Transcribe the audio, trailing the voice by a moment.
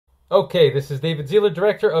Okay, this is David Zierler,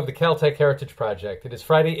 Director of the Caltech Heritage Project. It is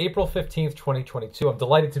Friday, April 15th, 2022. I'm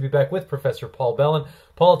delighted to be back with Professor Paul Bellan.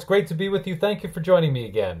 Paul, it's great to be with you. Thank you for joining me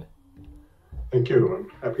again. Thank you. I'm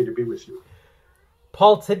happy to be with you.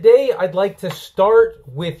 Paul, today I'd like to start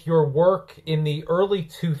with your work in the early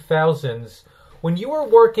 2000s. When you were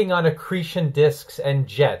working on accretion disks and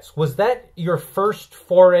jets, was that your first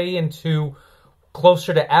foray into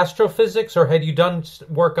closer to astrophysics, or had you done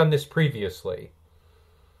work on this previously?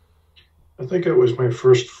 I think it was my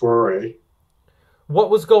first foray. What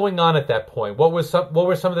was going on at that point? What were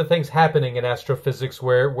some of the things happening in astrophysics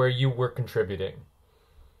where you were contributing?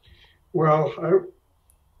 Well,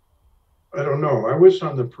 I don't know. I was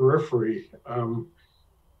on the periphery.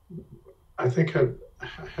 I think I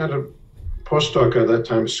had a postdoc at that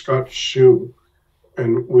time, Scott Shue,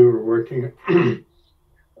 and we were working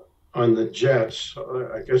on the jets.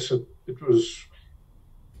 I guess it was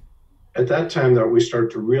at that time that we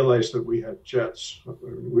started to realize that we had jets.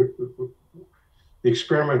 The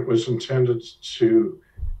experiment was intended to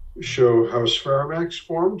show how spheromags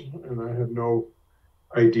formed, and I had no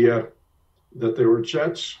idea that they were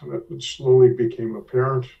jets. That slowly became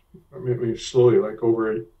apparent. I mean, slowly, like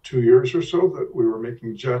over 2 years or so, that we were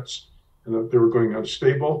making jets and that they were going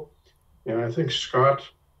unstable. And I think Scott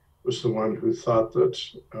was the one who thought that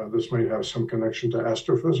this might have some connection to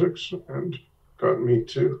astrophysics and got me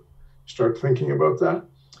to start thinking about that.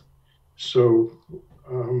 So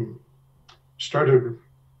started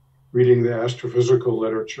reading the astrophysical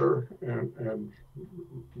literature and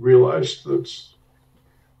realized that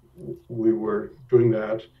we were doing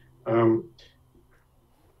that.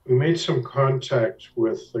 We made some contact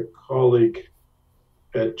with a colleague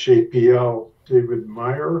at JPL, David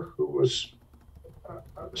Meyer, who was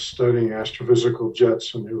studying astrophysical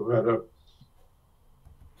jets and who had I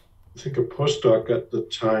think a postdoc at the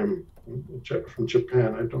time from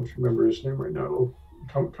Japan. I don't remember his name right now. It'll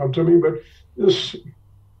come to me, but this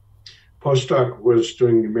postdoc was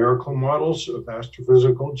doing numerical models of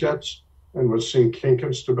astrophysical jets and was seeing kink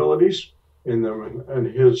instabilities in them. And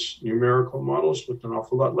his numerical models looked an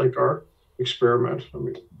awful lot like our experiment. I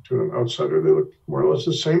mean, to an outsider, they looked more or less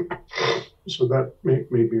the same. So that made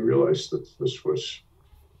me realize that this was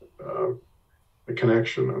a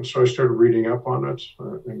connection. And so I started reading up on it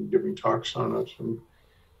and giving talks on it. And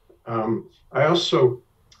I also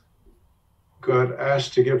got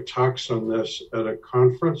asked to give talks on this at a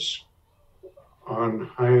conference on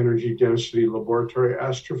high energy density laboratory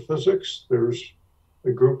astrophysics. There's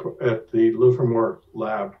a group at the Livermore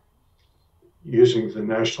lab using the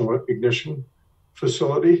National Ignition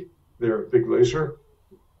Facility, their big laser,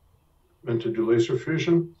 meant to do laser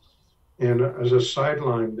fusion. And as a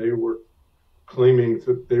sideline, they were claiming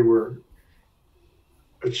that they were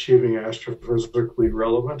achieving astrophysically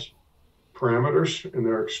relevant parameters in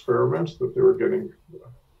their experiment, that they were getting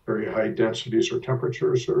very high densities or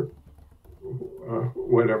temperatures or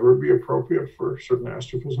whatever would be appropriate for certain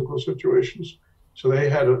astrophysical situations. So they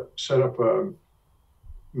had set up a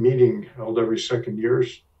meeting held every second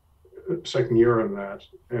year on that,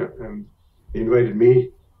 and they invited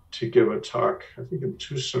me to give a talk, I think in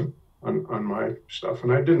Tucson, on my stuff.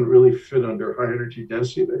 And I didn't really fit under high energy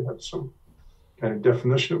density. They had some kind of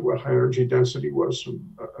definition of what high energy density was, and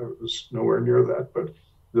I was nowhere near that. But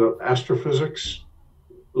the astrophysics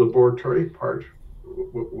laboratory part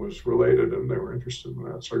was related, and they were interested in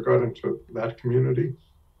that. So I got into that community.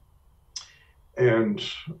 And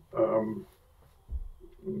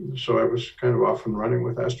so I was kind of off and running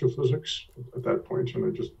with astrophysics at that point, and I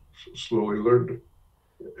just slowly learned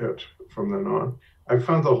it from then on. I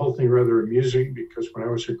found the whole thing rather amusing because when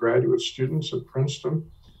I was a graduate student at Princeton,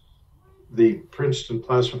 the Princeton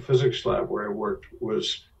Plasma Physics Lab where I worked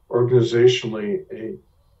was organizationally a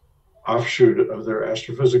offshoot of their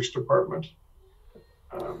astrophysics department.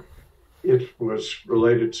 It was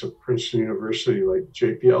related to Princeton University, like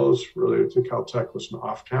JPL is related to Caltech, was an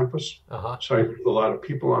off-campus. So I knew a lot of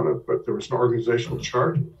people on it, but there was an organizational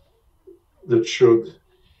chart that showed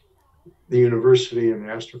the university and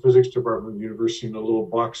the astrophysics department, the university in a little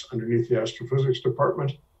box underneath the astrophysics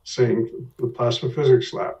department, saying the plasma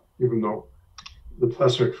physics lab, even though the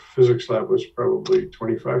plasma physics lab was probably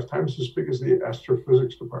 25 times as big as the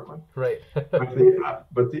astrophysics department. Right.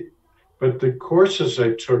 But the courses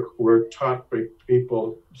I took were taught by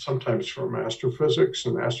people sometimes from astrophysics,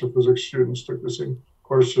 and astrophysics students took the same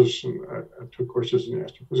courses, and I took courses in the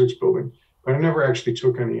astrophysics building. But I never actually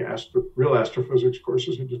took any real astrophysics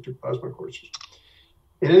courses. I just took plasma courses.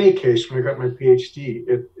 In any case, when I got my PhD,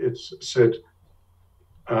 it said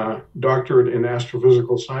doctorate in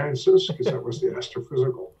astrophysical sciences, because that was the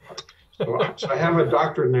astrophysical part. So I have a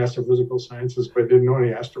doctorate in astrophysical sciences, but didn't know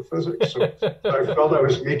any astrophysics. So I felt I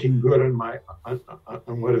was making good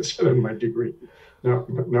on what it said in my degree. No,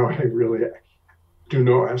 I really do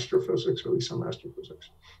know astrophysics, or at least some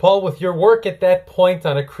astrophysics. Paul, with your work at that point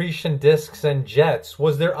on accretion disks and jets,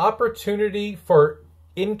 was there opportunity for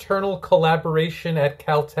internal collaboration at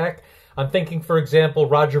Caltech? I'm thinking, for example,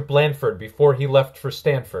 Roger Blanford before he left for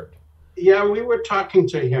Stanford. Yeah, we were talking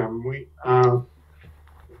to him.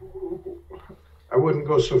 I wouldn't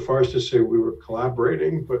go so far as to say we were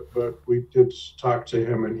collaborating, but we did talk to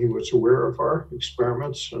him, and he was aware of our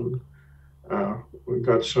experiments, and we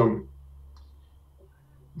got some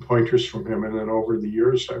pointers from him. And then over the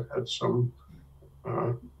years, I've had some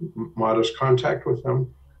modest contact with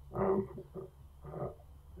him.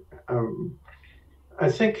 I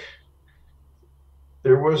think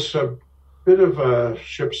there was a bit of a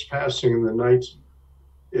ship's passing in the night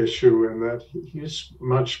issue in that he's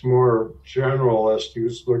much more generalist. He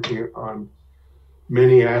was looking on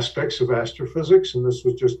many aspects of astrophysics, and this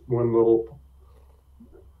was just one little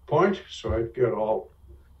point. So I'd get all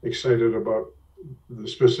excited about the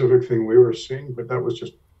specific thing we were seeing, but that was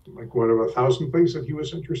just like one of 1,000 things that he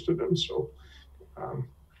was interested in. So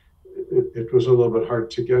it was a little bit hard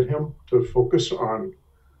to get him to focus on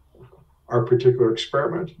our particular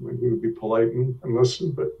experiment. I mean, he would be polite and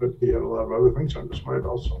listen, but he had a lot of other things on his mind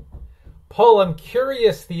also. Paul, I'm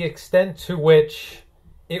curious the extent to which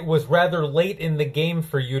it was rather late in the game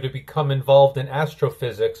for you to become involved in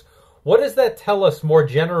astrophysics. What does that tell us more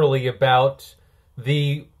generally about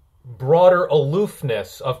the broader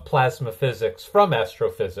aloofness of plasma physics from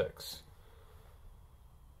astrophysics?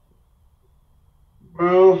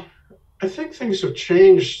 Well, I think things have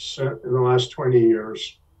changed in the last 20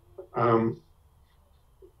 years.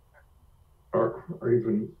 Or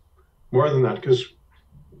even more than that, because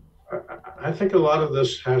I think a lot of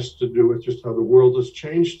this has to do with just how the world has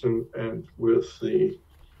changed and with the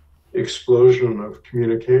explosion of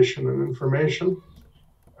communication and information,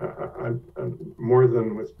 more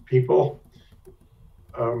than with people.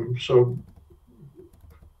 So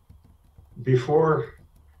before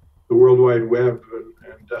the World Wide Web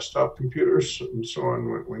and desktop computers and so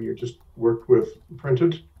on, when you just worked with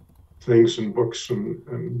printed things and books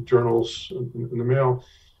and journals in the mail,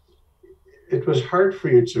 it was hard for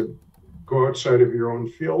you to go outside of your own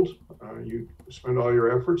field. You spend all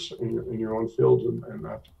your efforts in your own field, and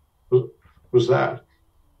that was that.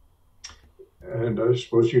 And I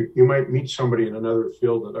suppose you might meet somebody in another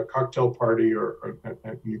field at a cocktail party, or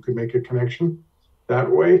you could make a connection that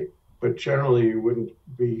way, but generally you wouldn't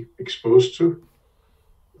be exposed to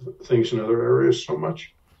things in other areas so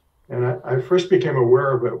much. And I first became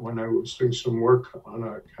aware of it when I was doing some work on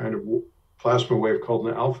a kind of plasma wave called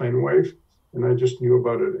an Alfvén wave. And I just knew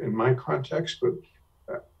about it in my context, but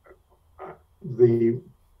the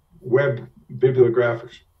web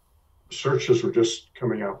bibliographic searches were just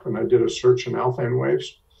coming up. And I did a search in Alfvén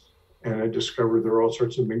waves, and I discovered there were all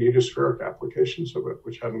sorts of magnetospheric applications of it,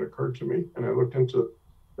 which hadn't occurred to me. And I looked into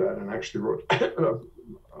that and actually wrote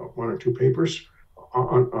 1 or 2 papers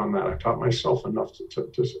on that. I taught myself enough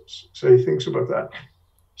to say things about that.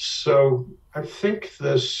 So I think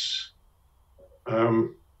this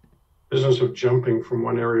business of jumping from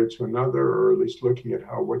one area to another, or at least looking at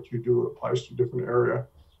how what you do applies to a different area,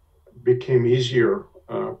 became easier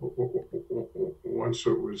once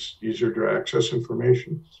it was easier to access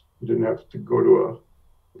information. You didn't have to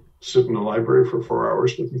sit in the library for 4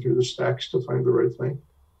 hours looking through the stacks to find the right thing.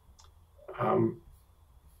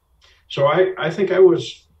 So I think I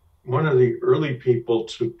was one of the early people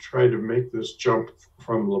to try to make this jump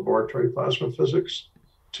from laboratory plasma physics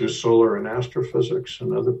to solar and astrophysics,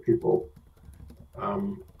 and other people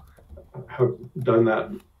have done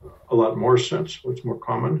that a lot more since. It's more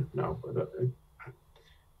common now, but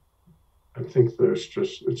I think it's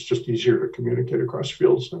just easier to communicate across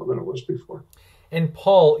fields now than it was before. And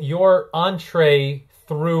Paul, your entree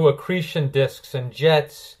through accretion disks and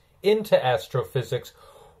jets into astrophysics,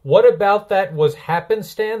 what about that was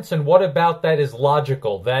happenstance, and what about that is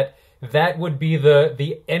logical? That would be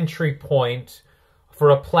the entry point for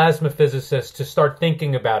a plasma physicist to start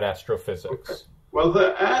thinking about astrophysics. Okay. Well,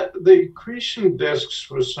 the accretion disks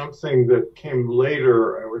was something that came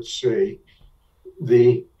later, I would say.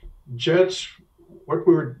 The jets, what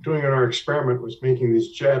we were doing in our experiment was making these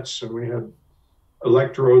jets, and we had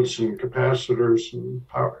electrodes and capacitors and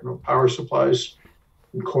power supplies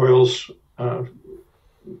and coils.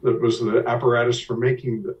 That was the apparatus for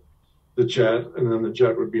making the jet, and then the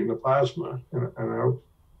jet would be in the plasma. And I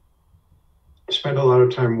spent a lot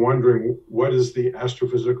of time wondering what is the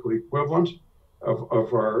astrophysical equivalent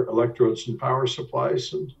of our electrodes and power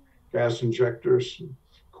supplies. And gas injectors, and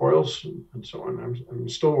coils, and so on. I'm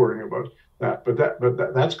still worrying about that,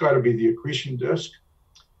 but that's got to be the accretion disk.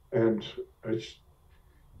 And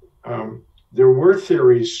there were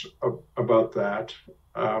theories about that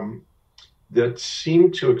that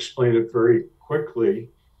seemed to explain it very quickly,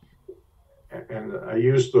 and I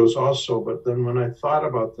used those also. But then when I thought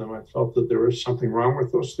about them, I felt that there was something wrong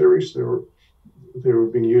with those theories. They were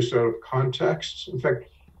being used out of context. In fact,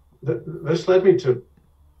 this led me to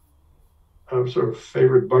a sort of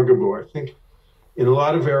favorite bugaboo. I think in a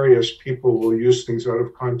lot of areas, people will use things out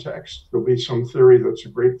of context. There'll be some theory that's a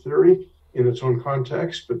great theory in its own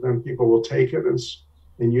context, but then people will take it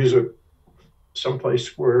and use it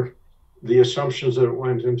someplace where the assumptions that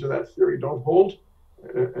went into that theory don't hold.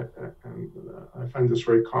 And I find this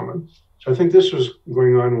very common. So I think this was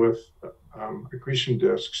going on with accretion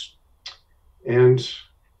disks. And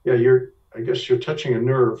yeah, I guess you're touching a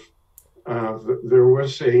nerve. There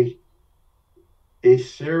was a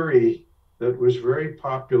theory that was very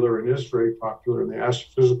popular and is very popular in the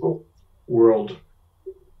astrophysical world,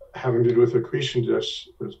 having to do with accretion disks.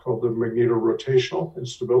 It's called the magnetorotational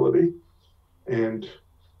instability. And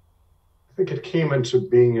I think it came into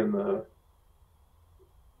being in the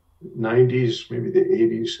 90s, maybe the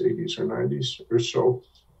 80s or 90s or so.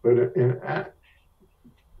 But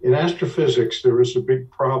in astrophysics, there was a big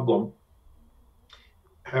problem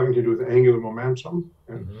having to do with angular momentum.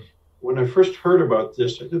 And when I first heard about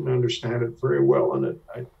this, I didn't understand it very well. And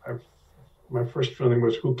my first feeling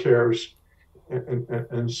was, who cares?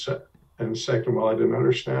 And second, well, I didn't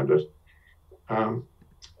understand it. And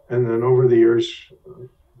then over the years,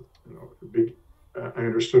 I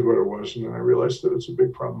understood what it was, and then I realized that it's a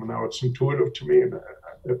big problem. And now it's intuitive to me, and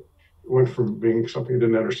it went from being something I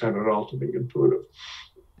didn't understand at all to being intuitive.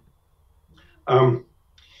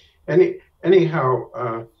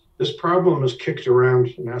 Anyhow, this problem is kicked around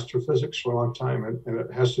in astrophysics for a long time, and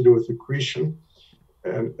it has to do with accretion.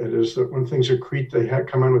 And it is that when things accrete, they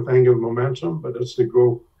come in with angular momentum, but as they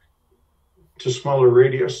go to smaller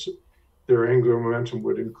radius, their angular momentum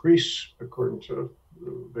would increase according to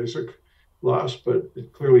the basic laws, but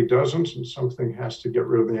it clearly doesn't, and something has to get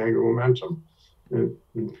rid of the angular momentum, and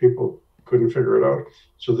people couldn't figure it out.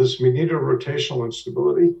 So this magnetorotational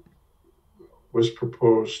instability was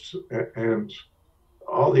proposed, and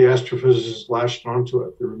all the astrophysicists latched onto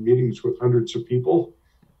it. There were meetings with hundreds of people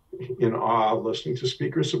in awe listening to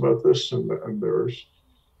speakers about this, and there's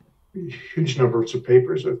huge numbers of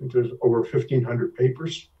papers. I think there's over 1,500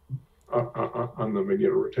 papers on the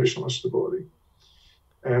magnetorotational instability.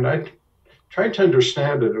 And I tried to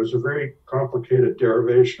understand it. It was a very complicated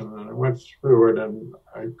derivation, and I went through it, and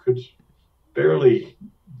I could barely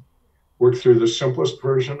work through the simplest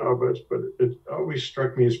version of it, but it always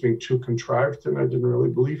struck me as being too contrived, and I didn't really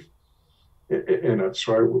believe in it.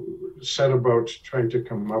 So I set about trying to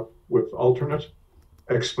come up with alternate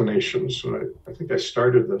explanations. And I think I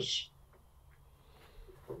started this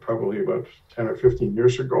probably about 10 or 15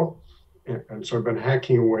 years ago. And so I've been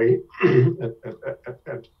hacking away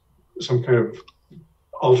at some kind of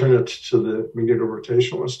alternate to the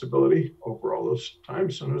magnetorotational instability over all those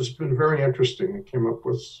times. And it's been very interesting. I came up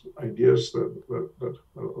with ideas that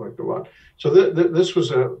I liked a lot. So this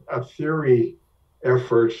was a theory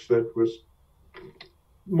effort that was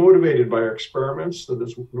motivated by our experiments. That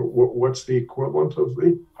is, what's the equivalent of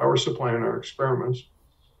the power supply in our experiments?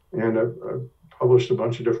 And I've published a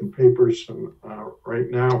bunch of different papers. And right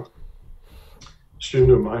now, a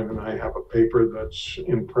student of mine and I have a paper that's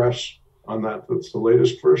in press on that. That's the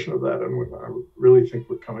latest version of that. And I really think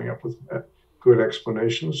we're coming up with good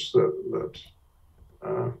explanations that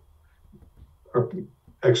are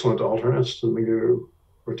excellent alternates to the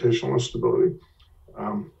magnetorotational instability.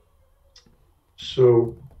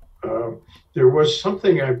 So there was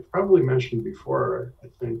something I probably mentioned before, I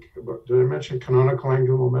think. Did I mention canonical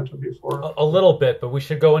angular momentum before? A little bit, but we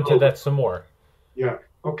should go into that some more. Yeah.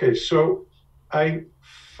 Okay. So I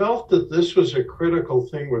felt that this was a critical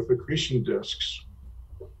thing with accretion disks.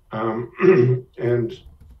 And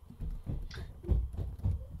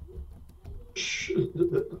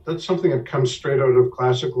that's something that comes straight out of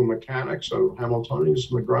classical mechanics, out of Hamiltonians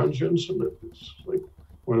and Lagrangians, and it's like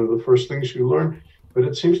one of the first things you learn, but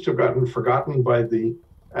it seems to have gotten forgotten by the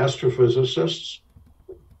astrophysicists.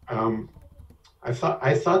 I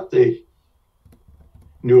thought they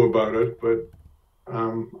knew about it, but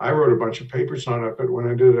I wrote a bunch of papers on it. But when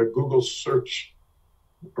I did a Google search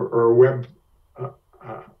or a web,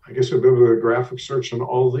 I guess a bibliographic search on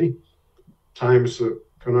all the times that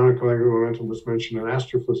canonical angular momentum was mentioned in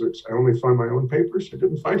astrophysics, I only found my own papers. I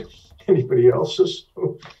didn't find anybody else's.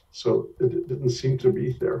 So it didn't seem to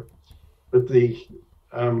be there. But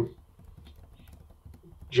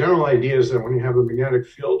general idea is that when you have a magnetic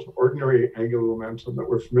field, ordinary angular momentum that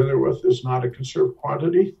we're familiar with is not a conserved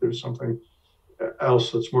quantity. There's something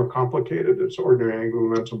else that's more complicated. It's ordinary angular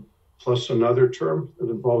momentum plus another term that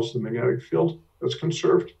involves the magnetic field that's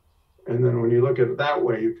conserved. And then when you look at it that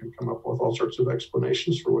way, you can come up with all sorts of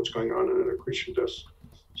explanations for what's going on in an accretion disk.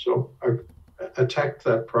 So I've attacked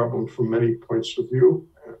that problem from many points of view,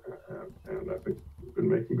 and I think we've been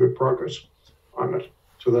making good progress on it.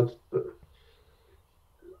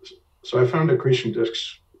 So I found accretion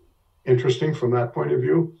disks interesting from that point of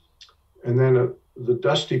view. And then the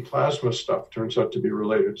dusty plasma stuff turns out to be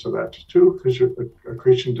related to that too, because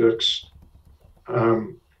accretion disks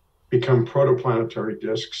become protoplanetary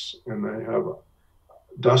disks, and they have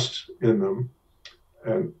dust in them,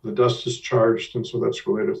 and the dust is charged, and so that's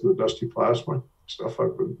related to the dusty plasma stuff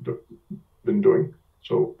I've been doing.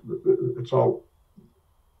 So it's all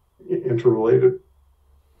interrelated.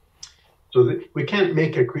 So we can't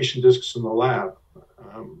make accretion disks in the lab.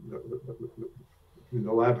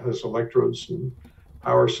 The lab has electrodes and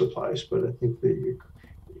power supplies, but I think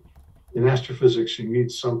in astrophysics you need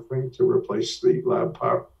something to replace the lab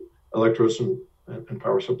power, electrodes and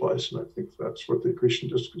power supplies, and I think that's what the accretion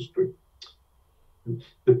disk is doing.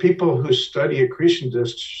 The people who study accretion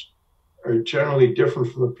disks are generally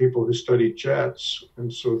different from the people who study jets,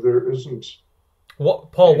 and so there isn't... Well,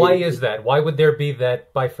 Paul, why is that? Why would there be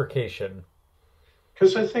that bifurcation?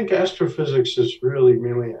 Because I think astrophysics is really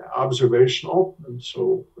mainly observational, and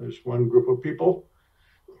so there's one group of people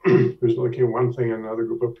who's looking at one thing and another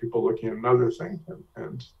group of people looking at another thing,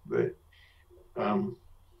 and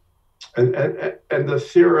the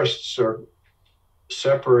theorists are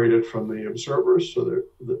separated from the observers, so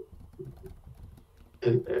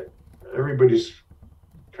everybody's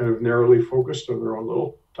kind of narrowly focused on their own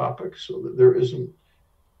little topic, so that there isn't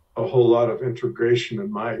a whole lot of integration,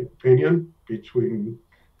 in my opinion, between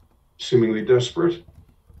seemingly disparate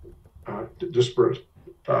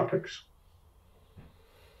topics.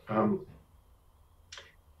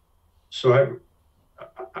 So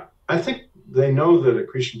I think they know that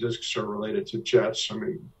accretion disks are related to jets, I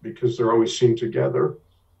mean, because they're always seen together.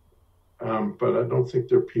 But I don't think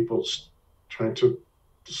there are people trying to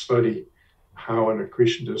study how an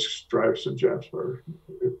accretion disk drives a jet, or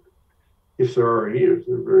if there are any, there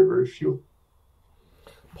are very, very few.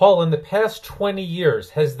 Paul, in the past 20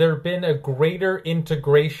 years, has there been a greater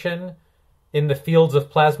integration in the fields of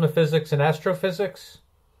plasma physics and astrophysics?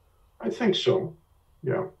 I think so,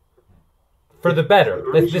 yeah. For the better.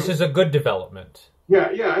 This is a good development.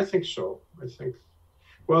 Yeah, I think so.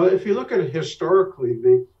 Well, if you look at it historically,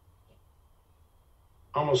 they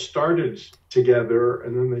almost started together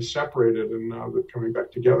and then they separated, and now they're coming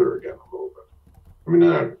back together again a little bit. I mean,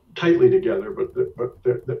 not tightly together, but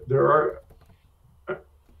there are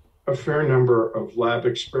a fair number of lab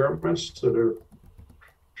experiments that are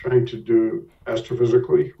trying to do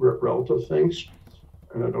astrophysically relative things,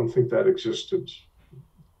 and I don't think that existed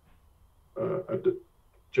a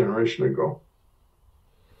generation ago.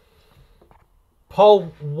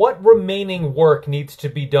 Paul, what remaining work needs to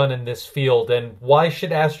be done in this field, and why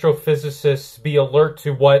should astrophysicists be alert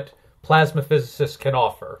to what plasma physicists can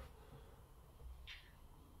offer?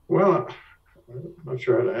 Well, I'm not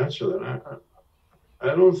sure how to answer that.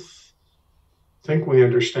 I don't think we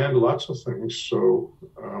understand lots of things. So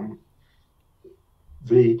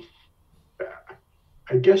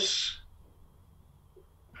I guess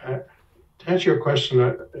to answer your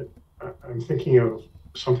question, I'm thinking of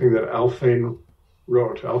something that Alfvén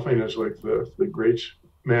wrote. Alfvén is like the great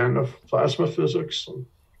man of plasma physics.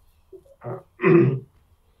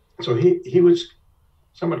 So he was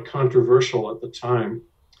somewhat controversial at the time,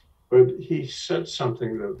 but he said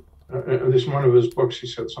something that, at least one of his books, he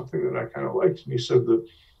said something that I kind of liked. And he said that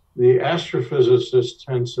the astrophysicist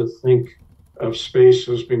tends to think of space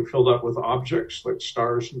as being filled up with objects like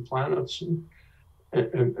stars and planets, and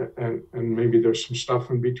maybe there's some stuff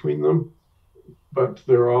in between them, but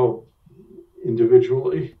they're all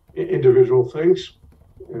individual things,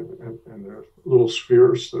 and they're little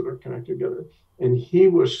spheres that are connected together. And he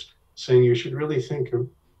was saying you should really think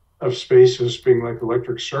of space as being like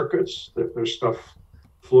electric circuits, that there's stuff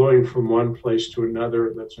flowing from one place to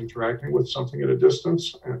another that's interacting with something at a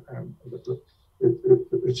distance, and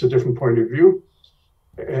it's a different point of view.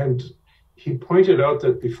 And he pointed out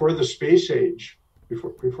that before the space age,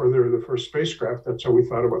 before there were the first spacecraft, that's how we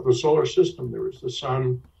thought about the solar system. There was the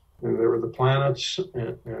sun, and there were the planets,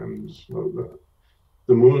 and the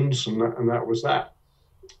moons, and that was that.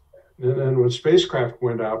 And then when spacecraft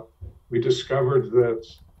went up, we discovered that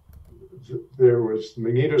there was the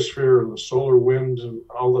magnetosphere and the solar wind and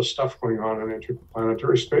all the stuff going on in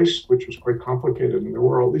interplanetary space, which was quite complicated. And there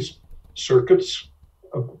were all these circuits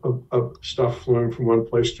of stuff flowing from one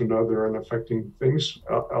place to another and affecting things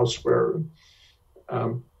elsewhere.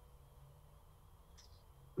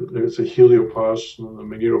 There's a heliopause and the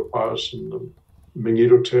magnetopause and the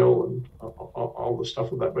magnetotail and all the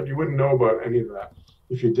stuff of that. But you wouldn't know about any of that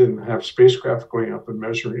if you didn't have spacecraft going up and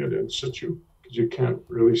measuring it in situ, because you can't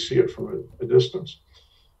really see it from a distance.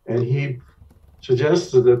 And he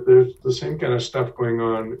suggested that there's the same kind of stuff going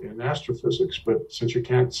on in astrophysics, but since you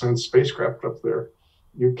can't send spacecraft up there,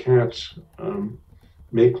 you can't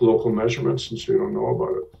make local measurements, and so you don't know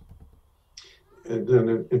about it. And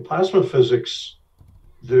then in plasma physics,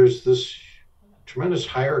 there's this tremendous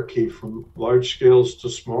hierarchy from large scales to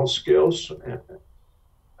small scales.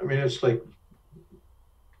 I mean, it's like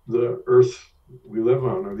the Earth we live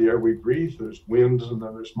on, or the air we breathe. There's winds, and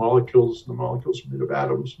then there's molecules, and the molecules are made of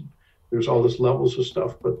atoms. There's all this levels of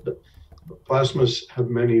stuff, but plasmas have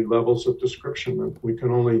many levels of description, and we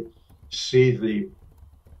can only see the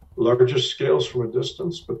largest scales from a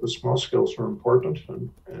distance, but the small scales are important,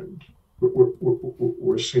 and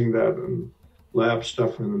we're seeing that in lab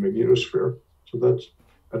stuff in the magnetosphere. So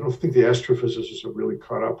I don't think the astrophysicists have really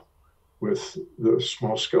caught up with the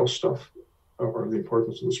small scale stuff or the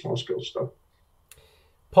importance of the small scale stuff.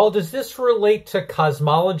 Paul, does this relate to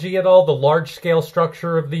cosmology at all, the large scale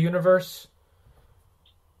structure of the universe?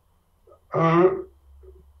 I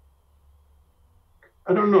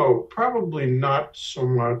don't know. Probably not so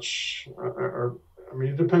much. I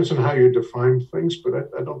mean, it depends on how you define things, but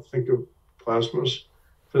I don't think of plasmas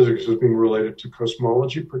physics as being related to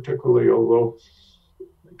cosmology particularly, although,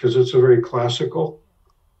 because it's a very classical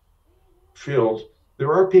field,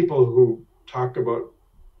 there are people who talk about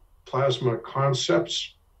plasma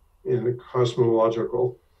concepts in a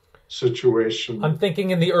cosmological situation. I'm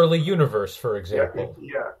thinking in the early universe, for example.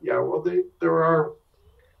 Yeah. Well, there are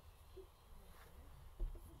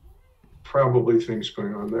probably things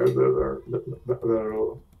going on there that are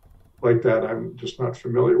like that. I'm just not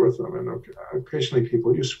familiar with them. And occasionally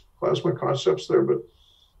people use plasma concepts there, but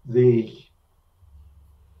the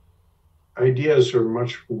ideas are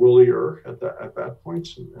much woollier at that point.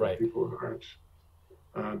 And right. People aren't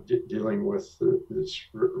dealing with this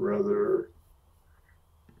rather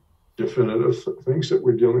definitive things that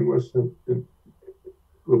we're dealing with in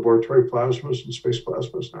laboratory plasmas and space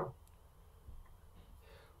plasmas now.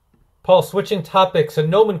 Paul, switching topics, a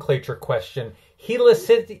nomenclature question.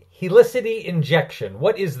 Helicity injection.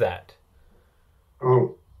 What is that?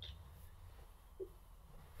 Oh,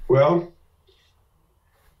 well,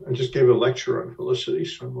 I just gave a lecture on helicity,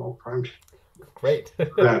 so I'm all primed. Great.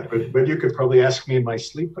 that, but you could probably ask me in my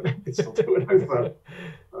sleep, but I could still do what I thought.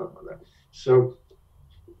 So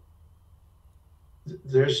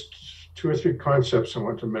there's 2 or 3 concepts I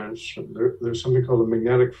want to mention. There's something called a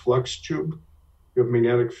magnetic flux tube. You have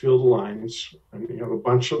magnetic field lines, and you have a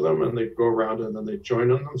bunch of them, and they go around and then they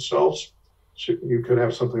join on themselves. So you could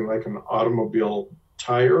have something like an automobile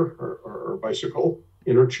tire or bicycle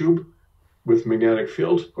inner tube with magnetic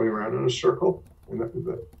field going around in a circle. And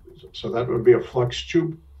so that would be a flux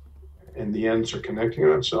tube, and the ends are connecting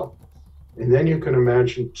on itself. And then you can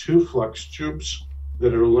imagine 2 flux tubes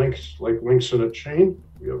that are linked like links in a chain.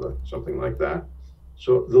 You have something like that.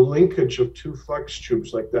 So the linkage of 2 flux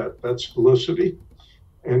tubes like that, that's helicity.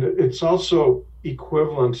 And it's also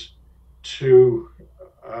equivalent to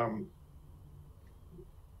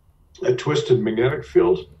a twisted magnetic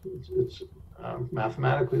field. It's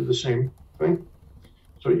mathematically the same thing.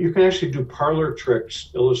 So you can actually do parlor tricks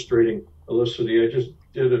illustrating helicity. I just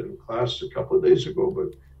did it in class a couple of days ago,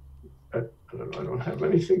 but I don't have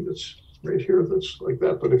anything that's right here that's like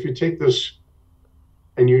that. But if you take this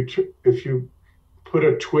and if you put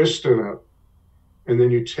a twist in it, and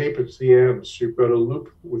then you tape it to the end, so you've got a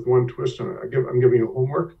loop with 1 twist in it. I'm giving you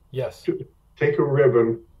homework. Yes. Take a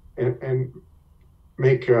ribbon and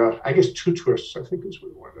make, I guess, 2 twists, I think is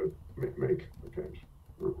what we want to make. I can't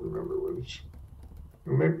remember what it's,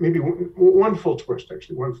 maybe one full twist,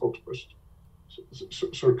 actually, 1 full twist.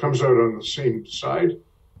 So it comes out on the same side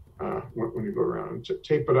when you go around and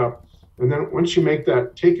tape it up. And then once you make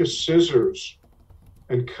that, take a scissors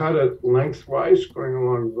and cut it lengthwise, going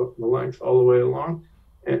along the length all the way along.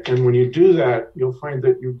 And when you do that, you'll find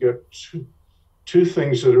that you get two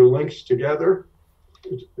things that are linked together.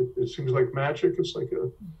 It seems like magic. It's like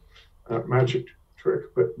a magic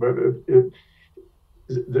trick, but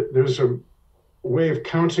there's a way of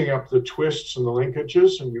counting up the twists and the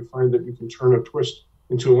linkages, and you find that you can turn a twist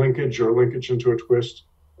into a linkage or a linkage into a twist.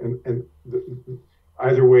 And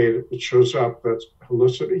either way it shows up, that's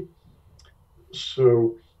helicity.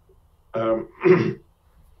 So, and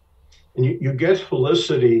you get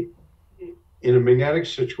helicity in a magnetic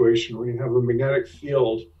situation when you have a magnetic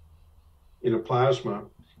field in a plasma,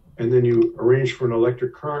 and then you arrange for an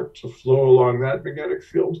electric current to flow along that magnetic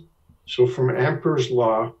field. So from Ampere's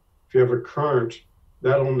law, if you have a current,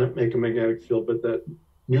 that'll make a magnetic field, but that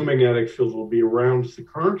new magnetic field will be around the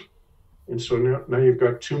current. And so now you've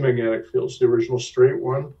got two magnetic fields, the original straight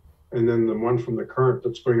one, and then the one from the current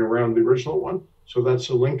that's going around the original one. So that's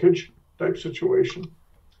a linkage type situation.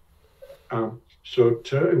 So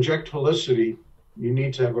to inject helicity, you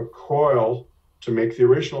need to have a coil to make the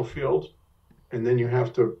original field, and then you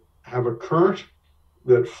have to have a current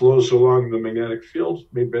that flows along the magnetic field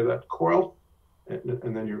made by that coil,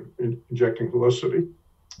 and then you're injecting helicity.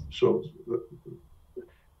 So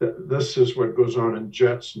this is what goes on in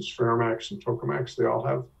jets and spheromax and tokamaks. They all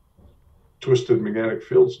have twisted magnetic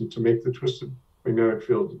fields, and to make the twisted magnetic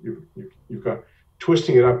field, you've got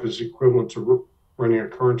twisting it up is equivalent to running a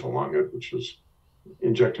current along it, which is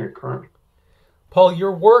injecting a current. Paul,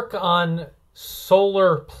 your work on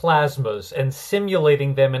solar plasmas and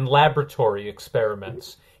simulating them in laboratory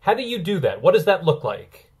experiments, how do you do that? What does that look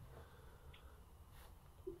like?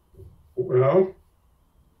 Well,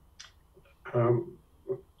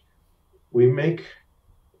 we make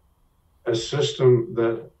a system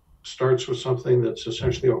that starts with something that's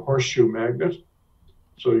essentially a horseshoe magnet.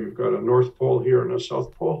 So you've got a North Pole here and a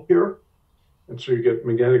South Pole here. And so you get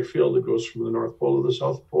magnetic field that goes from the North Pole to the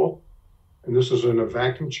South Pole. And this is in a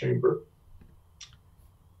vacuum chamber.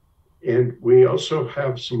 And we also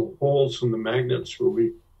have some holes in the magnets where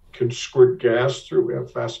we can squirt gas through. We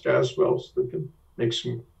have fast gas valves that can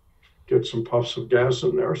get some puffs of gas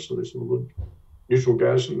in there. So there's a little neutral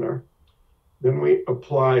gas in there. Then we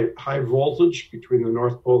apply high voltage between the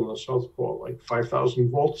North Pole and the South Pole, like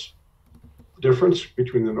 5,000 volts difference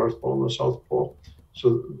between the North Pole and the South Pole.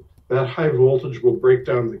 So that high voltage will break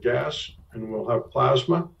down the gas, and we'll have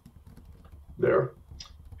plasma there.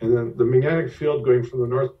 And then the magnetic field going from the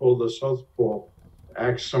North Pole to the South Pole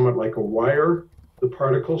acts somewhat like a wire. The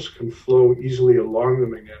particles can flow easily along the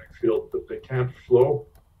magnetic field, but they can't flow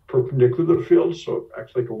perpendicular to the field, so it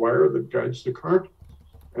acts like a wire that guides the current.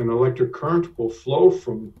 An electric current will flow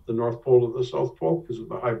from the North Pole to the South Pole because of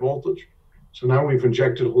the high voltage. So now we've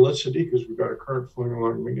injected helicity because we've got a current flowing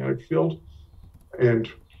along the magnetic field. And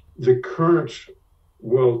the current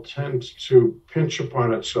will tend to pinch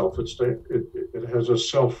upon itself. It has a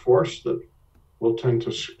self-force that will tend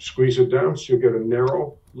to squeeze it down, so you get a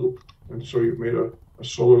narrow loop. And so you've made a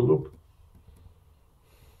solar loop.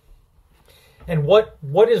 And what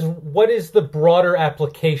is the broader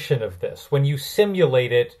application of this? When you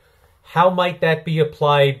simulate it, how might that be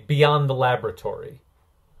applied beyond the laboratory?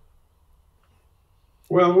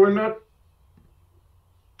 Well, we're not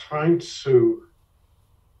trying to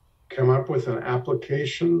come up with an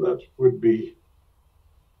application that would be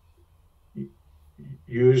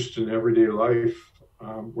used in everyday life.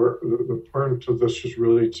 Where the point of this is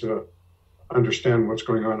really to understand what's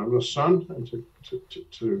going on the sun and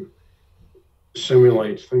to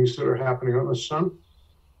simulate things that are happening on the sun.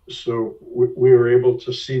 So we were able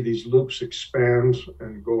to see these loops expand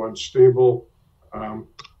and go unstable.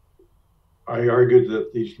 I argued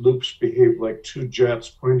that these loops behave like two jets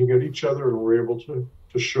pointing at each other, and we're able to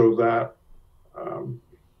show that.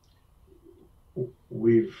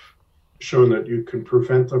 We've shown that you can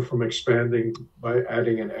prevent them from expanding by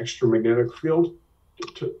adding an extra magnetic field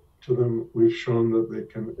to them. We've shown that they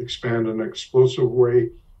can expand in an explosive way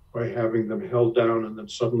by having them held down and then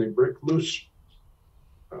suddenly break loose.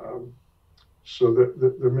 So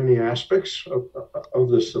there are many aspects of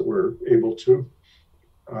this that we're able to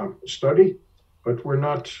study, but we're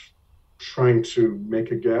not trying to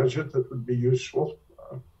make a gadget that would be useful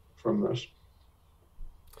from this.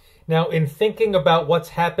 Now, in thinking about what's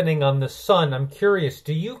happening on the sun, I'm curious,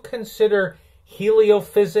 do you consider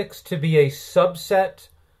heliophysics to be a subset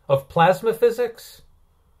of plasma physics?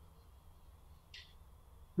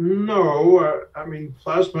 No, I mean,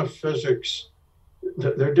 plasma physics,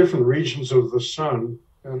 there are different regions of the sun,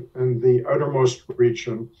 and the outermost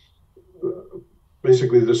region,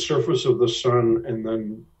 basically the surface of the sun and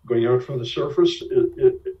then going out from the surface,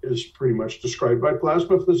 it is pretty much described by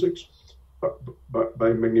plasma physics, but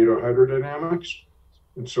by magnetohydrodynamics.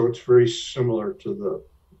 And so it's very similar to the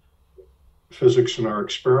physics in our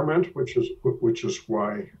experiment, which is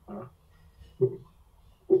why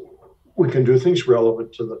we can do things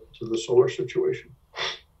relevant to the solar situation.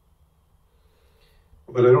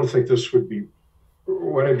 But I don't think this would be,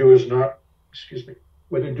 what I do is not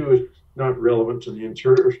relevant to the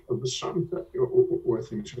interior of the sun, where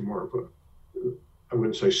things are more of I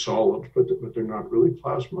wouldn't say solid, but they're not really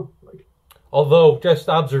plasma. Like, although just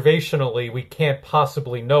observationally, we can't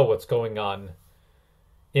possibly know what's going on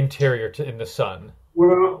in the sun.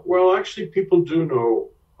 well, actually, people do know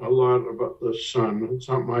a lot about the sun. It's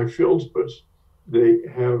not my field, but they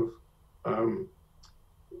have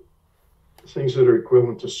things that are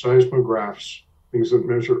equivalent to seismographs, things that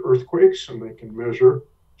measure earthquakes, and they can measure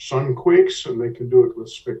sun quakes, and they can do it with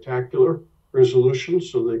spectacular resolution.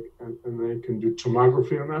 So they can do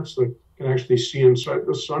tomography on that, so they can actually see inside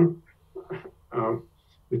the sun.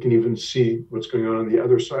 They can even see what's going on the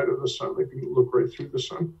other side of the sun. They can look right through the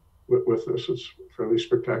sun with this. It's fairly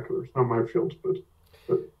spectacular. It's not my field, but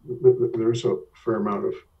there's a fair amount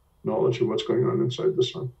of knowledge of what's going on inside the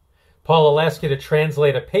sun. Paul, I'll ask you to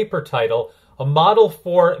translate a paper title, A Model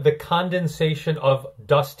for the Condensation of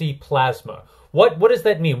Dusty Plasma. What does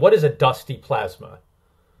that mean? What is a dusty plasma?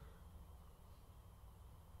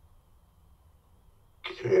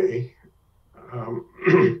 Okay.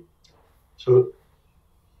 So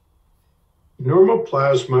normal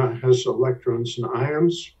plasma has electrons and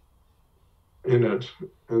ions in it,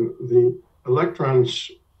 and the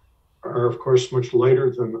electrons are, of course, much lighter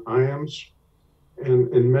than the ions.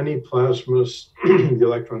 And in many plasmas, the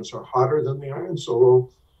electrons are hotter than the ions, although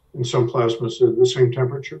in some plasmas they're the same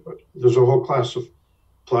temperature. But there's a whole class of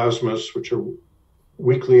plasmas which are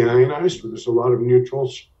weakly ionized, where there's a lot of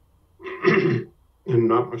neutrals and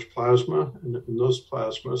not much plasma. And in those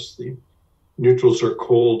plasmas, the neutrals are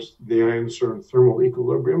cold, the ions are in thermal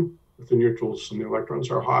equilibrium, but the neutrals and the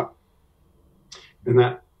electrons are hot.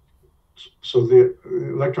 And so the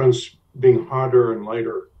electrons being hotter and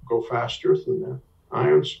lighter go faster than the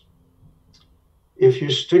ions. If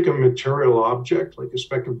you stick a material object, like a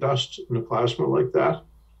speck of dust, in a plasma like that,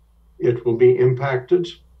 it will be impacted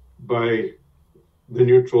by the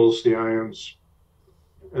neutrals, the ions,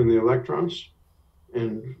 and the electrons.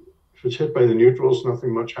 And if it's hit by the neutrals,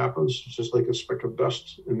 nothing much happens. It's just like a speck of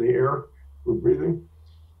dust in the air we're breathing.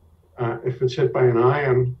 If it's hit by an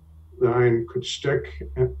ion, the ion could stick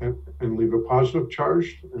and leave a positive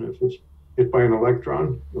charge. And if it's hit by an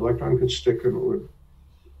electron, the electron could stick and it would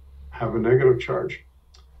have a negative charge.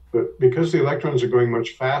 But because the electrons are going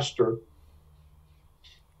much faster,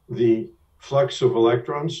 the flux of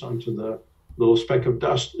electrons onto the little speck of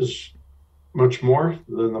dust is much more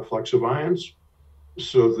than the flux of ions.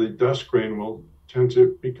 So the dust grain will tend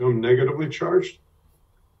to become negatively charged.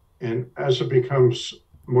 And as it becomes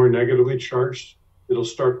more negatively charged, it'll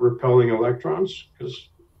start repelling electrons because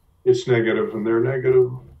it's negative and they're negative.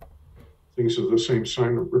 Things of the same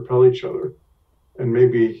sign repel each other. And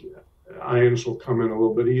maybe ions will come in a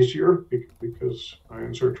little bit easier because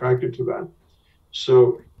ions are attracted to that.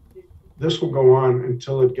 So this will go on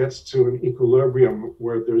until it gets to an equilibrium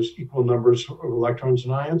where there's equal numbers of electrons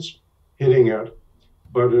and ions hitting it,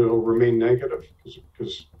 but it'll remain negative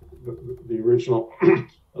because the original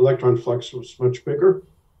electron flux was much bigger.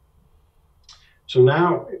 So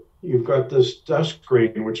now you've got this dust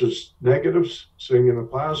grain, which is negative, sitting in the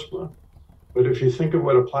plasma. But if you think of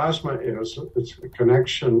what a plasma is, it's a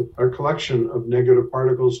collection of negative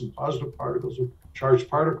particles and positive particles and charged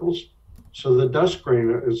particles. So the dust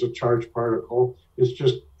grain is a charged particle. It's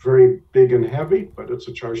just very big and heavy, but it's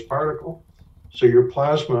a charged particle. So your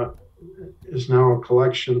plasma is now a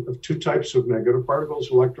collection of two types of negative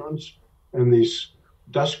particles, electrons, and these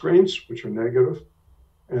dust grains, which are negative.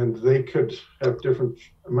 And they could have different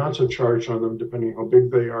amounts of charge on them depending how big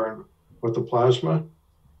they are and what the plasma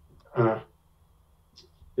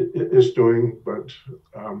is doing. But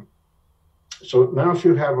so now if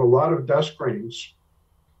you have a lot of dust grains,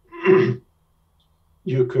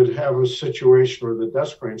 you could have a situation where the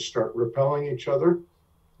dust grains start repelling each other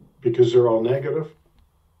because they're all negative.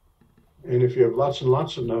 And if you have lots and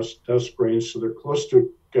lots of dust grains, so they're close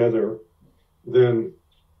together, then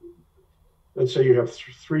let's say you have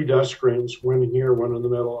three dust grains, one here, one in the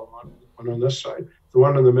middle, and one on this side. The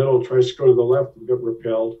one in the middle tries to go to the left and get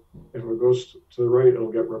repelled. If it goes to the right,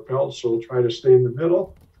 it'll get repelled. So it'll try to stay in the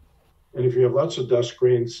middle. And if you have lots of dust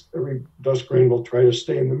grains, every dust grain will try to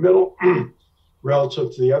stay in the middle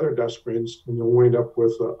relative to the other dust grains. And you'll wind up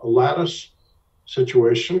with a lattice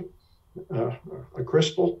situation, a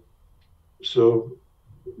crystal. So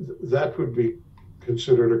that would be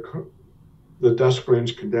considered the dust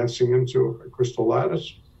grains condensing into a crystal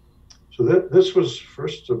lattice. So this was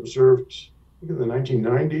first observed in the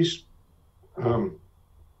 1990s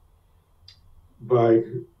by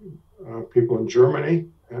people in Germany,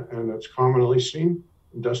 and it's commonly seen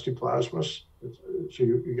in dusty plasmas. So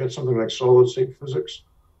you get something like solid state physics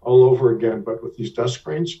all over again, but with these dust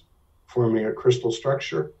grains forming a crystal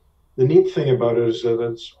structure. The neat thing about it is that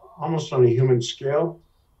it's almost on a human scale.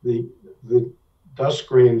 The dust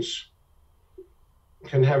grains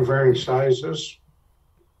can have varying sizes,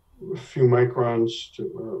 a few microns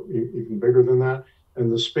to even bigger than that,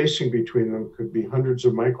 and the spacing between them could be hundreds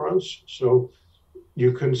of microns. So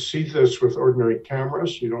you can see this with ordinary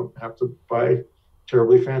cameras. You don't have to buy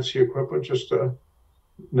terribly fancy equipment, just a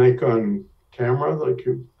Nikon camera like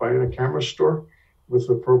you buy in a camera store with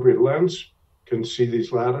appropriate lens can see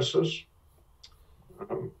these lattices.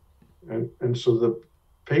 And so the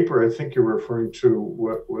paper I think you're referring to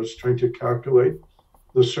was trying to calculate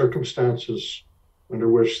the circumstances under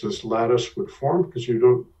which this lattice would form, because you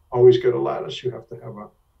don't always get a lattice. You have to have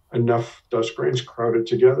enough dust grains crowded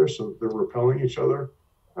together so they're repelling each other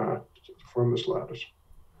to form this lattice.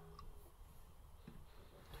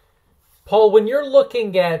 Paul, when you're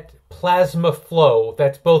looking at plasma flow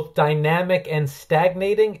that's both dynamic and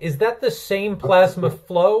stagnating, is that the same plasma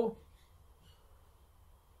flow?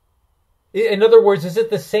 In other words, is it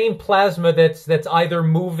the same plasma that's either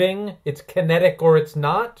moving, it's kinetic, or it's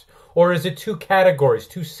not? Or is it two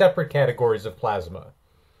separate categories of plasma?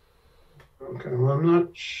 Okay, well, I'm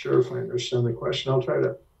not sure if I understand the question. I'll try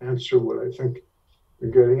to answer what I think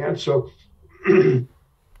you're getting at. So,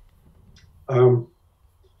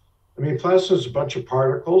 plasma is a bunch of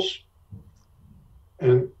particles.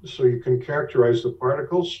 And so you can characterize the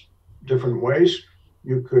particles different ways.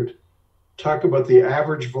 You could talk about the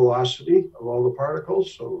average velocity of all the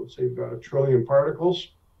particles. So let's say you've got 1 trillion particles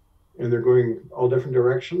and they're going all different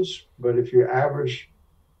directions. But if you average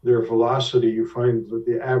their velocity, you find that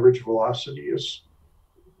the average velocity is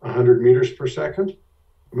 100 meters per second.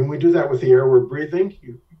 We do that with the air we're breathing.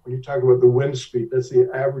 When you talk about the wind speed, that's the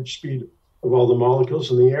average speed of all the molecules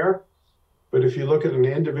in the air. But if you look at an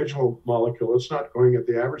individual molecule, it's not going at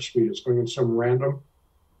the average speed. It's going at some random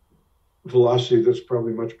velocity that's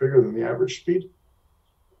probably much bigger than the average speed.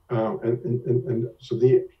 And so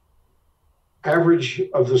the average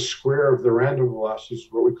of the square of the random velocity is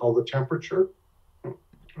what we call the temperature,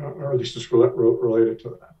 or at least it's related to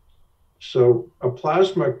that. So a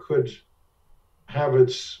plasma could have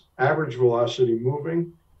its average velocity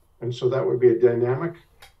moving, and so that would be a dynamic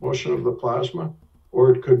motion of the plasma,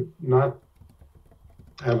 or it could not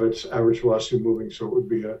have its average velocity moving, so it would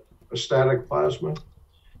be a static plasma.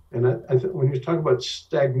 And I think when you talk about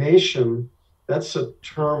stagnation, that's a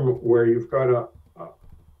term where you've got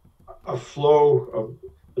a flow of,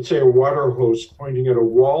 let's say, a water hose pointing at a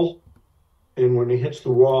wall, and when it hits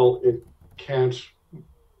the wall, it can't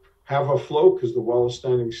have a flow because the wall is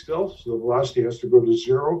standing still, so the velocity has to go to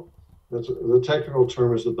zero. The technical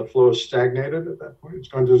term is that the flow is stagnated at that point. It's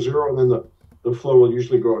gone to zero, and then the flow will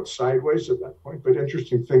usually go out sideways at that point, but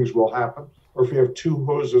interesting things will happen. Or if you have two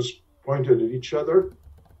hoses pointed at each other,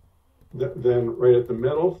 then right at the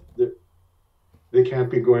middle, they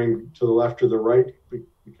can't be going to the left or the right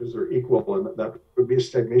because they're equal, and that would be a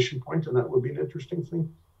stagnation point, and that would be an interesting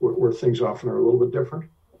thing where things often are a little bit different.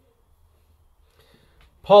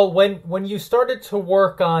 Paul, when you started to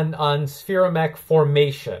work on spheromac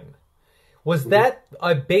formation, was that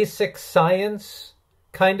a basic science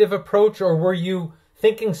kind of approach, or were you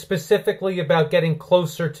thinking specifically about getting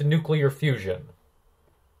closer to nuclear fusion?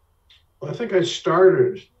 Well, I think I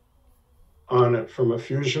started on it from a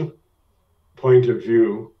fusion point of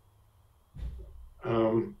view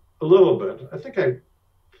a little bit. I think I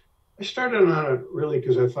started on it really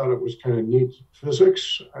because I thought it was kind of neat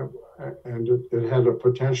physics, and it had a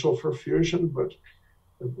potential for fusion, but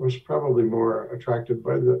it was probably more attracted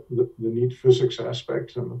by the neat physics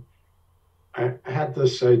aspect. And I had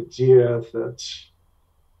this idea that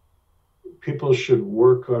people should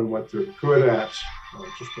work on what they're good at. Oh,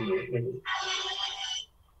 just a minute.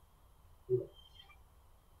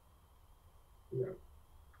 Yeah.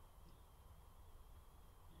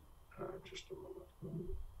 Just a moment.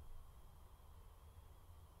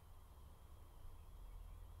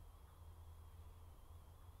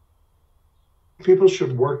 People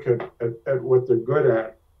should work at what they're good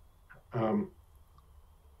at.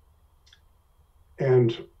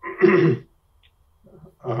 And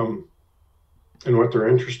what they're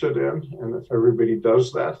interested in. And if everybody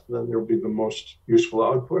does that, then there'll be the most useful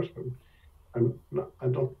output. I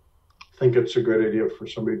don't think it's a good idea for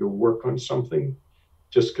somebody to work on something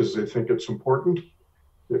just because they think it's important.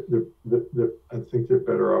 I think they're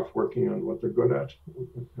better off working on what they're good at,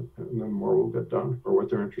 and then more will get done, or what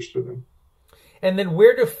they're interested in. And then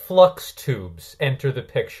where do flux tubes enter the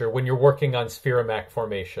picture when you're working on spheromac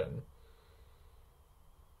formation?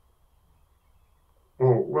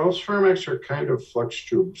 Oh, well, spheromacs are kind of flux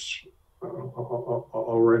tubes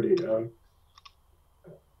already. A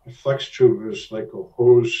flux tube is like a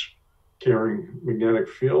hose carrying magnetic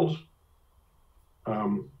field.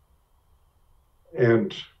 And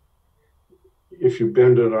if you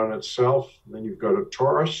bend it on itself, then you've got a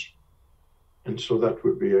torus. And so that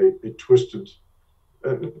would be a twisted,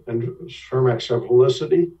 and spermacs have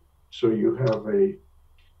helicity. So you have a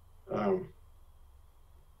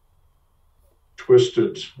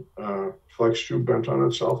twisted flex tube bent on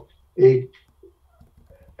itself. A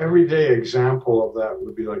everyday example of that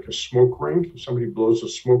would be like a smoke ring. If somebody blows a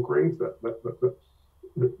smoke ring, the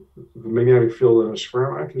magnetic field in a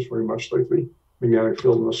spermac is very much like the magnetic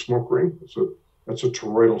field in a smoke ring. So that's a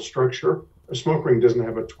toroidal structure. A smoke ring doesn't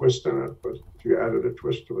have a twist in it, but if you added a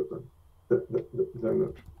twist to it,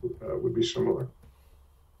 then it would be similar.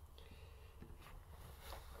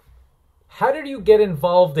 How did you get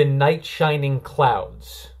involved in night shining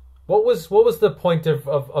clouds? What was the point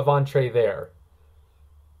of entree there?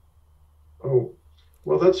 Oh,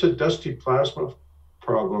 well, that's a dusty plasma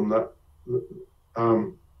problem. That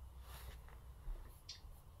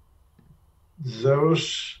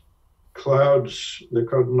those clouds, they're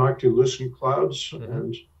called noctilucent clouds,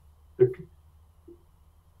 and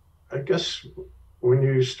I guess when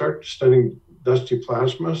you start studying dusty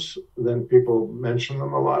plasmas, then people mention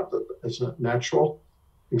them a lot as a natural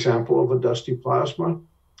example of a dusty plasma.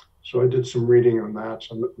 So I did some reading on that.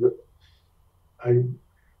 And I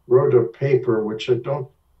wrote a paper, which I don't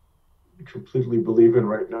completely believe in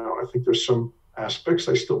right now. I think there's some aspects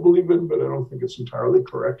I still believe in, but I don't think it's entirely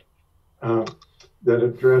correct, that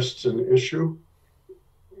addressed an issue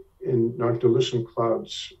in noctilucent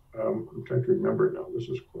clouds. I'm trying to remember now. This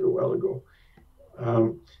was quite a while ago.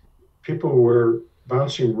 People were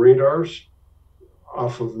bouncing radars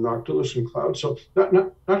off of noctilucent clouds. So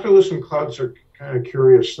noctilucent clouds are kind of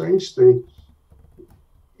curious things. They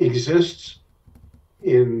exist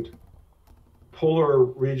in polar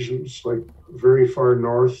regions, like very far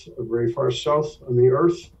north or very far south on the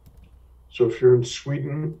Earth. So if you're in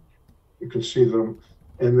Sweden, you can see them,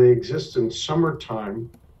 and they exist in summertime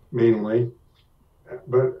mainly,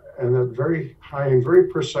 and at very high and very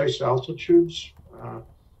precise altitudes,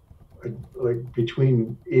 like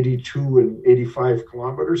between 82 and 85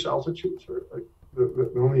 kilometers altitudes, or like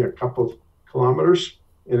only a couple of kilometers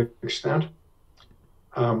in extent.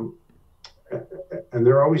 And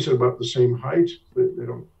they're always about the same height. They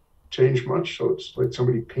don't change much. So it's like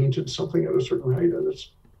somebody painted something at a certain height, and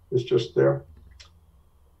it's just there.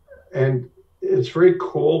 And it's very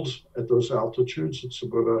cold at those altitudes. It's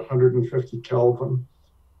about 150 Kelvin.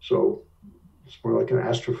 So it's more like an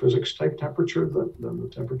astrophysics type temperature than the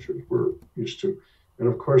temperatures we're used to. And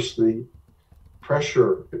of course, the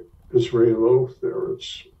pressure is very low there.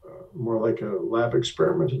 It's more like a lab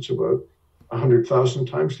experiment. It's about 100,000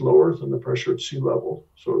 times lower than the pressure at sea level.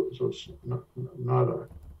 So it's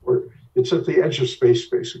it's at the edge of space,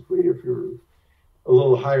 basically. If you're a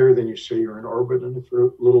little higher, then you say you're in orbit, and if you're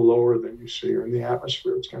a little lower, then you say you're in the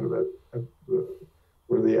atmosphere. It's kind of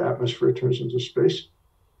where the atmosphere turns into space.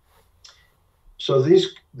 So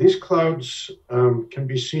these clouds can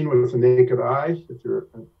be seen with the naked eye if you're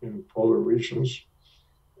in polar regions,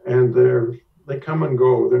 and they come and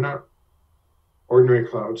go. They're not ordinary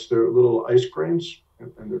clouds. They're little ice grains,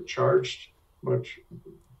 and they're charged, much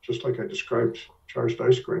just like I described charged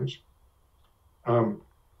ice grains.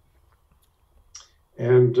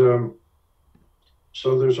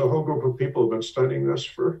 So there's a whole group of people who have been studying this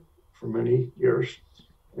for many years,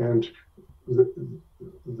 and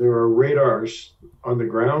there are radars on the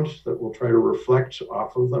ground that will try to reflect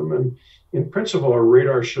off of them. And in principle, a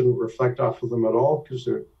radar shouldn't reflect off of them at all, because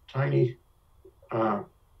they're tiny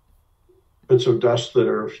bits of dust that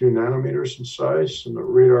are a few nanometers in size, and the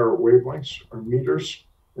radar wavelengths are meters,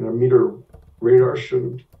 and a meter radar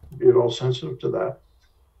shouldn't be at all sensitive to that.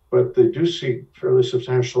 But they do see fairly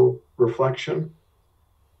substantial reflection.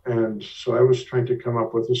 And so I was trying to come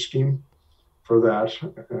up with a scheme for that.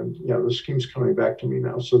 And yeah, the scheme's coming back to me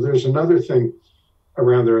now. So there's another thing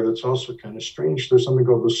around there that's also kind of strange. There's something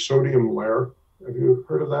called the sodium layer. Have you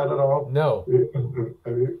heard of that at all? No.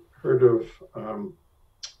 Have you heard of,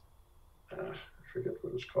 I forget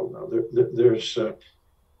what it's called now. There's,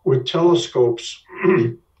 with telescopes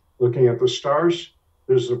looking at the stars,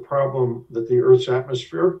 there's a problem that the Earth's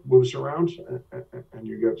atmosphere moves around, and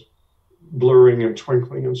you get blurring and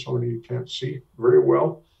twinkling and so on. You can't see very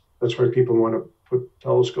well. That's why people want to put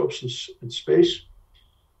telescopes in space.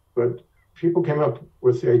 But people came up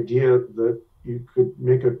with the idea that you could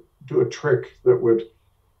do a trick that would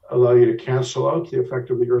allow you to cancel out the effect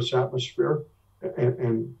of the Earth's atmosphere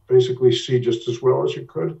and basically see just as well as you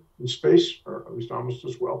could in space, or at least almost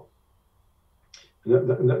as well.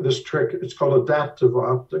 And this trick, it's called adaptive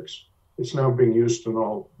optics. It's now being used in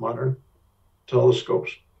all modern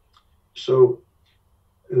telescopes. So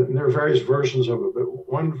there are various versions of it, but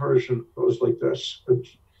one version goes like this.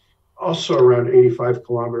 It's also around 85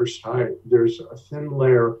 kilometers high. There's a thin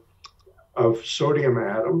layer of sodium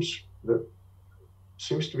atoms that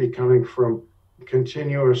seems to be coming from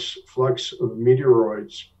continuous flux of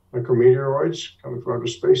meteoroids, micrometeoroids coming from outer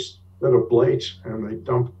space that ablate, and they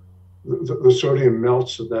dump the sodium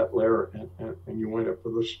melts at that layer, and you wind up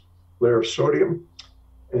with this layer of sodium.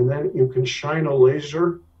 And then you can shine a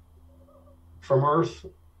laser from Earth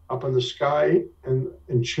up in the sky and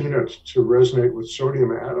tune it to resonate with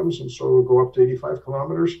sodium atoms, and so it'll go up to 85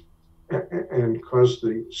 kilometers and cause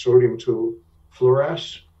the sodium to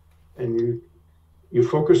fluoresce. And you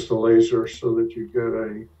focus the laser so that you get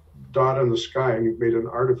a dot in the sky, and you've made an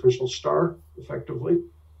artificial star, effectively.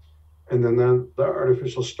 And then the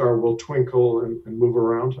artificial star will twinkle and move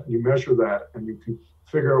around, and you measure that, and you can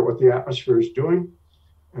figure out what the atmosphere is doing.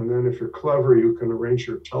 And then if you're clever, you can arrange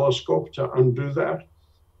your telescope to undo that,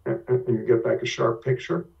 and you get back a sharp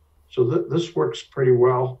picture. So this works pretty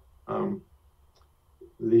well.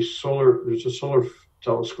 There's a solar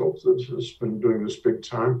telescope that has been doing this big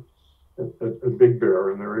time at Big Bear,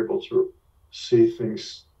 and they're able to see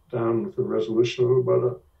things down with a resolution of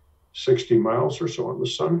about 60 miles or so on the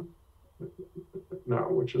sun now,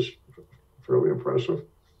 which is fairly impressive.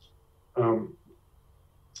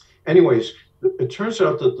 Anyways, it turns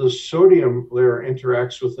out that the sodium layer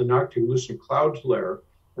interacts with the noctilucent cloud layer,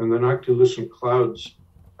 and the noctilucent clouds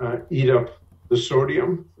eat up the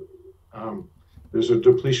sodium. There's a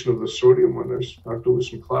depletion of the sodium when there's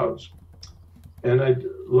noctilucent clouds. And I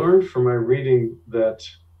learned from my reading that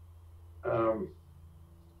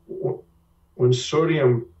when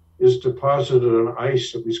sodium is deposited on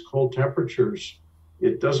ice at these cold temperatures,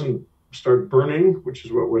 it doesn't start burning, which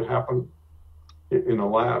is what would happen in a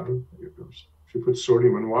lab. If you put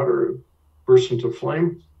sodium in water, it bursts into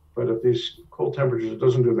flame. But at these cold temperatures, it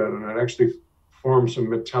doesn't do that, and it actually forms a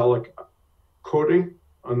metallic coating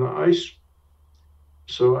on the ice.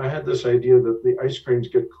 So I had this idea that the ice grains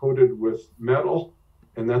get coated with metal,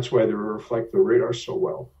 and that's why they reflect the radar so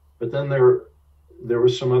well. But then there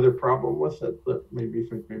was some other problem with it that made me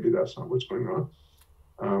think maybe that's not what's going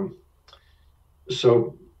on.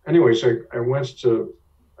 So anyways, I went to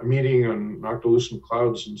a meeting on noctilucent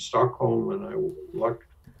clouds in Stockholm, and I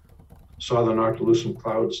saw the noctilucent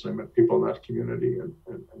clouds, and I met people in that community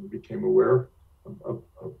and became aware of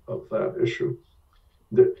that issue.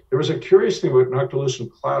 There was a curious thing about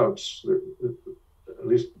noctilucent clouds. At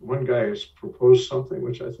least one guy has proposed something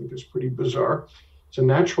which I think is pretty bizarre. It's a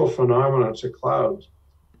natural phenomenon. It's a cloud.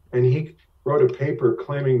 And he wrote a paper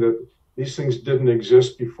claiming that these things didn't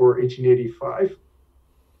exist before 1885.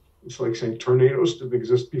 It's like saying tornadoes didn't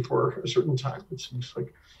exist before a certain time. It seems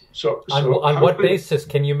like. So on what basis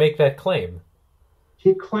can you make that claim?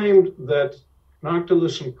 He claimed that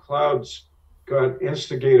noctilucent clouds got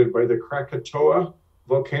instigated by the Krakatoa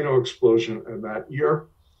volcano explosion in that year,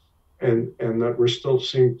 and that we're still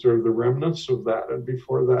seeing sort of the remnants of that, and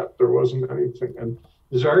before that there wasn't anything. And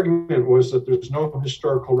his argument was that there's no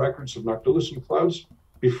historical records of noctilucent clouds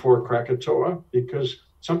before Krakatoa, because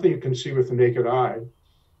something you can see with the naked eye,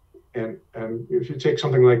 and if you take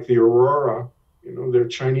something like the aurora, there are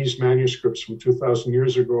Chinese manuscripts from 2,000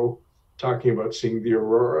 years ago talking about seeing the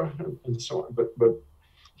aurora and so on, but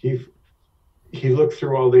he looked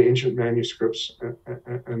through all the ancient manuscripts,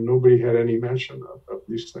 and nobody had any mention of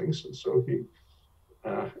these things. And so he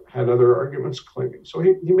had other arguments claiming. So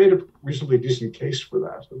he made a reasonably decent case for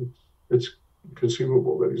that. And it's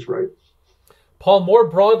conceivable that he's right. Paul, more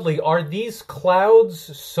broadly, are these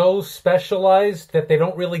clouds so specialized that they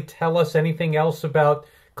don't really tell us anything else about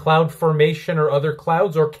cloud formation or other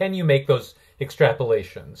clouds, or can you make those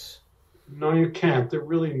extrapolations? No, you can't. They're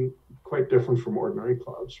really quite different from ordinary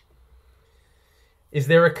clouds. Is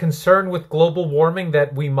there a concern with global warming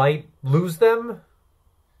that we might lose them?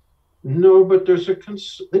 No, but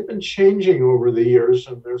they've been changing over the years,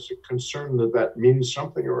 and there's a concern that means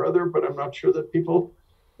something or other, but I'm not sure that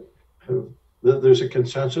there's a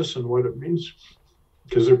consensus on what it means,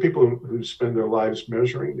 because there are people who spend their lives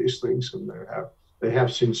measuring these things, and they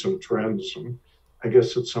have seen some trends. And I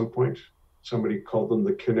guess at some point somebody called them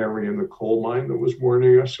the canary in the coal mine that was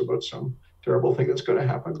warning us about some terrible thing that's going to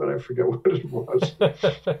happen, but I forget what it was.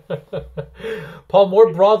 Paul,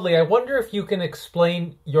 more broadly, I wonder if you can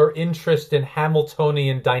explain your interest in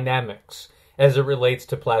Hamiltonian dynamics as it relates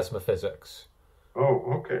to plasma physics. Oh,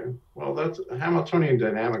 okay. Well, that's Hamiltonian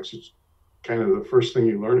dynamics is kind of the first thing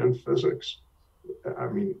you learn in physics. I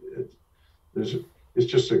mean, it's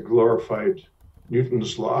just a glorified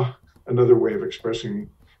Newton's law, another way of expressing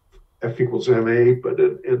F equals ma, but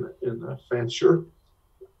in a fancier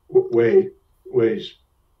ways.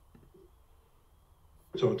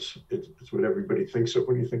 So it's what everybody thinks of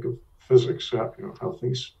when you think of physics, how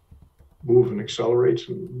things move and accelerate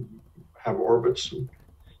and have orbits and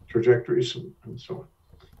trajectories and so on.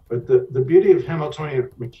 But the beauty of Hamiltonian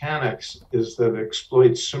mechanics is that it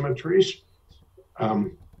exploits symmetries.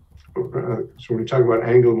 So when we talk about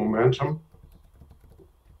angular momentum,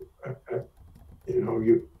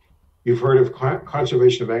 you've heard of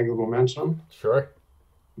conservation of angular momentum. Sure.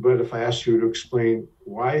 But if I asked you to explain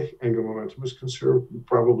why angular momentum is conserved, you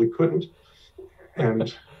probably couldn't.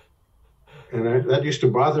 And that used to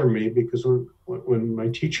bother me, because when my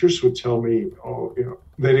teachers would tell me,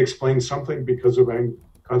 they'd explain something because of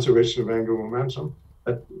conservation of angular momentum,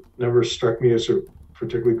 that never struck me as a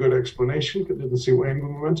particularly good explanation, because I didn't see why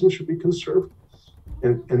angular momentum should be conserved.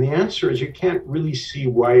 And the answer is you can't really see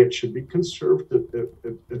why it should be conserved.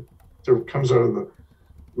 It sort of comes out of the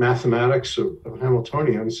mathematics of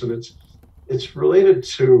Hamiltonians, and it's related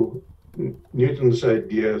to Newton's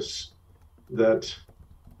ideas that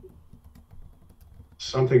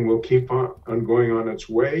something will keep on going on its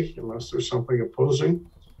way unless there's something opposing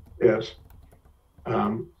it.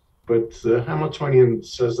 But the Hamiltonian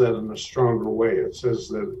says that in a stronger way. It says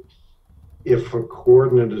that if a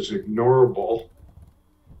coordinate is ignorable,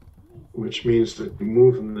 which means that you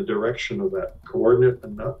move in the direction of that coordinate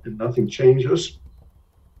and nothing changes,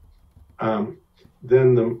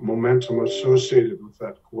 then the momentum associated with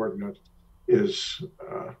that coordinate is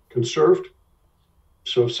conserved.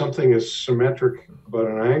 So if something is symmetric about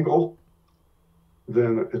an angle,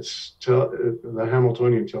 then the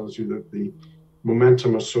Hamiltonian tells you that the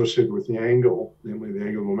momentum associated with the angle, namely the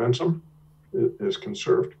angular momentum, is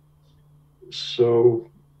conserved. So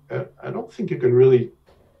I don't think you can really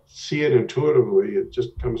see it intuitively. It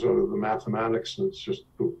just comes out of the mathematics, and it's just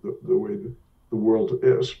the way the world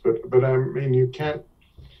is. But I mean, you can't,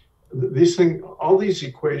 all these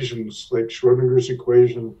equations, like Schrodinger's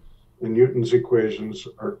equation and Newton's equations,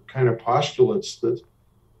 are kind of postulates that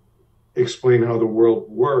explain how the world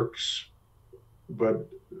works, but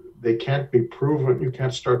they can't be proven. You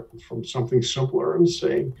can't start from something simpler and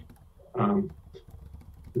say,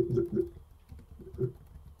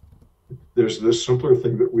 there's this simpler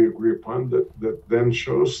thing that we agree upon that then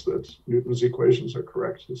shows that Newton's equations are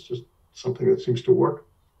correct. It's just something that seems to work.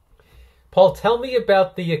 Paul, tell me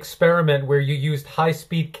about the experiment where you used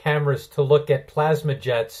high-speed cameras to look at plasma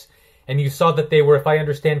jets, and you saw that they were, if I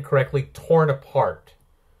understand correctly, torn apart.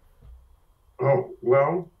 Oh,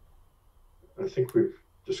 well, I think we've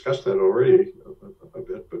discussed that already a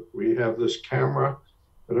bit, but we have this camera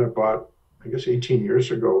that I bought, I guess, 18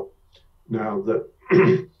 years ago now, that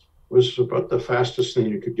was about the fastest thing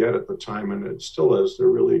you could get at the time, and it still is. There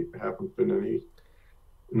really haven't been any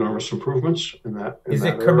enormous improvements in that. Is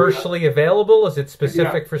it commercially available? Is it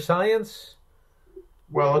specific for science?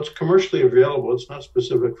 Well, it's commercially available. It's not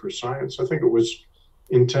specific for science. I think it was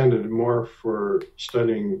intended more for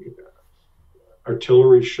studying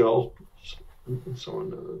artillery shells and so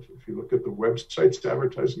on. If you look at the websites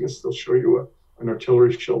advertising this, they'll show you an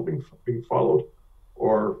artillery shell being followed,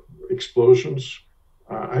 or explosions.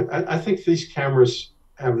 I think these cameras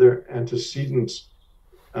have their antecedents,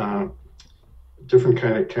 different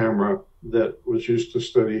kind of camera that was used to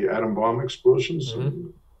study atom bomb explosions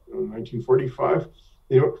in 1945.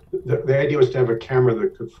 The idea was to have a camera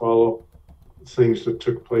that could follow things that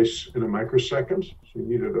took place in a microsecond. So you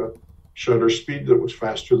needed a shutter speed that was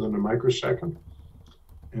faster than a microsecond.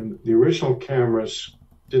 And the original cameras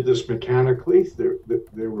did this mechanically.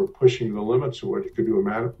 They were pushing the limits of what you could do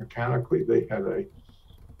mechanically. They had a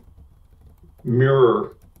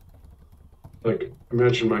mirror, like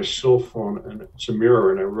imagine my cell phone, and it's a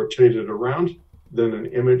mirror, and I rotate it around, then an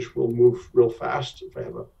image will move real fast. If I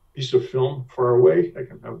have a piece of film far away, I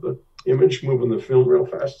can have the image move in the film real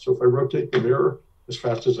fast. So if I rotate the mirror as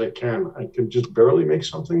fast as I can just barely make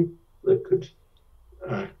something that could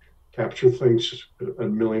capture things at a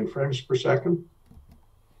million frames per second.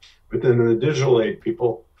 But then in the digital age,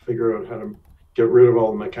 people figure out how to get rid of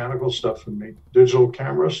all the mechanical stuff and make digital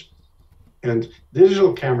cameras. And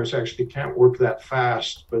digital cameras actually can't work that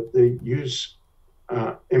fast, but they use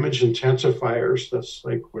image intensifiers. That's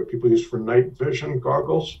like what people use for night vision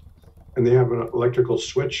goggles. And they have an electrical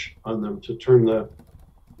switch on them to turn the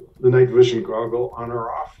night vision goggle on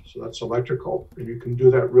or off. So that's electrical, and you can do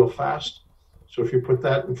that real fast. So if you put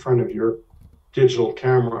that in front of your digital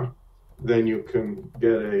camera, then you can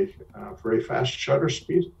get a very fast shutter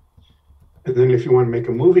speed. And then if you want to make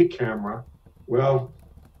a movie camera, well,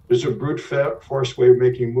 there's a brute force way of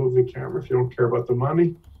making a movie camera if you don't care about the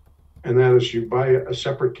money. and that is you buy a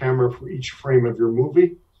separate camera for each frame of your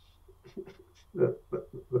movie.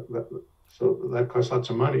 So that costs lots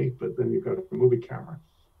of money, but then you've got a movie camera.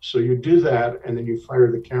 So you do that, and then you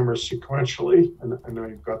fire the camera sequentially, and now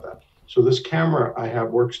you've got that. So this camera I have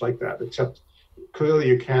works like that, except clearly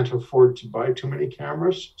you can't afford to buy too many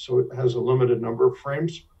cameras, so it has a limited number of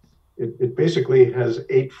frames. It basically has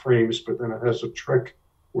 8 frames, but then it has a trick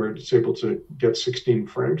where it's able to get 16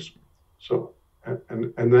 frames. So,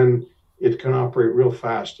 and then it can operate real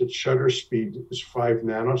fast. Its shutter speed is 5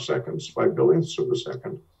 nanoseconds, 5 billionths of a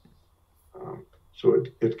second. So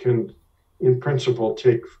it can, in principle,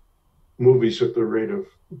 take movies at the rate of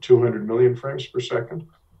 200 million frames per second,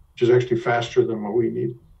 which is actually faster than what we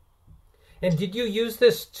need. And did you use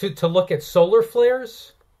this to look at solar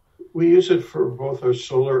flares? We use it for both our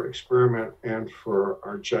solar experiment and for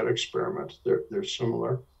our jet experiment. They're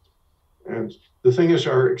similar. And the thing is,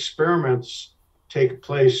 our experiments take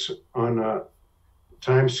place on a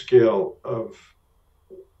time scale of,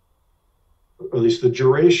 at least the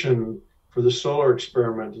duration for the solar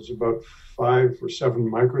experiment is about 5 or 7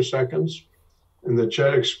 microseconds. And the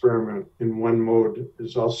jet experiment in one mode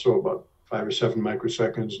is also about 5 or 7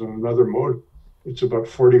 microseconds. In another mode, it's about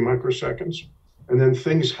 40 microseconds. And then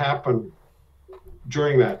things happen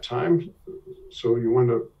during that time. So you want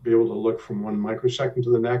to be able to look from 1 microsecond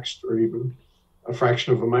to the next, or even a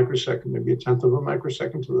fraction of a microsecond, maybe a tenth of a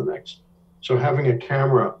microsecond to the next. So having a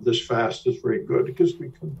camera this fast is very good because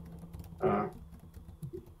we can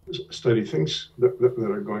study things that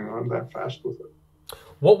are going on that fast with it.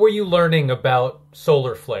 What were you learning about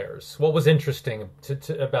solar flares? What was interesting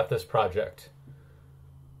about this project?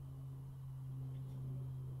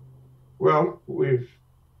 Well, we've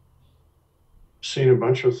seen a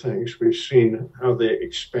bunch of things. We've seen how they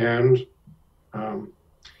expand.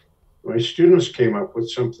 My students came up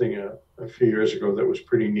with something a few years ago that was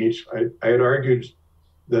pretty neat. I had argued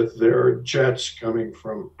that there are jets coming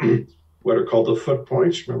from what are called the foot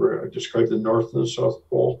points. Remember, I described the North and the South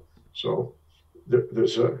Pole. So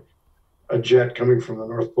there's a jet coming from the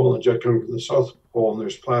North Pole and a jet coming from the South Pole, and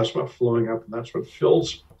there's plasma flowing up, and that's what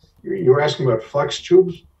fills. You were asking about flux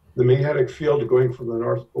tubes. The magnetic field going from the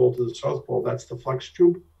North Pole to the South Pole, that's the flux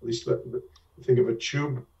tube. At least think of a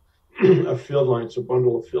tube of field lines, a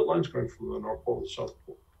bundle of field lines going from the North Pole to the South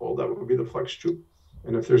Pole. That would be the flux tube.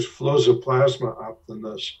 And if there's flows of plasma up, then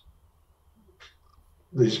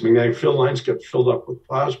these magnetic field lines get filled up with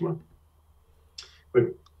plasma.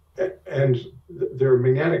 And there are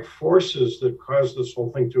magnetic forces that cause this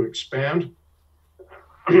whole thing to expand.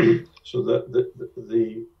 So that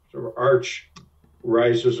the sort of arch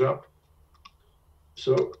rises up.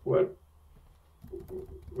 So what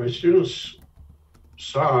my students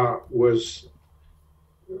saw was,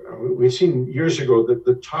 we've seen years ago that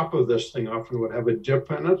the top of this thing often would have a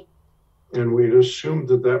dip in it, and we'd assumed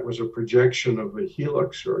that that was a projection of a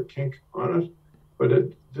helix or a kink on it, but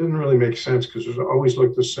it didn't really make sense because it always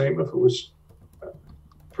looked the same. If it was a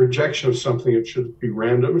projection of something, it should be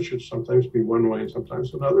random. It should sometimes be one way and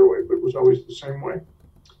sometimes another way, but it was always the same way.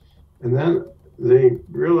 And then they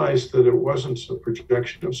realized that it wasn't a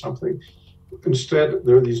projection of something. Instead,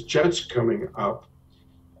 there are these jets coming up,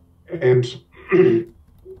 and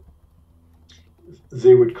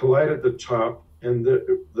they would collide at the top, and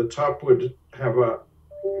the top would have a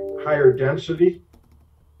higher density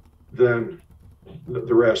than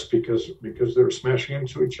the rest because they were smashing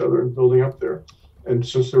into each other and building up there. And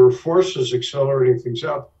since there were forces accelerating things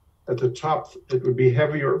up, at the top it would be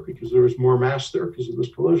heavier because there was more mass there because of this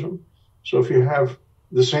collision. So if you have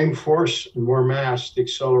the same force and more mass, the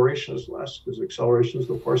acceleration is less because the acceleration is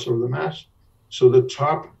the force over the mass. So the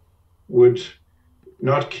top would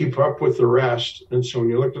not keep up with the rest. And so when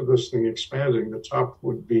you looked at this thing expanding, the top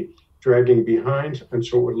would be dragging behind, and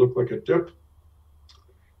so it would look like a dip.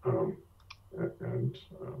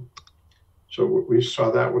 So we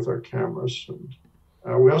saw that with our cameras.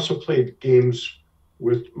 And we also played games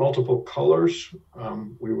with multiple colors.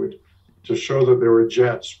 We would, to show that there were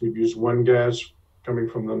jets, we'd use one gas coming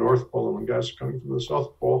from the North Pole and one gas coming from the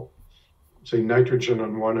South Pole, say nitrogen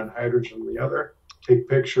on one and hydrogen on the other, take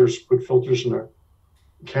pictures, put filters in a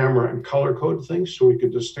camera and color code things so we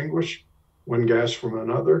could distinguish one gas from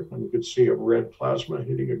another, and you could see a red plasma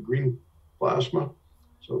hitting a green plasma.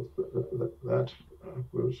 So that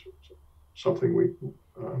was something we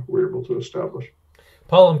were able to establish.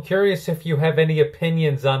 Paul, I'm curious if you have any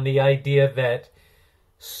opinions on the idea that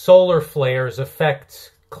solar flares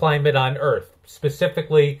affect climate on Earth.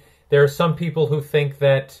 Specifically, there are some people who think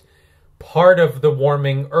that part of the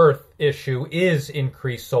warming Earth issue is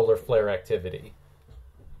increased solar flare activity.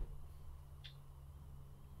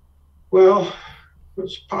 Well,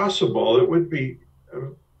 It's possible. It would be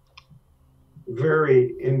a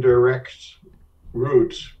very indirect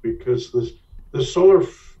route because the solar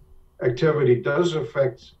activity does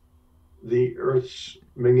affect the Earth's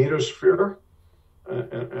magnetosphere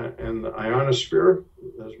and the ionosphere,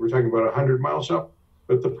 as we're talking about 100 miles up.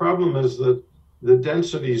 But the problem is that the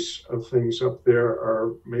densities of things up there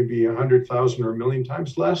are maybe 100,000 or a million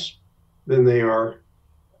times less than they are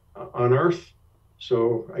on Earth.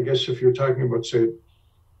 So I guess if you're talking about, say,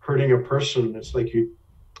 hurting a person, it's like you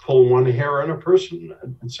pull one hair on a person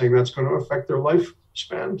and saying that's going to affect their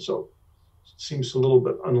lifespan. So it seems a little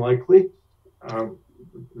bit unlikely.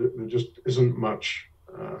 There just isn't much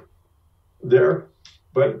there.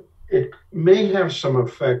 But it may have some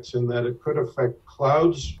effects in that it could affect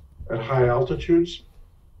clouds at high altitudes.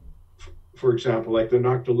 For example, like the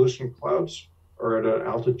noctilucent clouds are at an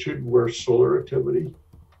altitude where solar activity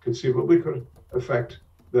conceivably could affect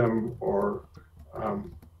them, or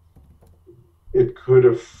it could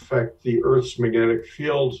affect the Earth's magnetic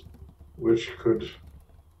field, which could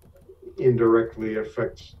indirectly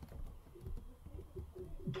affect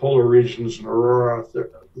polar regions and aurora.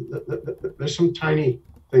 There's some tiny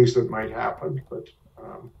things that might happen, but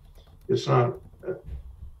it's not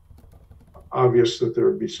obvious that there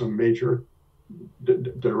would be some major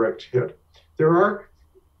direct hit. There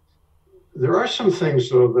are some things,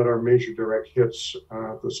 though, that are major direct hits.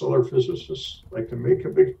 The solar physicists like to make a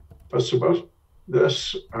big fuss about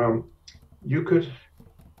this. I'll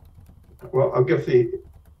give the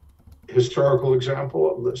historical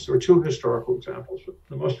example of this. There are two historical examples.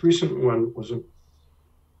 The most recent one was in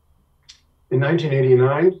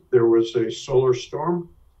 1989. There was a solar storm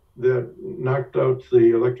that knocked out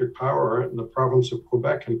the electric power in the province of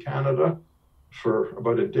Quebec in Canada for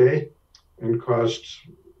about a day and caused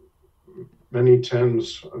many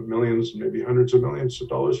tens of millions, maybe hundreds of millions of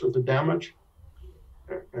dollars worth of damage.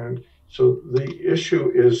 And so the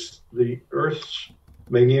issue is the Earth's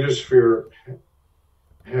magnetosphere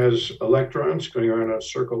has electrons going around in a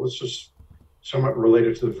circle. This is somewhat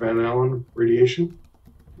related to the Van Allen radiation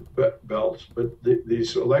belt, but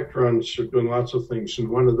these electrons are doing lots of things. And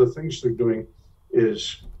one of the things they're doing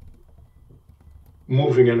is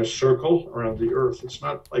moving in a circle around the Earth. It's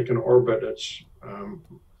not like an orbit. It's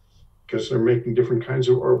because they're making different kinds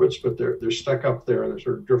of orbits, but they're stuck up there and they're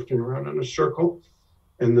sort of drifting around in a circle.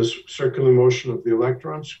 And this circular motion of the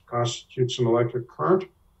electrons constitutes an electric current.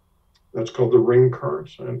 That's called the ring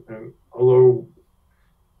current. And although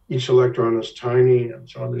each electron is tiny and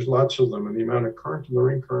so on, there's lots of them, and the amount of current in the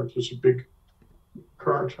ring current is a big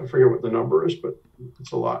current. I forget what the number is, but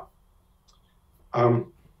it's a lot.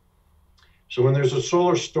 So when there's a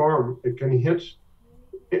solar storm, it can hit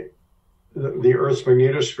the Earth's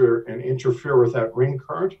magnetosphere and interfere with that ring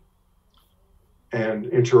current and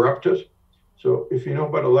interrupt it. So if you know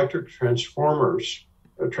about electric transformers,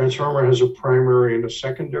 a transformer has a primary and a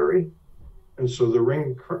secondary. And so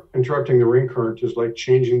interrupting the ring current is like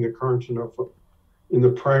changing the current in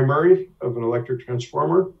the primary of an electric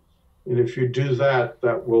transformer. And if you do that,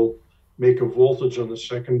 that will make a voltage on the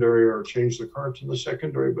secondary or change the current in the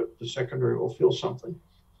secondary, but the secondary will feel something.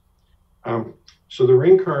 So the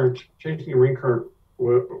ring current, changing the ring current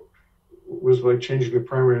was like changing the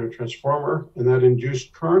primary in a transformer, and that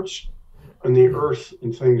induced currents on the Earth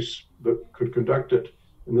and things that could conduct it.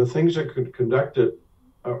 And the things that could conduct it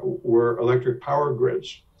were electric power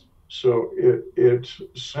grids. So it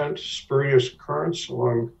sent spurious currents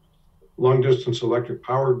along long-distance electric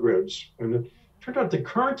power grids. And it turned out the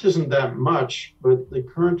current isn't that much, but the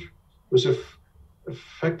current was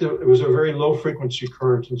effective. It was a very low-frequency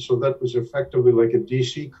current, and so that was effectively like a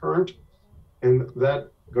DC current. And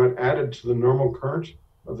that got added to the normal current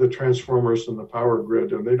of the transformers and the power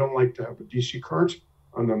grid. And they don't like to have a DC current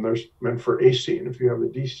on them. They're meant for AC. And if you have a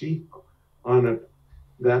DC on it,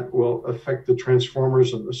 that will affect the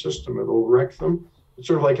transformers in the system. It'll wreck them. It's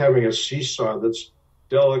sort of like having a seesaw that's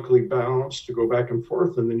delicately balanced to go back and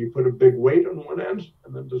forth, and then you put a big weight on one end,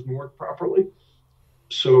 and then it doesn't work properly.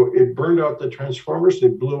 So it burned out the transformers. They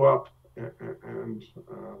blew up, and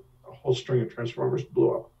a whole string of transformers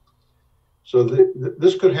blew up. So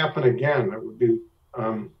this could happen again. It would be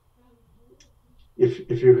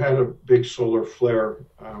if you had a big solar flare,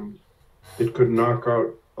 it could knock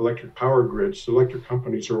out electric power grids. The electric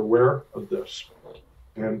companies are aware of this.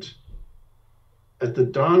 And at the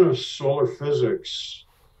dawn of solar physics,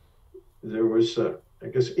 there was, I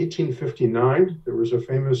guess, 1859, there was a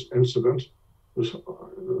famous incident. This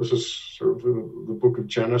is sort of the book of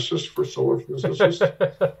Genesis for solar physicists.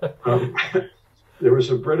 There was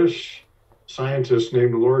a British scientist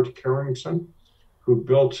named Lord Carrington who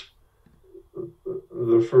built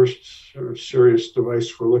the first sort of serious device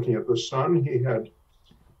for looking at the sun. He had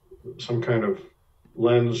some kind of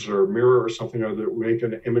lens or mirror or something that would make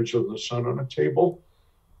an image of the sun on a table.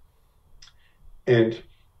 And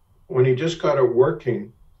when he just got it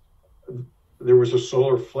working, there was a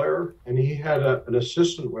solar flare, and he had an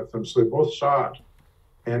assistant with him, so they both saw it.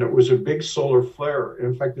 And it was a big solar flare.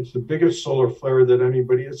 In fact, it's the biggest solar flare that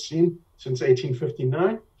anybody has seen since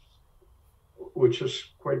 1859, which is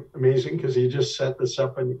quite amazing because he just set this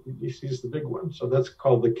up and he sees the big one. So that's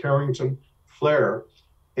called the Carrington flare.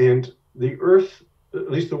 And the Earth,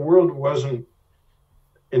 at least the world, wasn't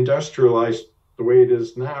industrialized the way it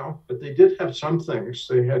is now, but they did have some things.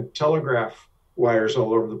 They had telegraph wires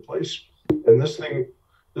all over the place. And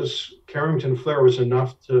this Carrington flare was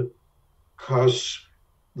enough to cause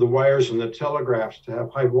the wires and the telegraphs to have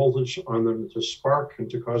high voltage on them to spark and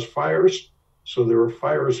to cause fires. So there were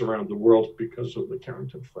fires around the world because of the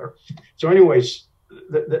Carrington flare. So anyways,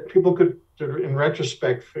 that people could, in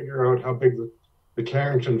retrospect, figure out how big the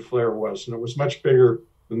Carrington flare was. And it was much bigger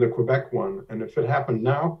than the Quebec one. And if it happened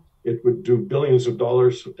now, it would do billions of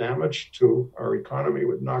dollars of damage to our economy,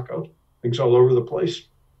 would knock out things all over the place.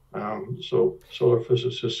 So solar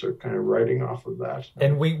physicists are kind of riding off of that.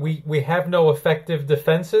 And we have no effective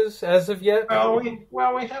defenses as of yet?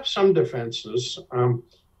 Well, we have some defenses.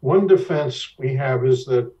 One defense we have is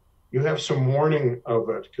that you have some warning of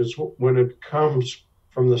it, because when it comes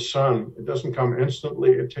from the sun, it doesn't come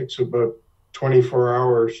instantly. It takes about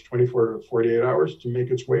 24 to 48 hours to make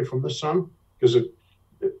its way from the sun, because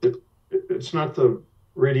it's not the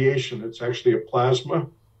radiation, it's actually a plasma,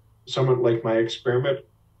 somewhat like my experiment,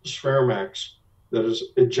 Spherimax, that is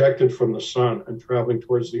ejected from the sun and traveling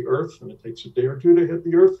towards the Earth, and it takes a day or two to hit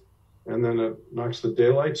the Earth, and then it knocks the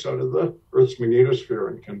daylights out of the Earth's magnetosphere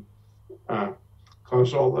and can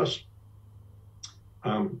cause all this.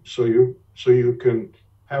 So you can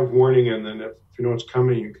have warning, and then if you know it's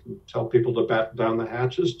coming, you can tell people to batten down the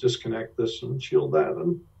hatches, disconnect this, and shield that,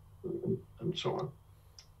 and so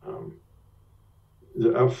on.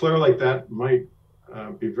 A flare like that might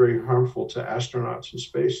be very harmful to astronauts in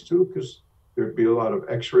space too, because there'd be a lot of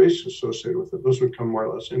X-rays associated with it. Those would come more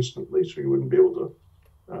or less instantly, so you wouldn't be able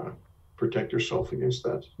to protect yourself against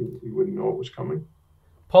that. You wouldn't know it was coming.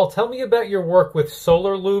 Paul, tell me about your work with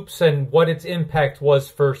solar loops and what its impact was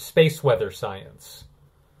for space weather science.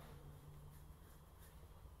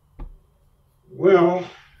 Well,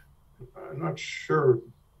 I'm not sure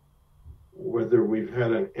whether we've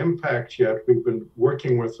had an impact yet. We've been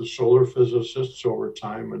working with the solar physicists over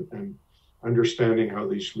time and understanding how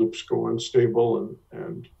these loops go unstable,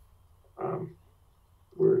 and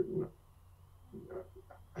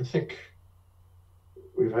I think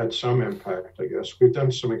we've had some impact, I guess. We've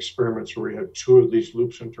done some experiments where we had two of these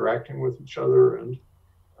loops interacting with each other, and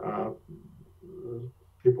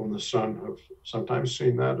people in the sun have sometimes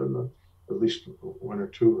seen that, and at least one or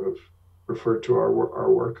two have referred to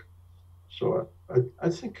our work. So I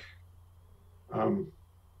think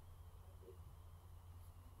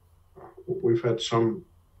we've had some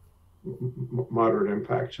moderate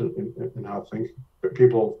impact in how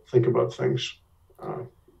people think about things.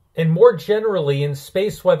 And more generally, in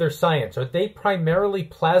space weather science, are they primarily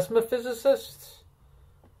plasma physicists?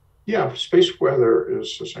 Yeah, space weather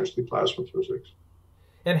is essentially plasma physics.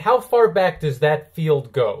 And how far back does that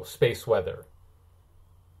field go, space weather?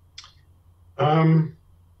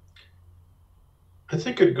 I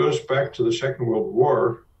think it goes back to the Second World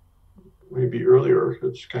War, maybe earlier.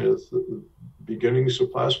 It's kind of the beginnings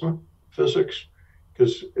of plasma physics,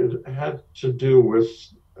 because it had to do with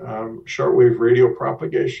shortwave radio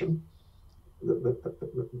propagation.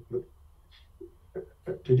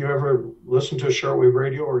 Did you ever listen to shortwave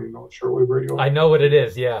radio, or you know what shortwave radio is? I know what it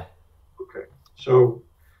is, yeah. Okay. So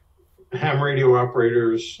ham radio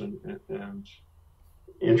operators and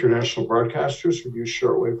international broadcasters would use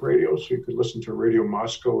shortwave radio, so you could listen to Radio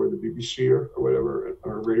Moscow or the BBC or whatever,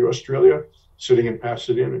 or Radio Australia, sitting in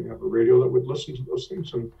Pasadena, and you have a radio that would listen to those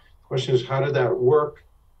things. And the question is, how did that work?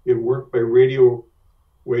 It worked by radio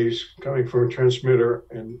waves coming from a transmitter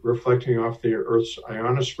and reflecting off the Earth's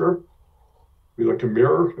ionosphere. Be like a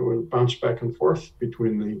mirror. It would bounce back and forth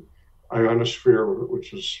between the ionosphere,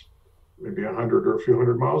 which is maybe 100 or a few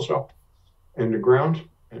hundred miles up, and the ground.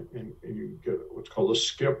 And you get what's called a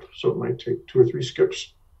skip. So it might take 2 or 3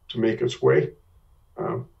 skips to make its way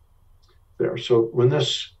there. So when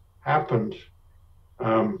this happened,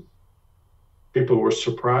 people were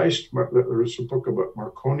surprised. There was a book about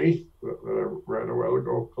Marconi that I read a while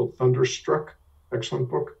ago called Thunderstruck, excellent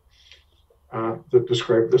book, that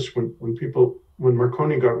described this. When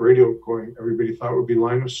Marconi got radio going, everybody thought it would be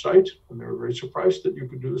line of sight, and they were very surprised that you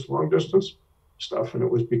could do this long distance. stuff, and it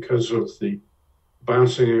was because of the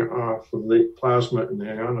bouncing off of the plasma in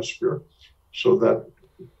the ionosphere. So that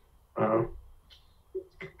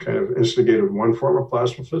kind of instigated one form of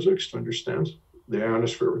plasma physics to understand the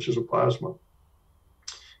ionosphere, which is a plasma.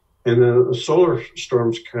 And then the solar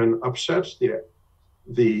storms can upset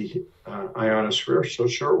the ionosphere. So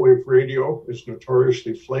shortwave radio is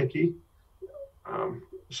notoriously flaky.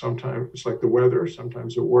 Sometimes it's like the weather.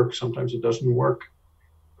 Sometimes it works, sometimes it doesn't work.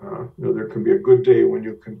 There can be a good day when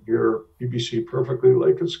you can hear BBC perfectly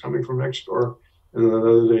like it's coming from next door, and then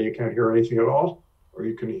another day you can't hear anything at all, or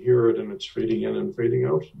you can hear it and it's fading in and fading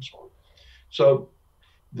out and so on. So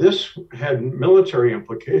this had military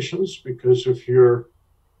implications, because if you're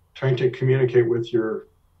trying to communicate with your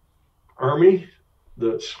army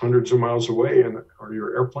that's hundreds of miles away, or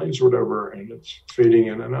your airplanes or whatever, and it's fading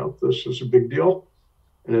in and out, this is a big deal,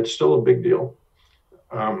 and it's still a big deal.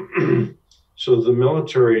 So the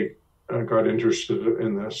military got interested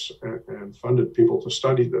in this and funded people to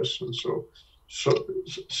study this. And so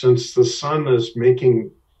since the sun is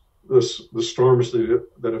making the storms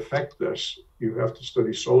that affect this, you have to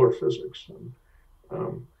study solar physics.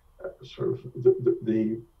 And sort of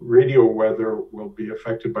the radio weather will be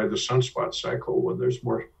affected by the sunspot cycle. When there's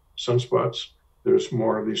more sunspots, there's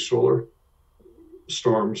more of these solar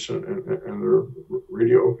storms, and their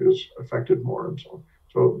radio is affected more and so on.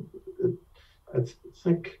 So I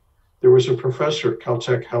think there was a professor at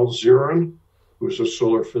Caltech, Zierler, who was a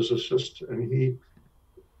solar physicist, and he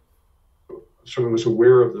sort of was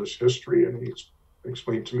aware of this history, and he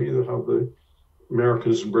explained to me how the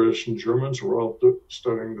Americans and British and Germans were all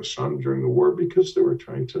studying the sun during the war because they were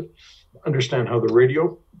trying to understand how the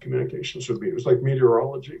radio communications would be. It was like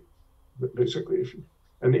meteorology, basically.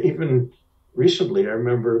 And even recently, I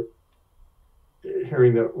remember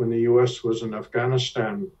hearing that when the U.S. was in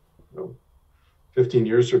Afghanistan, 15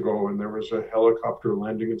 years ago, and there was a helicopter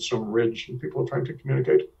landing at some ridge, and people were trying to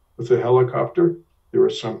communicate with the helicopter. There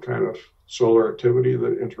was some kind of solar activity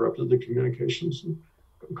that interrupted the communications and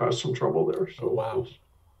caused some trouble there. So, wow.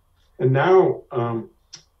 And now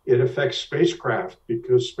it affects spacecraft,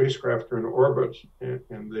 because spacecraft are in orbit,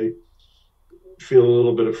 and they feel a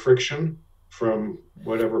little bit of friction from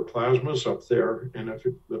whatever plasma's up there. And if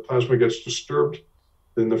the plasma gets disturbed,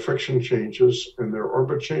 then the friction changes and their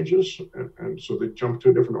orbit changes. And so they jump to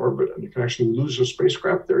a different orbit, and you can actually lose a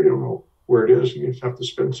spacecraft there. You don't know where it is, and you have to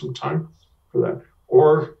spend some time for that.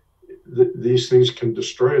 Or these things can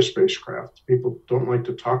destroy a spacecraft. People don't like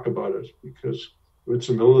to talk about it, because if it's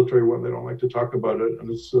a military one, they don't like to talk about it. And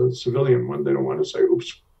it's a civilian one, they don't want to say,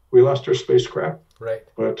 oops, we lost our spacecraft. Right.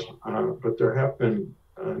 But there have been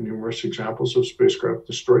numerous examples of spacecraft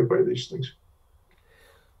destroyed by these things.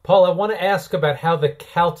 Paul, I want to ask about how the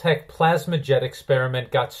Caltech plasma jet experiment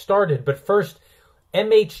got started, but first,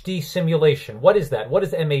 MHD simulation. What is that? What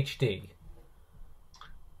is MHD?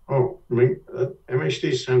 Oh,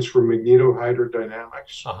 MHD stands for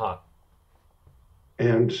magnetohydrodynamics. Uh-huh.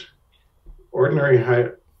 And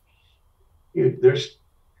there's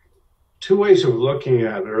two ways of looking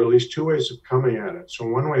at it, or at least two ways of coming at it. So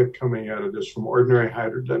one way of coming at it is from ordinary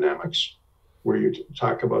hydrodynamics, where you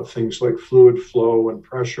talk about things like fluid flow and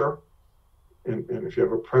pressure. And if you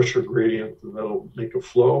have a pressure gradient, that'll make a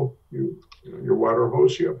flow. Your water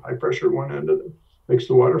hose, you have high pressure at one end, and it makes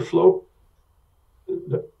the water flow.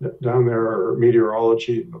 Down there are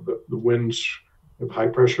meteorology, the winds have high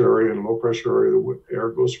pressure area and low pressure area. The air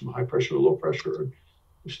goes from high pressure to low pressure. And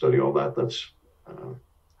you study all that. That's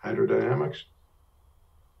hydrodynamics.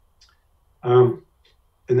 And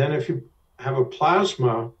then if you have a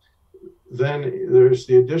plasma, then there's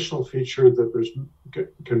the additional feature that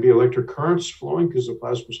can be electric currents flowing, because the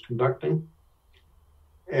plasma is conducting.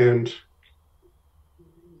 And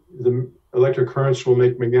the electric currents will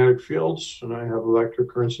make magnetic fields, and I have electric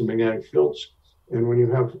currents and magnetic fields. And when you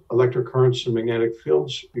have electric currents and magnetic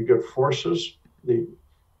fields, you get forces. The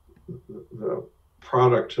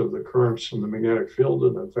product of the currents and the magnetic field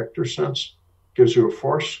in a vector sense gives you a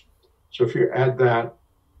force. So if you add that,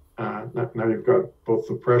 now you've got both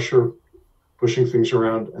the pressure pushing things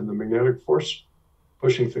around and the magnetic force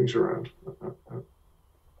pushing things around.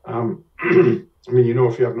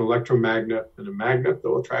 If you have an electromagnet and a magnet,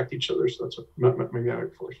 they'll attract each other. So that's a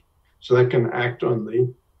magnetic force. So that can act on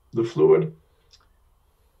the fluid.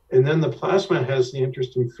 And then the plasma has the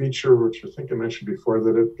interesting feature, which I think I mentioned before,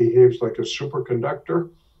 that it behaves like a superconductor,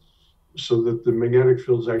 so that the magnetic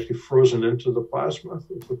field is actually frozen into the plasma.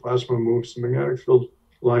 If the plasma moves, the magnetic field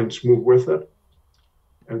lines move with it.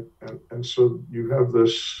 And so you have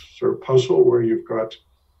this sort of puzzle where you've got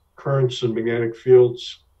currents and magnetic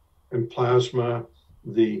fields and plasma.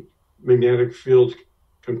 The magnetic field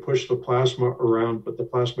can push the plasma around, but the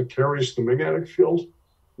plasma carries the magnetic field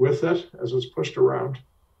with it as it's pushed around.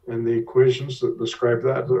 And the equations that describe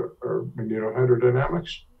that are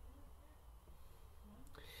magnetohydrodynamics.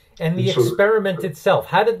 And the experiment itself,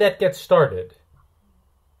 how did that get started?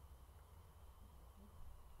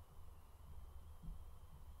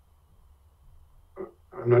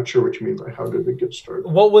 I'm not sure what you mean by how did it get started.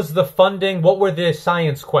 What was the funding? What were the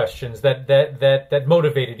science questions that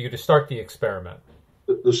motivated you to start the experiment?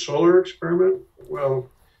 The solar experiment? Well,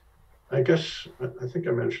 I guess, I think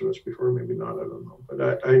I mentioned this before, maybe not, I don't know.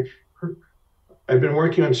 But I've been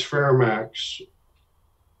working on spheromax,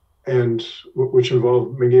 and which involve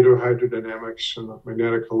magnetohydrodynamics and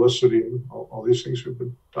magnetic helicity and all these things we've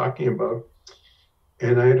been talking about.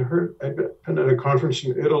 And I'd been at a conference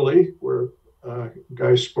in Italy where a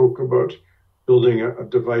guy spoke about building a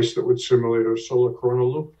device that would simulate a solar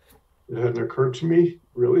coronal loop. It hadn't occurred to me,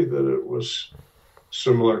 really, that it was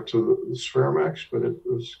similar to the spheromax, but it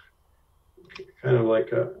was kind of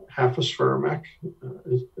like a half a spheromax.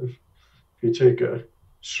 If you take a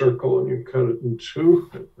circle and you cut it in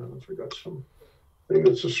two, I forgot something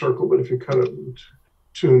that's a circle, but if you cut it in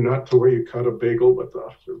two, not the way you cut a bagel, but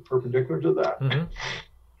the perpendicular to that, and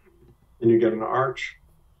you get an arch.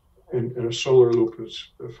 And a solar loop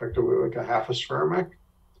is effectively like a half a spheromax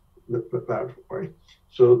that way.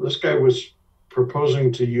 So this guy was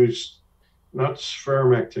proposing to use not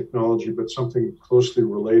spheromax technology, but something closely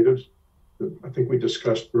related. I think we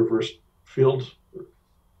discussed reverse field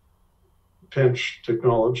pinch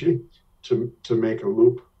technology to make a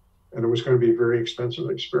loop, and it was going to be a very expensive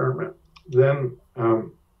experiment. Then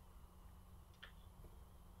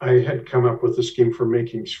I had come up with a scheme for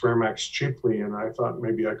making spheromax cheaply, and I thought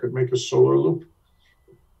maybe I could make a solar loop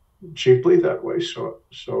cheaply that way. So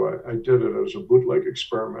I did it as a bootleg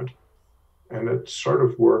experiment, and it sort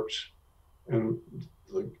of worked. And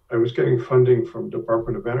I was getting funding from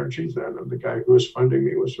Department of Energy then, and the guy who was funding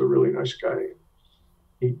me was a really nice guy.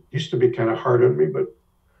 He used to be kind of hard on me, but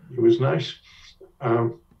he was nice.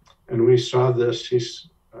 And we saw this.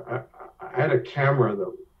 I had a camera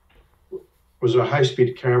that was a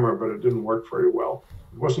high-speed camera, but it didn't work very well.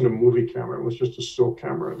 It wasn't a movie camera; it was just a still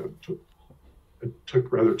camera, and it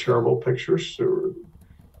took rather terrible pictures.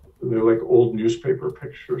 They're like old newspaper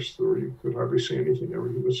pictures, where you could hardly see anything.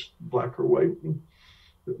 Everything was black or white. And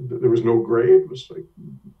there was no gray; it was like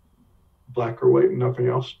black or white and nothing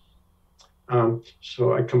else.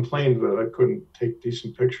 So I complained that I couldn't take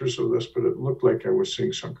decent pictures of this, but it looked like I was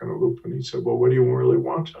seeing some kind of loop. And he said, "Well, what do you really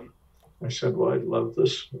want?" And I said, "Well, I'd love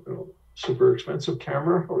this super expensive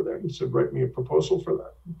camera over there." He said, "Write me a proposal for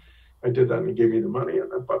that." I did that, and he gave me the money,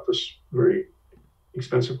 and I bought this very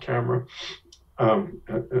expensive camera. And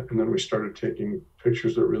then we started taking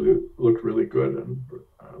pictures that really looked really good, and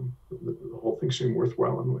the whole thing seemed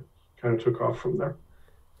worthwhile, and we kind of took off from there.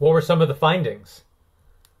 What were some of the findings?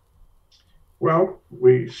 Well,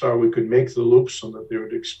 we saw we could make the loops so that they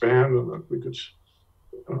would expand, and that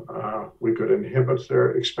we could inhibit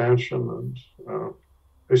their expansion, and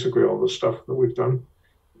basically all the stuff that we've done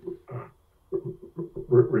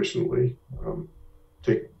recently.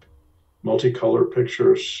 Take multicolor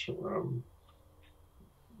pictures.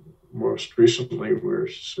 Most recently, we're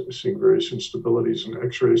seeing various instabilities and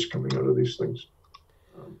X-rays coming out of these things.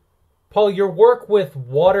 Paul, your work with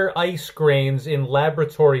water ice grains in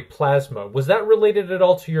laboratory plasma, was that related at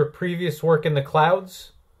all to your previous work in the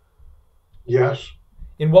clouds? Yes.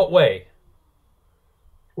 In what way?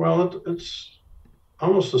 Well, it's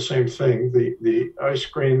almost the same thing. The ice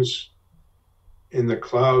grains in the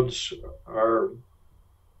clouds are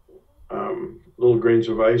little grains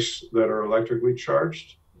of ice that are electrically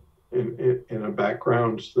charged in a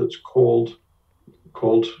background that's cold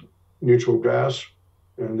neutral gas,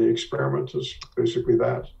 and the experiment is basically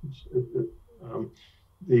that.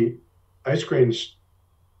 The ice grains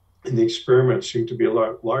in the experiment seem to be a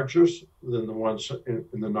lot larger than the ones in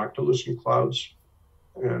the Noctilucent clouds,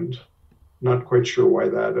 and not quite sure why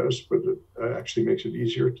that is, but it actually makes it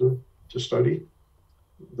easier to study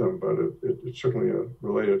them, but it's certainly a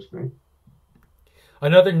related thing.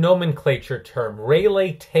 Another nomenclature term,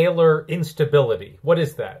 Rayleigh-Taylor instability. What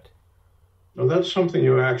is that? Now, that's something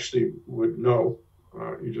you actually would know.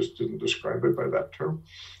 You just didn't describe it by that term.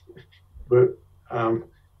 But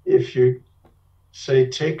if you, say,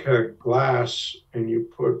 take a glass and you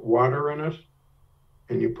put water in it,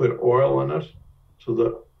 and you put oil in it, so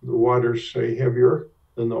the water's, say, heavier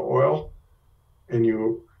than the oil, and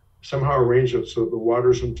you somehow arrange it so the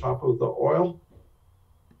water's on top of the oil,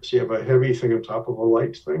 so you have a heavy thing on top of a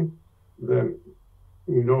light thing, then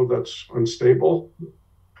you know that's unstable.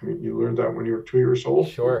 I mean, you learned that when you were 2 years old.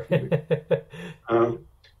 Sure.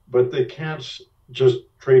 but they can't just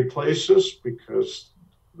trade places because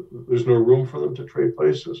there's no room for them to trade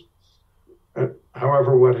places.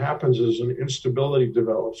 However, what happens is an instability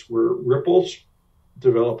develops where ripples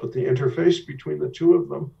develop at the interface between the two of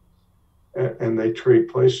them, and they trade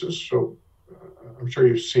places. So I'm sure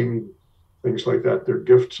you've seen things like that. They're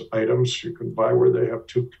gift items you can buy where they have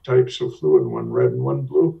two types of fluid, one red and one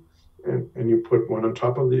blue, and you put one on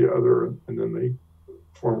top of the other, and then they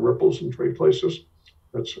form ripples and trade places.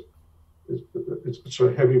 It's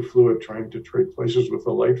a heavy fluid trying to trade places with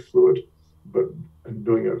a light fluid, and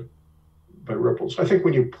doing it by ripples. I think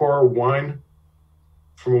when you pour wine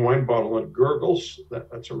from a wine bottle and it gurgles,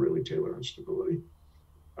 that's a really Taylor instability,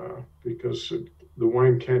 because the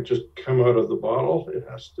wine can't just come out of the bottle. It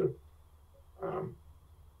has to.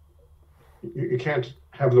 You can't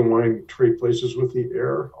have the wine trade places with the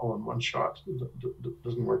air all in one shot. It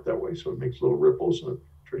doesn't work that way. So it makes little ripples and it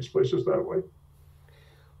trades places that way.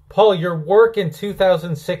 Paul, your work in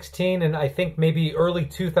 2016 and I think maybe early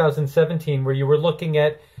 2017, where you were looking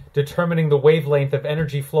at determining the wavelength of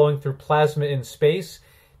energy flowing through plasma in space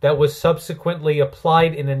that was subsequently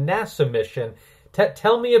applied in a NASA mission.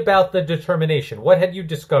 Tell me about the determination. What had you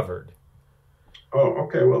discovered? Oh,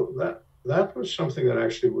 okay. Well, that was something that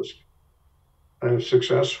actually was kind of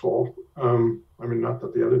successful. I mean, not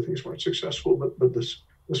that the other things weren't successful, but this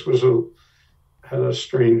had a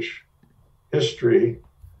strange history.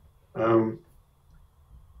 I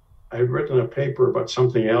had written a paper about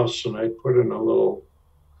something else, and I put in a little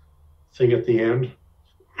thing at the end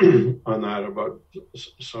on that about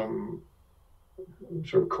some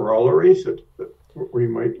sort of corollary that where you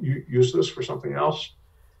might use this for something else.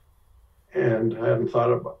 And I hadn't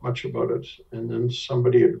thought much about it. And then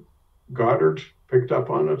somebody at Goddard picked up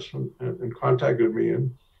on it and contacted me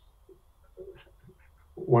and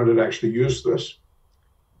wanted to actually use this.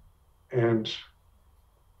 And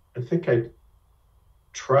I think I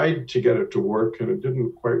tried to get it to work and it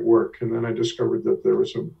didn't quite work. And then I discovered that there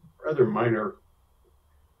was a rather minor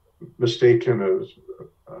mistake in it,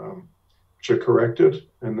 which I corrected,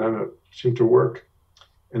 and then it seemed to work.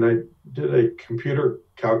 And I did a computer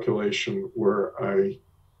calculation where I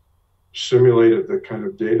simulated the kind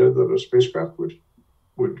of data that a spacecraft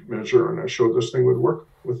would measure, and I showed this thing would work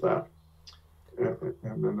with that.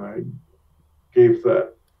 And then I gave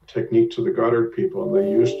that technique to the Goddard people, and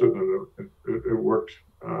they used it, and it worked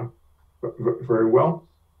very well.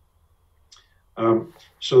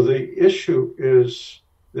 So the issue is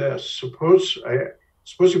this: suppose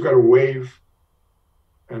you've got a wave,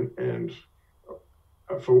 and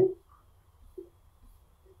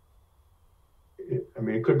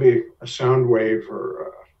it could be a sound wave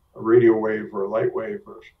or a radio wave or a light wave,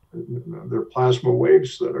 or there are plasma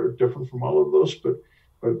waves that are different from all of those,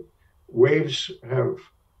 but waves have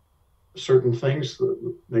certain things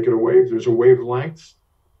that make it a wave. There's a wavelength,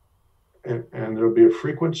 and there'll be a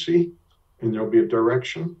frequency, and there'll be a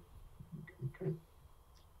direction. Okay.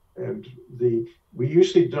 And we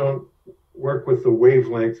usually don't work with the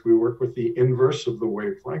wavelength. We work with the inverse of the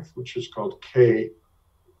wavelength, which is called K,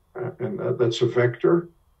 and that's a vector.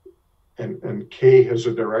 And K has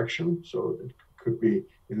a direction, so it could be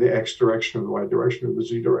in the X direction or the Y direction or the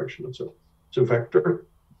Z direction. It's a vector,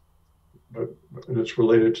 and it's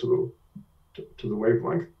related to the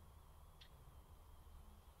wavelength.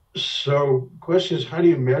 So the question is, how do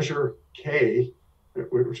you measure K,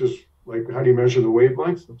 which is like, how do you measure the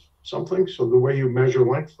wavelength of something? So the way you measure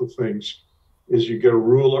length of things is you get a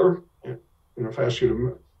ruler, and if I ask you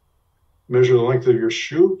to measure the length of your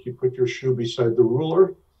shoe, you put your shoe beside the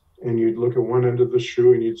ruler, and you'd look at one end of the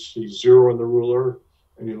shoe and you'd see 0 on the ruler,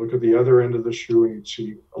 and you look at the other end of the shoe and you'd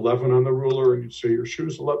see 11 on the ruler, and you'd say your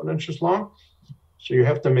shoe's 11 inches long. So you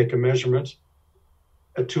have to make a measurement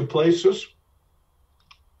at 2 places.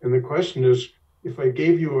 And the question is, if I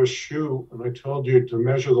gave you a shoe and I told you to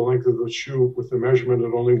measure the length of the shoe with the measurement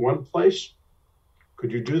at only 1 place,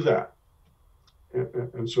 could you do that?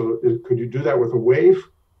 And so could you do that with a wave?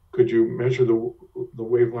 Could you measure the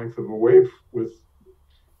wavelength of a wave with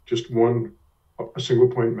just a single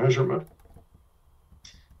point measurement?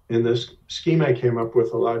 And this scheme I came up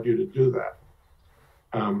with allowed you to do that.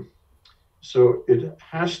 So it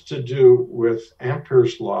has to do with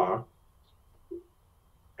Ampere's law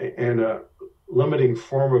and a limiting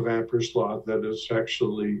form of Ampere's law that is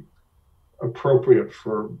actually appropriate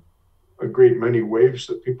for a great many waves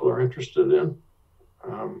that people are interested in.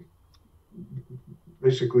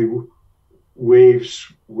 Basically,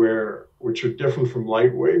 waves which are different from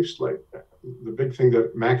light waves. Like the big thing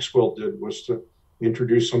that Maxwell did was to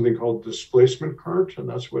introduce something called displacement current, and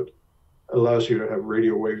that's what allows you to have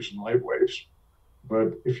radio waves and light waves.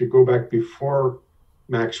 But if you go back before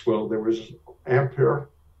Maxwell, there was Ampere,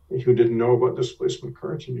 who didn't know about displacement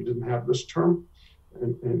current, and you didn't have this term.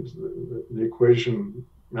 And the equation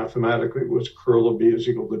mathematically was curl of B is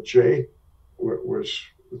equal to J, whereas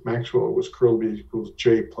with Maxwell, it was curl of B equals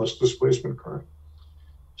J plus displacement current.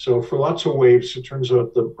 So for lots of waves, it turns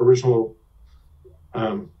out the original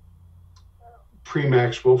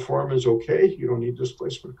pre-Maxwell form is okay. You don't need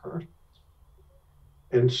displacement current.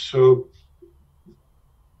 And so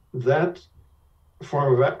that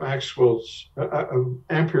form of Maxwell's,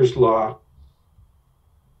 Ampere's law,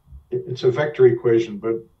 it's a vector equation,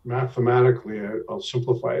 but mathematically, I'll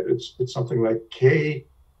simplify it. It's something like K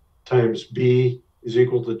times B is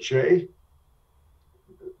equal to J.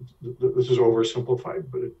 This is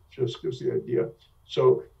oversimplified, but it just gives the idea.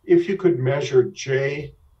 So if you could measure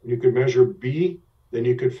J and you could measure B, then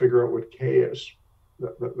you could figure out what K is.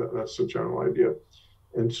 That's the general idea.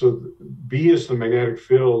 And so B is the magnetic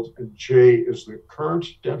field and J is the current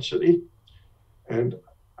density. And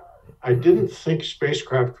I didn't think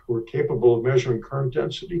spacecraft were capable of measuring current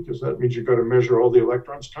density, because that means you've got to measure all the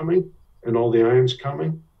electrons coming and all the ions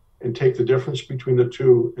coming and take the difference between the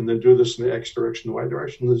two and then do this in the X direction, the Y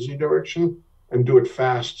direction, the Z direction, and do it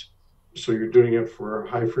fast. So you're doing it for a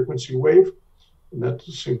high frequency wave. And that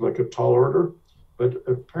seemed like a tall order. But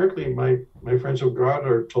apparently my friends of God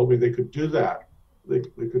told me they could do that. They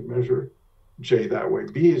could measure J that way.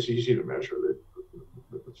 B is easy to measure.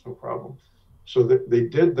 That's no problem. So they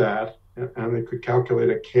did that, and they could calculate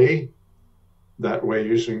a K that way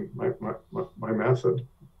using my method.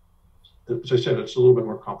 As I said, it's a little bit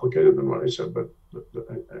more complicated than what I said, but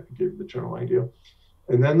I gave you the general idea.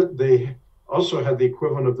 And then they also had the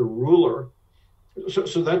equivalent of the ruler.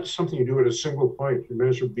 So that's something you do at a single point. You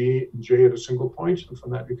measure B and J at a single point, and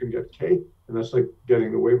from that you can get K, and that's like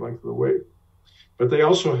getting the wavelength of the wave. But they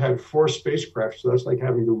also had 4 spacecraft, so that's like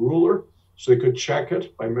having the ruler. So they could check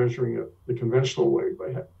it by measuring it the conventional way,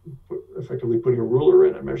 by effectively putting a ruler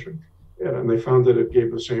in and measuring it. And they found that it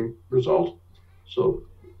gave the same result. So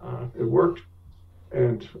it worked.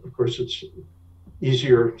 And of course, it's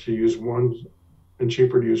easier to use one and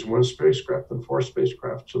cheaper to use 1 spacecraft than 4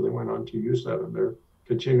 spacecraft. So they went on to use that, and they're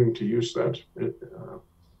continuing to use that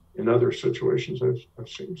in other situations I've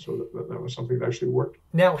seen. So that was something that actually worked.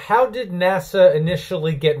 Now, how did NASA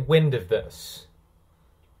initially get wind of this?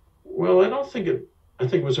 Well, I think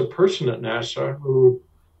it was a person at NASA who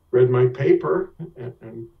read my paper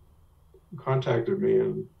and contacted me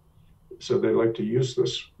and said they'd like to use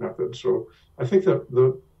this method. So I think that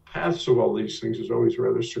the paths of all these things is always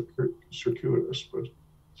rather circuitous, but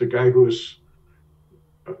it's a guy who is,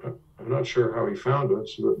 I'm not sure how he found it.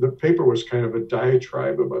 So the paper was kind of a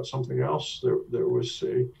diatribe about something else. There was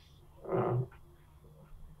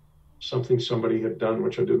something somebody had done,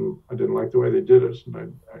 which I didn't like the way they did it,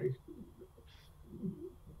 and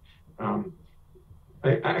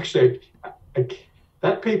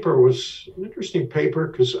that paper was an interesting paper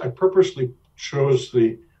because I purposely chose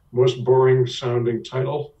the most boring sounding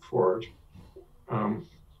title for it.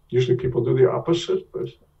 Usually people do the opposite, but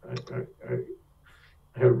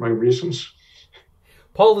I have my reasons.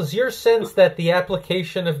 Paul, is your sense that the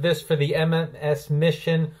application of this for the MMS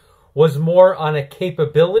mission was more on a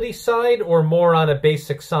capability side or more on a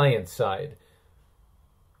basic science side?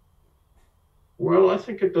 Well, I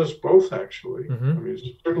think it does both, actually. Mm-hmm. I mean,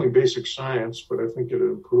 it's certainly basic science, but I think it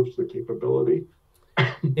improves the capability.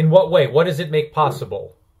 In what way? What does it make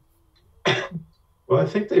possible? Well, I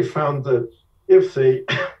think they found that if they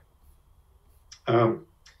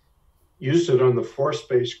used it on the 4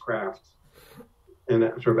 spacecraft and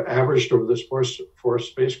sort of averaged over this four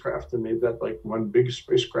spacecraft and made that like one big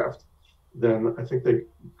spacecraft, then I think they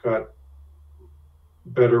got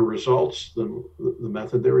better results than the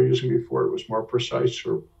method they were using before. It was more precise,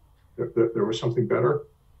 or there was something better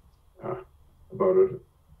about it.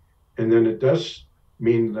 And then it does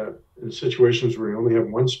mean that in situations where you only have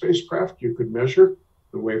 1 spacecraft, you could measure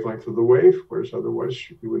the wavelength of the wave, whereas otherwise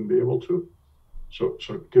you wouldn't be able to. So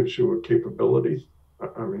it gives you a capability.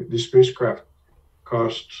 I mean, these spacecraft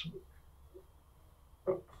cost,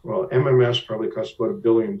 well, MMS probably cost about $1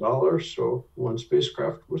 billion. So 1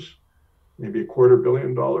 spacecraft was maybe $250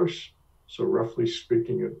 million. So roughly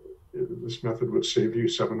speaking, this method would save you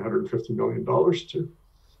 $750 million to,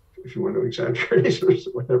 if you want to exaggerate or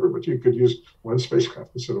whatever, but you could use 1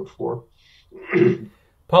 spacecraft instead of 4.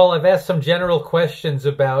 Paul, I've asked some general questions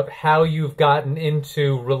about how you've gotten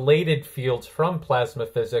into related fields from plasma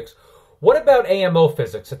physics. What about AMO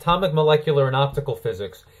physics, atomic, molecular, and optical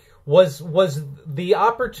physics? Was the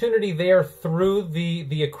opportunity there through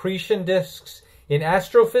the accretion disks in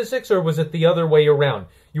astrophysics, or was it the other way around?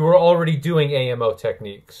 You were already doing AMO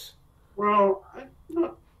techniques. Well,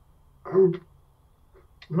 No, I'm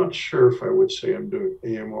not sure if I would say I'm doing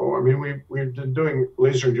AMO. I mean, we've been doing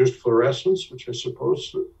laser-induced fluorescence, which I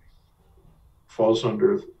suppose falls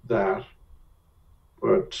under that.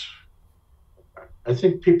 But I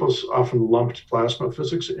think people often lumped plasma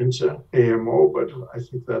physics into AMO, but I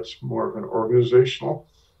think that's more of an organizational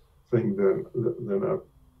thing than a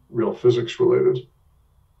real physics-related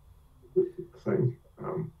thing.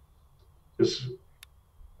 Is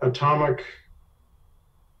atomic,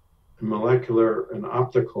 molecular, and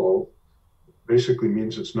optical basically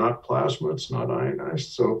means it's not plasma, it's not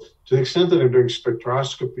ionized. So to the extent that I'm doing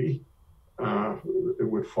spectroscopy, it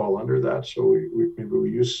would fall under that. So maybe we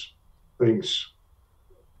use things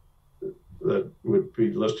that would be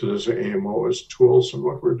listed as AMO as tools in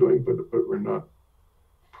what we're doing, but we're not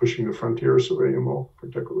pushing the frontiers of AMO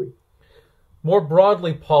particularly. More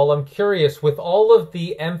broadly, Paul, I'm curious, with all of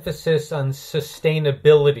the emphasis on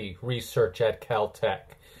sustainability research at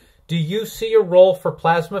Caltech, do you see a role for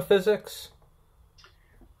plasma physics?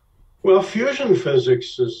 Well, fusion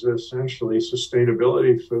physics is essentially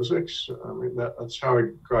sustainability physics. I mean, that's how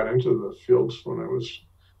I got into the fields when I was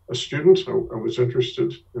a student. I was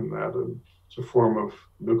interested in that, and it's a form of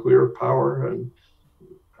nuclear power. And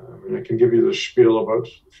I can give you the spiel about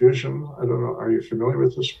fusion. I don't know. Are you familiar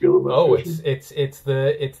with the spiel about fusion? It's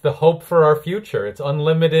the hope for our future. It's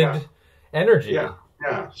unlimited energy.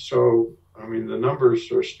 Yeah. So I mean, the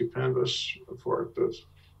numbers are stupendous for it.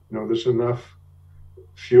 There's enough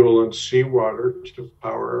fuel and seawater to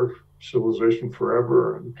power civilization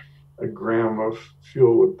forever, and a gram of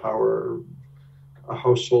fuel would power a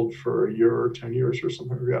household for a year or 10 years or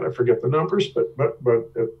something like that. I forget the numbers, but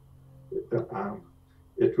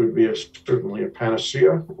it would be certainly a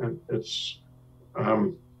panacea, and it's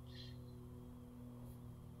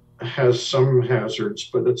has some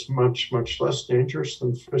hazards, but it's much less dangerous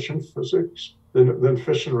than fission physics, than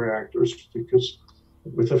fission reactors, because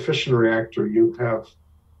with a fission reactor you have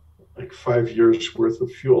like 5 years worth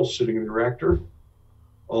of fuel sitting in the reactor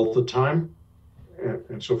all the time,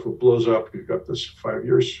 and so if it blows up, you've got this 5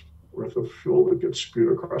 years worth of fuel that gets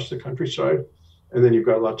spewed across the countryside, and then you've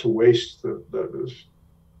got lots of waste that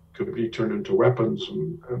could be turned into weapons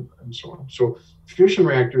and so on. So fusion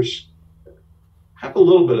reactors have a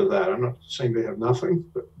little bit of that. I'm not saying they have nothing,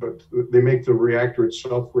 but they make the reactor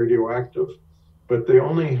itself radioactive, but they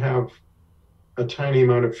only have a tiny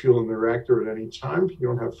amount of fuel in the reactor at any time. You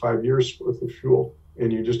don't have 5 years worth of fuel,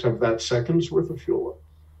 and you just have that second's worth of fuel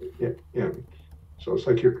in. So it's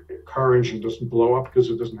like your car engine doesn't blow up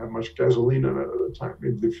because it doesn't have much gasoline in it at the time.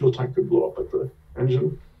 Maybe the fuel tank could blow up, but the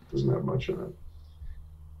engine doesn't have much in it.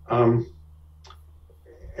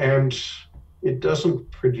 And it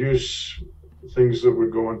doesn't produce things that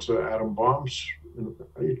would go into atom bombs.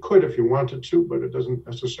 It could if you wanted to, but it doesn't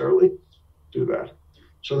necessarily do that.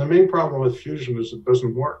 So the main problem with fusion is it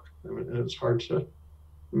doesn't work. I mean, it's hard to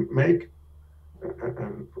make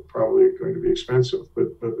and probably going to be expensive, but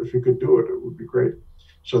if you could do it, it would be great.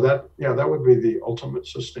 So that would be the ultimate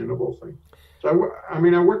sustainable thing. So I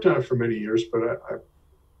worked on it for many years, but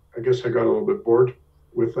I guess I got a little bit bored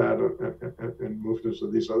with that and moved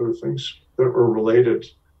into these other things that were related.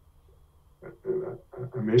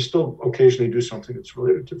 I may still occasionally do something that's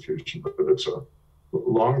related to fusion, but it's a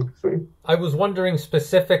long thing. I was wondering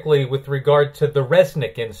specifically with regard to the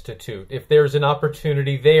Resnick Institute, if there's an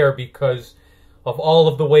opportunity there because of all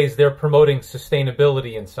of the ways they're promoting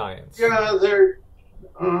sustainability in science. Yeah, there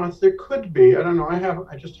could be. I don't know.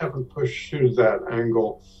 I just haven't pursued that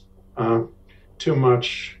angle too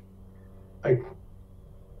much. I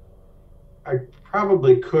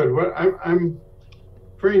probably could, but I'm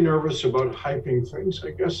very nervous about hyping things.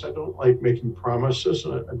 I guess I don't like making promises,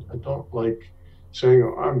 and I don't like saying,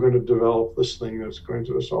 "Oh, I'm going to develop this thing that's going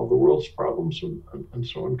to solve the world's problems," and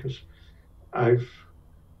so on. Because I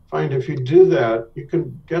find if you do that, you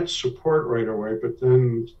can get support right away, but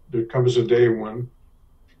then there comes a day when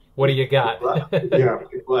what do you got?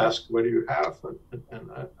 People ask, "What do you have?"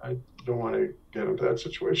 And I don't want to get into that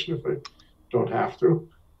situation if I don't have to.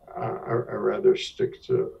 I rather stick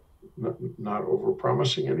to not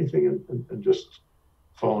over-promising anything and just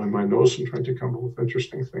following my nose and trying to come up with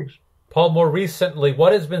interesting things. Paul, more recently,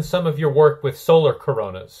 what has been some of your work with solar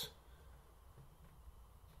coronas?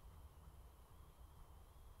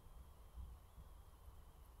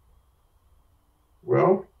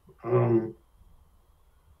 Well, I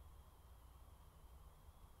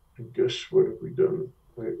guess what have we done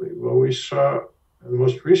lately? Well, we saw the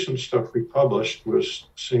most recent stuff we published was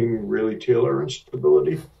seeing Rayleigh-Taylor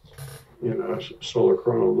instability in a solar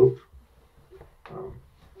coronal loop.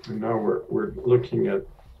 And now we're looking at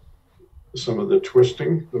some of the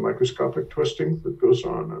twisting, the microscopic twisting that goes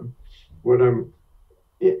on. And what I'm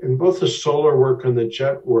in both the solar work and the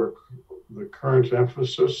jet work, the current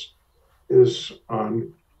emphasis is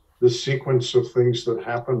on the sequence of things that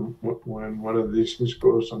happen when one of these things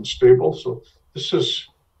goes unstable. So this is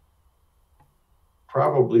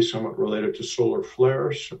probably somewhat related to solar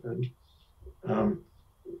flares. And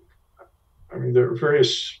I mean, there are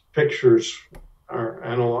various pictures or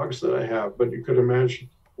analogs that I have, but you could imagine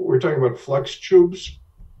we're talking about flux tubes,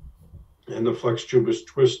 and the flux tube is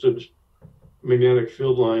twisted magnetic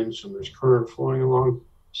field lines and there's current flowing along.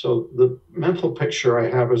 So the mental picture I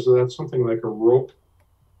have is that that's something like a rope,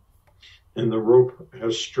 and the rope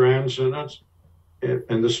has strands in it,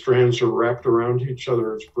 and the strands are wrapped around each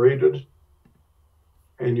other. It's braided.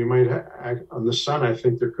 And you might on the sun, I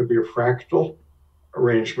think there could be a fractal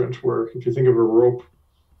arrangement where if you think of a rope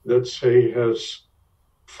that, say, has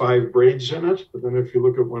 5 braids in it, but then if you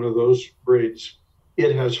look at one of those braids,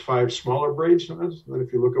 it has 5 smaller braids in it. And then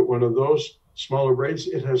if you look at one of those smaller braids,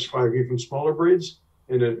 it has 5 even smaller braids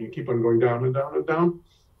in it. And you keep on going down and down and down.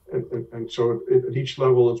 And so at each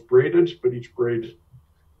level it's braided, but each braid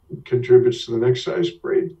contributes to the next size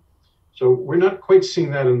braid. So we're not quite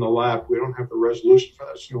seeing that in the lab. We don't have the resolution for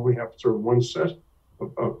that. So you only have sort of one set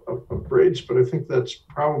of braids, but I think that's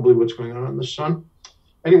probably what's going on in the sun.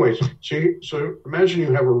 Anyways, so imagine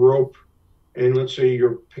you have a rope, and let's say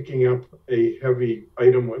you're picking up a heavy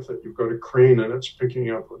item with it. You've got a crane and it's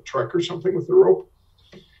picking up a truck or something with the rope.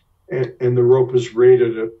 And the rope is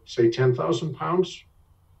rated at, say, 10,000 pounds,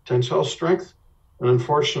 tensile strength. And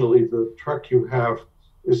unfortunately, the truck you have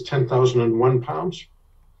is 10,001 pounds.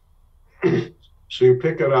 So you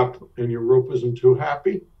pick it up and your rope isn't too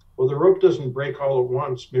happy. Well, the rope doesn't break all at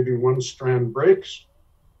once. Maybe one strand breaks.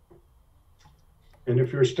 And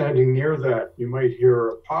if you're standing near that, you might hear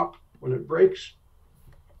a pop when it breaks.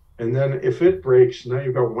 And then if it breaks, now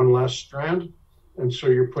you've got one less strand. And so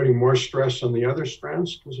you're putting more stress on the other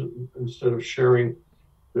strands, because instead of sharing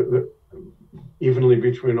evenly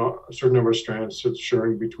between a certain number of strands, it's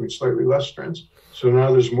sharing between slightly less strands. So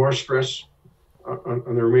now there's more stress on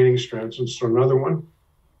the remaining strands. And so another one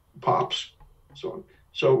pops.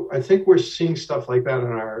 So I think we're seeing stuff like that in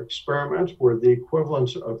our experiment, where the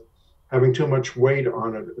equivalent of having too much weight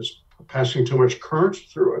on it is passing too much current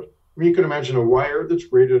through it. I mean, you can imagine a wire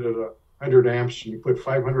that's rated at 100 amps, and you put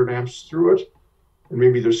 500 amps through it, and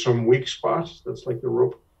maybe there's some weak spot that's like the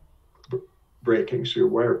rope breaking, so your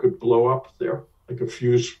wire could blow up there, like a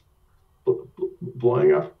fuse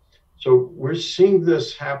blowing up. So we're seeing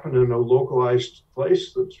this happen in a localized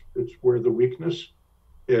place. It's where the weakness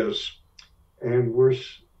is, and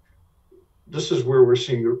this is where we're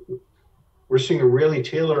seeing a really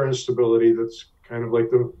Taylor instability that's kind of like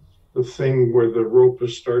the thing where the rope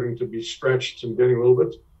is starting to be stretched and getting a little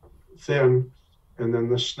bit thin, and then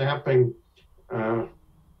the snapping.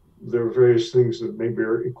 There are various things that maybe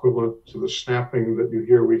are equivalent to the snapping that you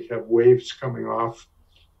hear. We have waves coming off,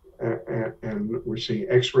 and we're seeing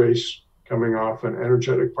X-rays coming off and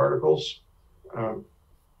energetic particles coming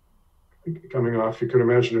off. You can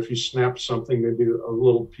imagine if you snap something, maybe a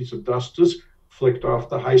little piece of dust is flicked off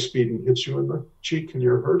the high speed and hits you in the cheek, and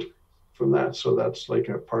you're hurt from that. So that's like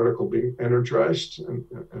a particle being energized and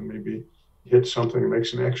maybe hits something and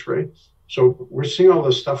makes an X-ray. So we're seeing all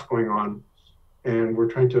this stuff going on, and we're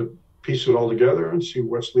trying to piece it all together and see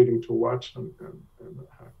what's leading to what and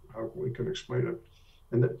how we can explain it.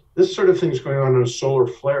 And this sort of thing is going on in a solar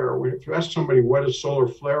flare. If you ask somebody what a solar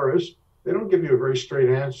flare is, they don't give you a very straight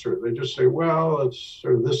answer. They just say, well, it's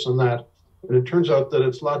sort of this and that. And it turns out that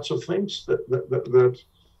it's lots of things, that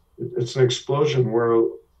it's an explosion where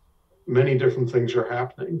many different things are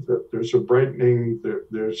happening, that there's a brightening,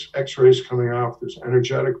 there's X-rays coming off, there's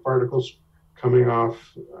energetic particles coming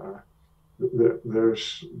off,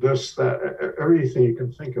 there's this, that, everything you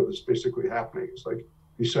can think of is basically happening. It's like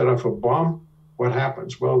you set off a bomb, what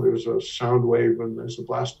happens? Well, there's a sound wave and there's a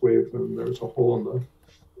blast wave and there's a hole in the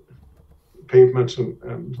pavements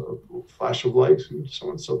and a flash of light and so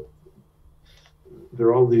on. So there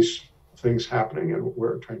are all these things happening, and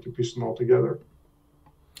we're trying to piece them all together.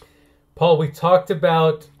 Paul, we talked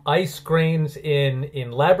about ice grains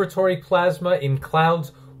in laboratory plasma, in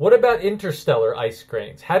clouds. What about interstellar ice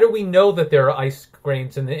grains? How do we know that there are ice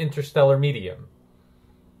grains in the interstellar medium?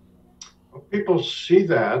 Well, people see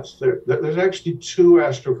that. There's actually 2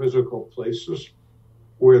 astrophysical places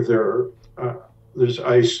where there's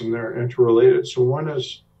ice and they're interrelated. So one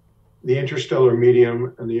is the interstellar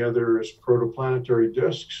medium, and the other is protoplanetary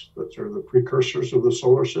disks that are the precursors of the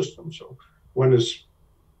solar system. So one is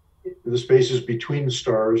the spaces between the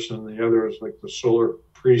stars, and the other is like the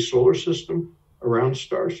pre-solar system around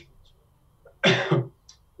stars.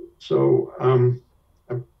 So I'm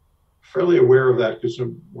fairly aware of that because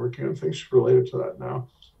I'm working on things related to that now.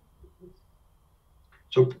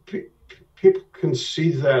 So people can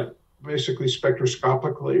see that basically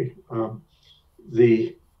spectroscopically,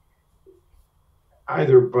 the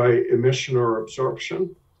either by emission or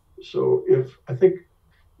absorption. So if I think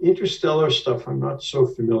interstellar stuff I'm not so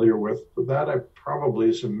familiar with, but that I probably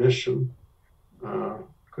is emission,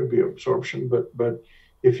 could be absorption. But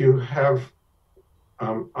if you have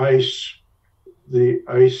ice, the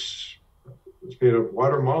ice is made of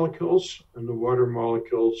water molecules, and the water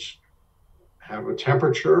molecules have a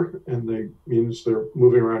temperature, and they means they're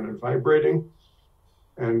moving around and vibrating.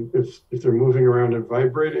 And if they're moving around and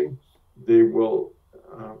vibrating, they will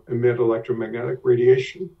emit electromagnetic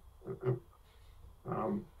radiation.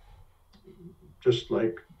 Just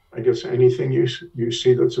like, I guess, anything you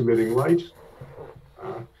see that's emitting light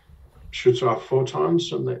shoots off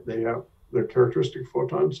photons, and they have their characteristic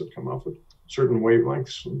photons that come off at certain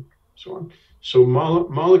wavelengths and so on. So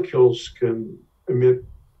molecules can emit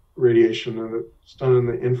radiation, and it's done in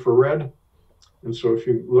the infrared. And so if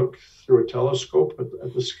you look through a telescope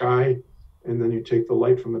at the sky, and then you take the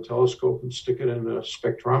light from the telescope and stick it in a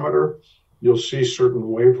spectrometer, you'll see certain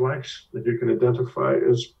wavelengths that you can identify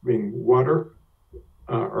as being water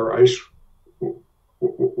or ice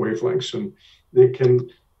wavelengths. And they can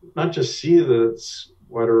not just see that it's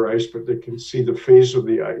water or ice, but they can see the phase of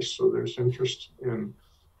the ice. So there's interest in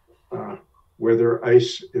whether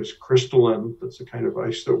ice is crystalline, that's the kind of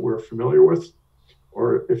ice that we're familiar with,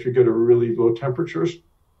 or if you get a really low temperatures,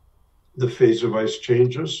 the phase of ice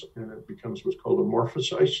changes and it becomes what's called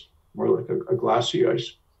amorphous ice, more like a glassy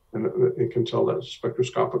ice. And it can tell that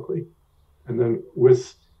spectroscopically. And then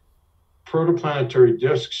with protoplanetary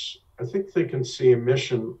disks, I think they can see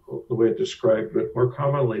emission the way it described, but more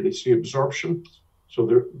commonly they see absorption. So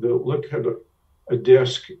they'll look at a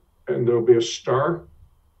disk, and there'll be a star,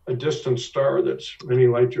 a distant star that's many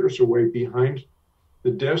light years away behind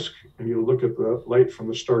the disk, and you look at the light from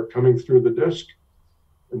the star coming through the disk,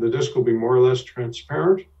 and the disk will be more or less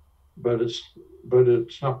transparent, but it's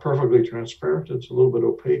not perfectly transparent. It's a little bit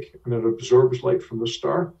opaque, and it absorbs light from the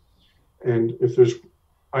star. And if there's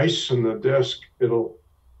ice in the disk, it'll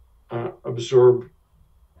absorb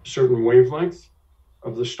certain wavelength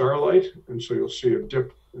of the starlight, and so you'll see a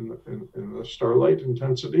dip in the starlight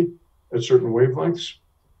intensity at certain wavelengths,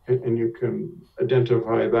 and you can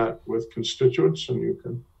identify that with constituents, and you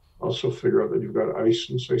can also figure out that you've got ice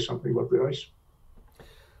and say something about the ice.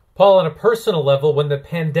 Paul, on a personal level, when the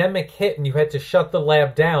pandemic hit and you had to shut the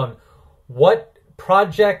lab down, what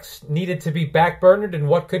projects needed to be backburnered and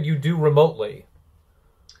what could you do remotely?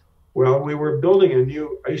 Well, we were building a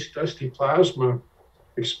new ice-dusty plasma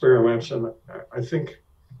experiment, and I think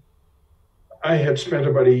I had spent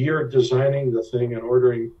about a year designing the thing and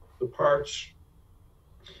ordering the parts,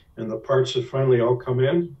 and the parts had finally all come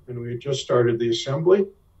in, and we had just started the assembly.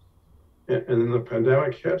 And then the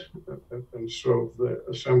pandemic hit, and so the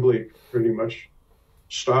assembly pretty much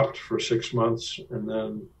stopped for 6 months. And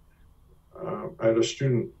then I had a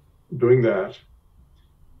student doing that,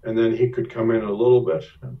 and then he could come in a little bit,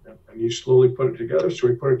 and he slowly put it together. So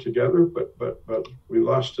we put it together, but we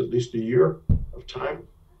lost at least a year of time,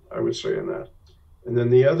 I would say, in that. And then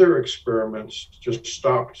the other experiments just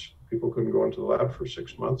stopped. People couldn't go into the lab for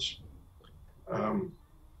 6 months,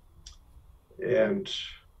 and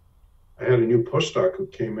I had a new postdoc who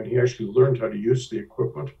came in. He actually learned how to use the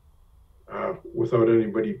equipment without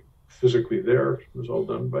anybody physically there. It was all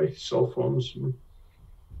done by cell phones and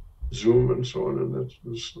Zoom and so on. And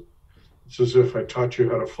it's as if I taught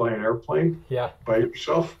you how to fly an airplane by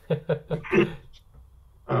yourself.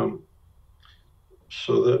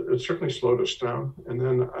 So that it certainly slowed us down. And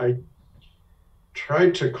then I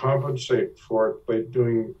tried to compensate for it by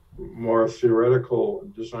doing more theoretical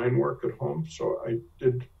design work at home. So I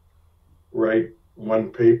did write one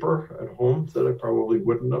paper at home that I probably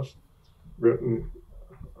wouldn't have written,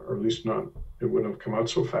 or at least not, it wouldn't have come out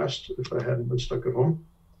so fast if I hadn't been stuck at home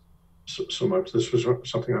so much. This was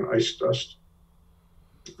something on ice dust.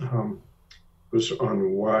 It was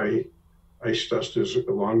on why ice dust is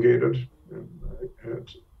elongated. And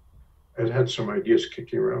I had some ideas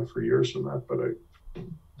kicking around for years on that, but I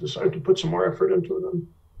decided to put some more effort into it and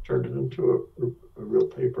turned it into a real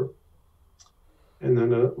paper. And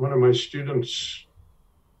then one of my students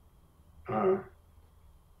had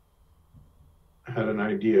an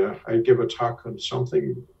idea. I'd give a talk on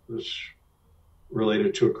something that's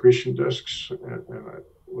related to accretion disks, and I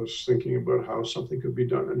was thinking about how something could be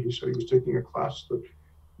done. And he said he was taking a class that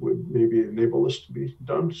would maybe enable this to be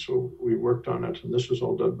done. So we worked on it, and this was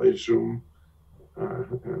all done by Zoom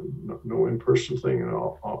and no in-person thing, and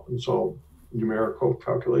it's all numerical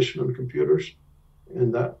calculation on computers,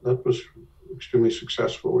 and that was extremely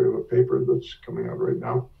successful. We have a paper that's coming out right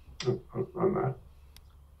now on that,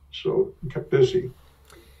 so we kept busy.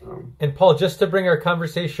 And Paul, just to bring our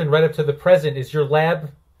conversation right up to the present, is your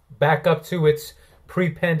lab back up to its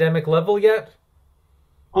pre-pandemic level yet?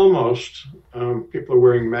 Almost. People are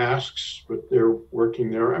wearing masks, but they're working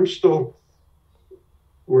there. I'm still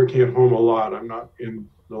working at home a lot. I'm not in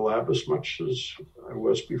the lab as much as I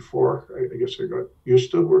was before. I guess I got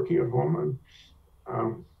used to working at home,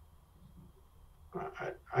 and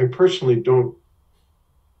I personally don't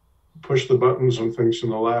push the buttons on things in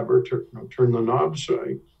the lab or turn the knobs.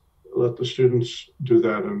 I let the students do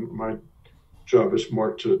that, and my job is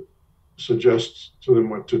more to suggest to them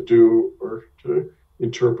what to do or to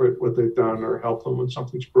interpret what they've done or help them when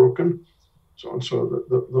something's broken. So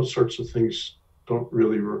those sorts of things don't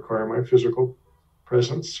really require my physical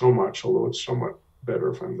presence so much, although it's somewhat better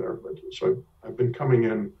if I'm there. But so I've been coming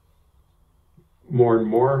in more and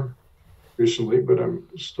more recently, but I'm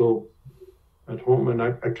still at home, and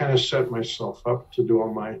I kind of set myself up to do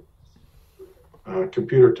all my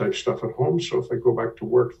computer type stuff at home. So if I go back to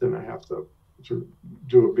work, then I have to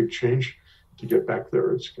do a big change to get back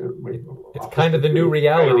there. It's kind of the new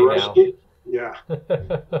reality now. Yeah.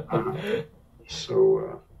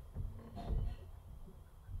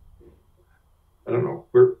 I don't know.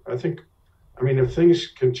 I mean, if things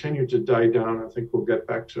continue to die down, I think we'll get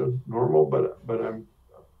back to normal. But I'm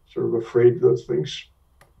sort of afraid that things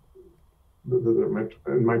that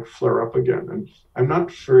might flare up again. And I'm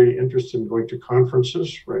not very interested in going to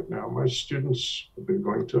conferences right now. My students have been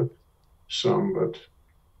going to some, but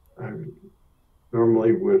I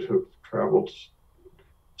normally would have traveled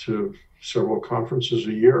to several conferences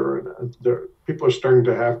a year. And people are starting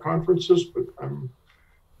to have conferences, but I'm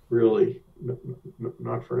really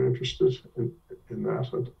not very interested in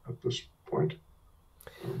that at this point.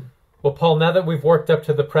 Well, Paul, now that we've worked up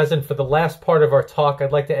to the present, for the last part of our talk,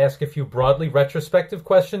 I'd like to ask a few broadly retrospective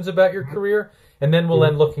questions about your career, and then we'll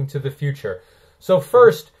end looking to the future. So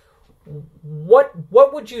first, what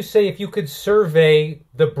would you say if you could survey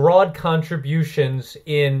the broad contributions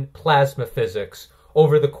in plasma physics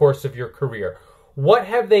over the course of your career? What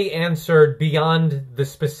have they answered beyond the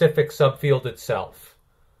specific subfield itself?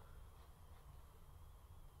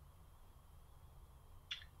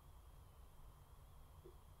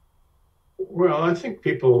 Well, I think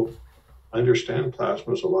people understand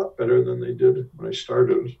plasmas a lot better than they did when I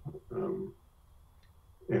started.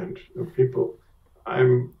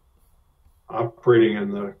 I'm operating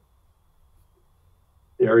in the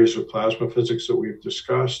areas of plasma physics that we've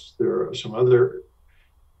discussed. There are some other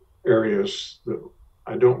areas that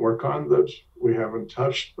I don't work on that we haven't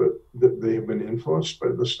touched, but that they have been influenced by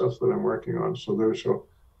the stuff that I'm working on. So there's a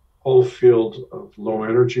whole field of low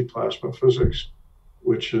energy plasma physics,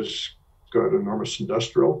 which has got enormous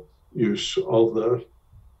industrial use. All the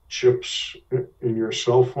chips in your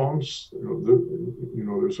cell phones,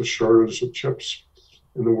 there's a shortage of chips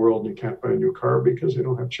in the world, and you can't buy a new car because they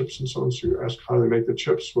don't have chips and so on. So you ask, how do they make the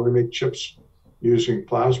chips? Well, they make chips using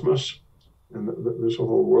plasmas, and there's a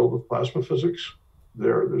whole world of plasma physics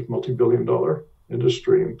there. There's multi-billion-dollar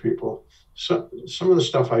industry, and people. So, some of the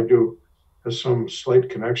stuff I do has some slight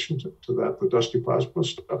connection to that. The dusty plasma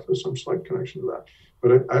stuff has some slight connection to that.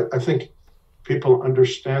 But I think people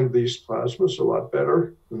understand these plasmas a lot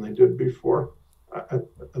better than they did before. I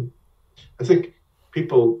think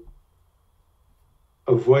people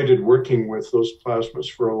avoided working with those plasmas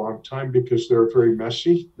for a long time because they're very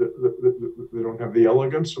messy. They don't have the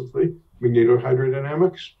elegance of the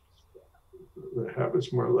magnetohydrodynamics. The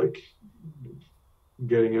habit's more like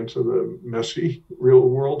getting into the messy real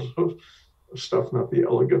world of stuff, not the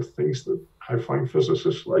elegant things that high-flying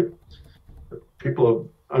physicists like. People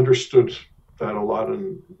have understood that a lot,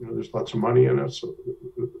 and there's lots of money in it. So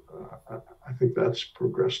I think that's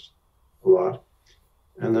progressed a lot.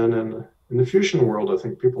 And then in the fusion world, I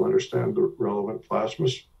think people understand the relevant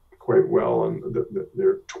plasmas quite well, and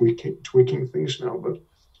they're tweaking things now. But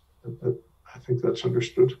I think that's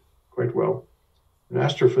understood quite well. And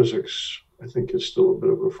astrophysics, I think, is still a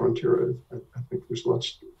bit of a frontier. I think there's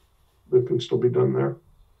lots that can still be done there.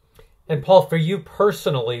 And Paul, for you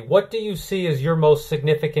personally, what do you see as your most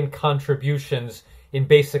significant contributions in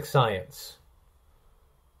basic science?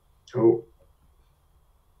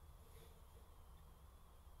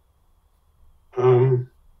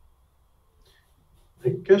 I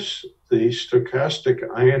guess the stochastic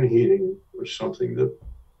ion heating was something that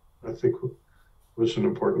I think was an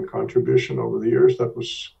important contribution over the years. That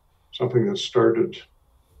was something that started,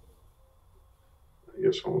 I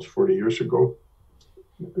guess, almost 40 years ago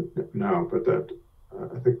now, but that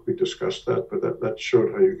I think we discussed that, but that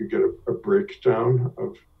showed how you could get a breakdown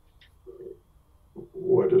of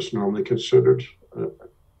what is normally considered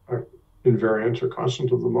invariant or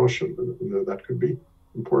constant of the motion. That could be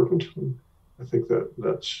important. And I think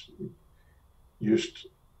that's used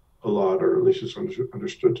a lot, or at least it's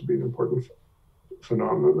understood to be an important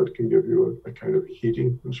phenomenon that can give you a kind of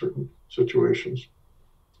heating in certain situations.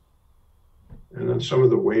 And then some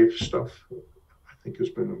of the wave stuff, I think, has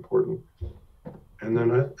been important. And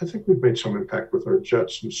then I think we've made some impact with our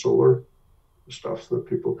jets and solar stuff, that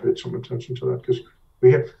people paid some attention to that, because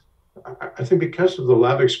we have, I think because of the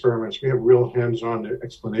lab experiments, we have real hands-on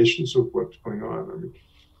explanations of what's going on. I mean,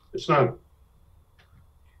 it's not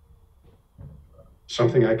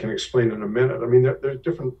something I can explain in a minute. I mean, there's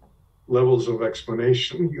different levels of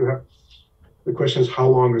explanation. The question is, how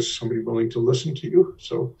long is somebody willing to listen to you?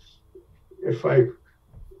 So if I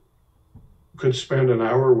could spend an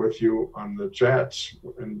hour with you on the jets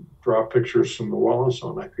and draw pictures from the wall and so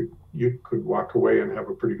on, you could walk away and have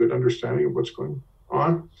a pretty good understanding of what's going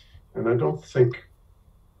on. And I don't think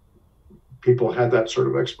people had that sort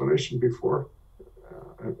of explanation before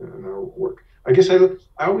in our work. I guess I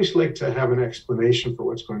always like to have an explanation for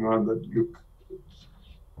what's going on that you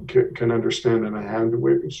can understand in a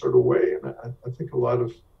hand-waving sort of way. And I think a lot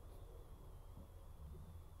of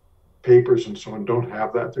papers and so on don't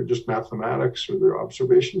have that. They're just mathematics or they're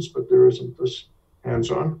observations, but there isn't this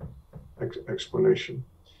hands-on explanation.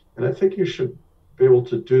 And I think you should be able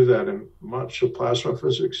to do that in much of plasma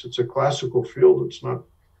physics. It's a classical field. It's not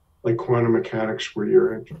like quantum mechanics where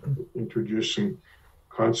you're introducing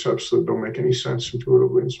concepts that don't make any sense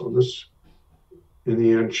intuitively. And so this, in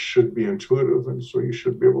the end, should be intuitive. And so you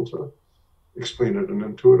should be able to explain it in an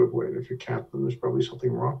intuitive way. And if you can't, then there's probably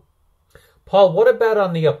something wrong. Paul, what about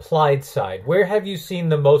on the applied side? Where have you seen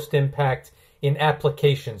the most impact in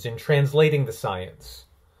applications, in translating the science?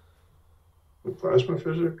 With plasma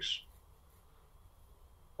physics?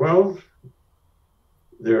 Well,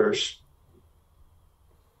 there's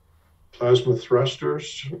plasma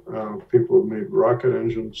thrusters. People have made rocket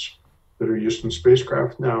engines that are used in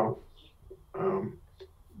spacecraft now.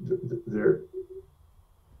 They're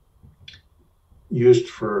used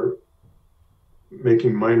for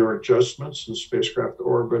making minor adjustments in spacecraft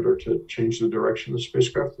orbit or to change the direction the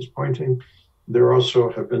spacecraft is pointing. There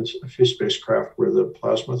also have been a few spacecraft where the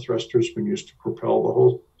plasma thruster has been used to propel the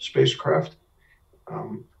whole spacecraft.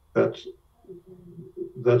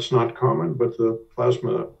 That's not common, but the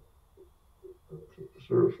plasma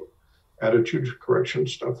sort of attitude correction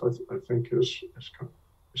stuff, I think, is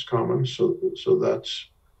common. So that's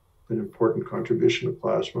an important contribution of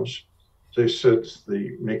plasmas. They said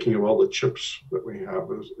the making of all the chips that we have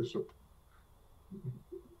is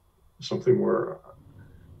something where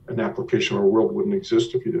an application or a world wouldn't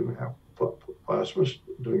exist if you didn't have plasmas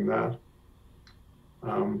doing that.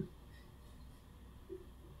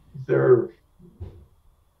 There are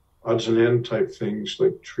odds and end type things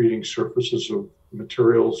like treating surfaces of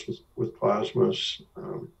materials with plasmas.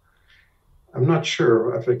 I'm not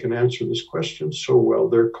sure if I can answer this question so well.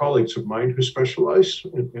 There are colleagues of mine who specialize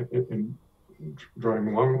in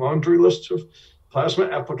drawing long laundry lists of plasma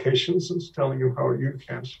applications and telling you how you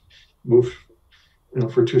can't move,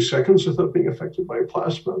 for 2 seconds without being affected by a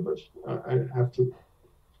plasma. But I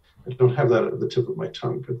don't have that at the tip of my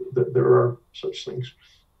tongue, but there are such things.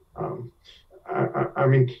 I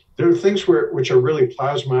mean, there are things which are really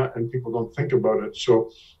plasma and people don't think about it.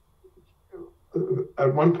 So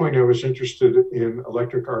at one point I was interested in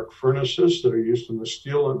electric arc furnaces that are used in the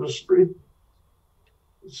steel industry.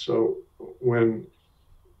 So when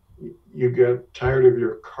you get tired of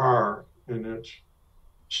your car and it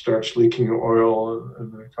starts leaking oil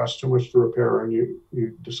and it costs too much to repair and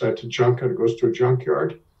you decide to junk it, it goes to a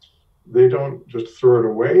junkyard, they don't just throw it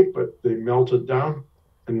away, but they melt it down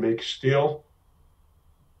and make steel.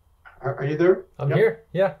 Are you there? I'm here.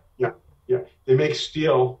 Yeah. They make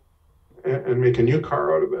steel and make a new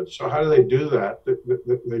car out of it. So how do they do that?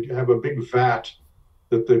 They have a big vat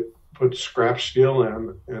that they put scrap steel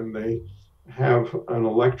in, and they have an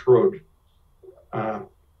electrode where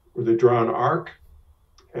they draw an arc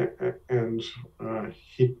and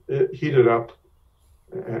heat it up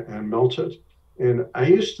and melt it. And I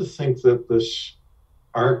used to think that this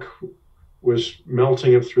arc was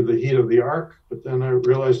melting it through the heat of the arc, but then I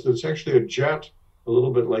realized that it's actually a jet, a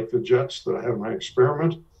little bit like the jets that I have in my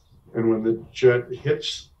experiment. And when the jet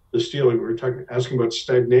hits the steel, we were asking about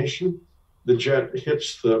stagnation, the jet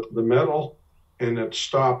hits the metal and it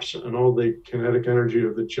stops, and all the kinetic energy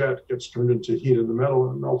of the jet gets turned into heat in the metal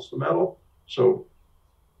and melts the metal. So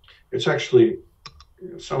it's actually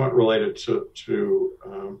somewhat related to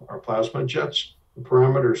our plasma jets. The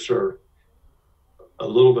parameters are a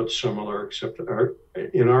little bit similar, except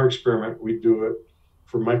in our experiment, we do it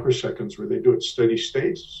for microseconds where they do it steady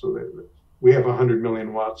state. So we have 100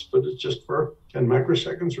 million watts, but it's just for 10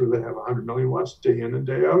 microseconds where they have 100 million watts day in and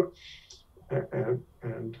day out.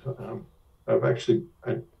 And I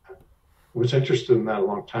was interested in that a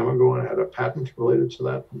long time ago, and I had a patent related to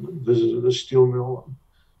that. And visited a steel mill and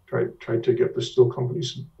tried to get the steel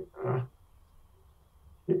companies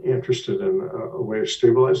interested in a way of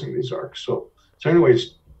stabilizing these arcs. So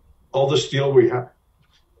anyways, all the steel we have,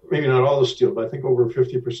 maybe not all the steel, but I think over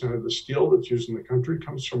 50% of the steel that's used in the country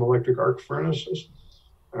comes from electric arc furnaces.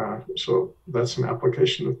 So that's an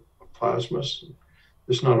application of plasmas.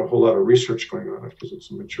 There's not a whole lot of research going on it because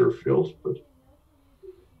it's a mature field, but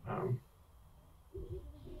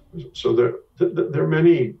so there are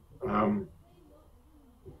many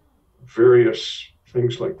various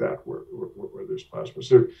things like that where there's plasmas.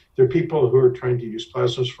 There are people who are trying to use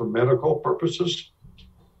plasmas for medical purposes.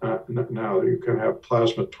 Now you can have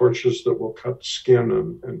plasma torches that will cut skin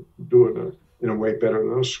and do it in a way better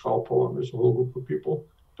than a scalpel, and there's a whole group of people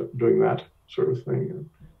doing that sort of thing,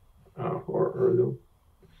 or they'll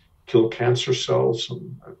kill cancer cells,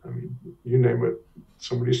 and I mean, you name it,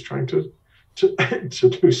 somebody's trying to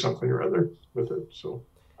do something or other with it. So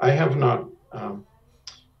I have not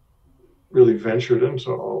really ventured into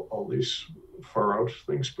all these far out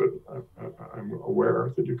things, but I'm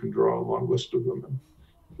aware that you can draw a long list of them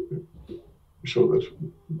and show that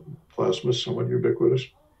plasma is somewhat ubiquitous.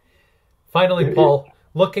 Finally, Paul,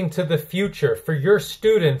 looking to the future, for your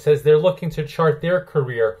students as they're looking to chart their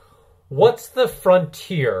career, what's the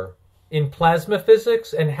frontier in plasma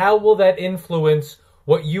physics, and how will that influence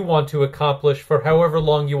what you want to accomplish for however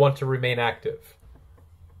long you want to remain active?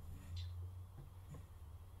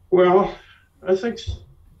 Well, I think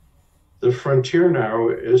the frontier now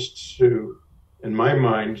is to, in my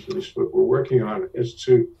mind, at least what we're working on, is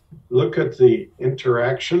to look at the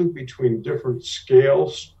interaction between different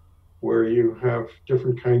scales where you have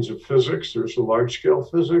different kinds of physics. There's a large scale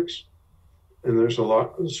physics, and there's a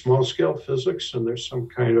lot of small scale physics, and there's some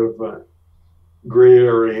kind of gray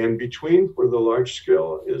area in between where the large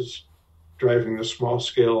scale is driving the small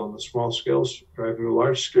scale and the small scale's driving the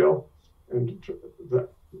large scale. And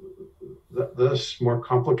this more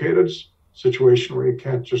complicated situation where you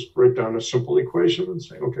can't just write down a simple equation and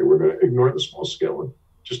say, okay, we're going to ignore the small scale and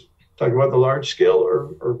just talk about the large scale,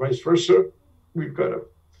 or vice versa. We've got to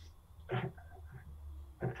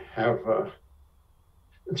have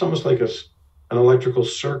it's almost like an electrical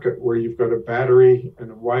circuit where you've got a battery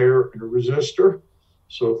and a wire and a resistor.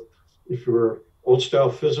 So if you're an old style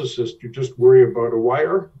physicist, you just worry about a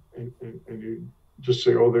wire and you just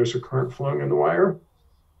say, oh, there's a current flowing in the wire,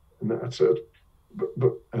 and that's it.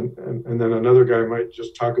 And then another guy might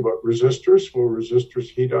just talk about resistors. Well, resistors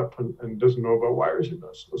heat up and doesn't know about wires. He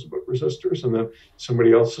knows about resistors. And then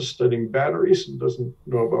somebody else is studying batteries and doesn't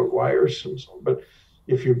know about wires and so on. But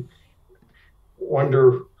if you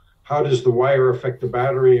wonder, how does the wire affect the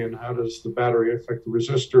battery, and how does the battery affect the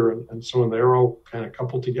resistor, and so on, they're all kind of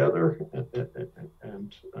coupled together.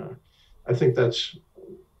 And I think that's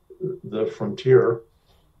the frontier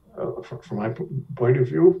from my point of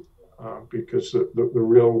view. Because the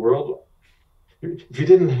real world, if you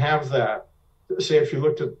didn't have that, say if you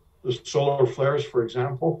looked at the solar flares, for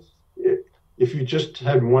example, if you just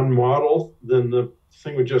had one model, then the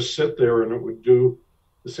thing would just sit there and it would do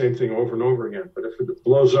the same thing over and over again. But if it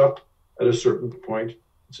blows up at a certain point,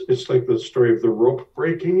 it's like the story of the rope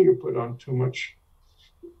breaking. You put on too much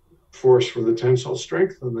force for the tensile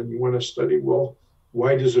strength, and then you want to study, well,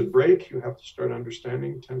 why does it break? You have to start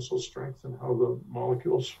understanding tensile strength and how the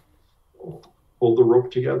molecules hold the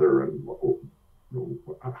rope together and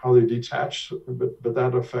how they detach, but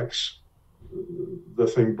that affects the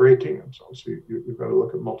thing breaking, and so you've got to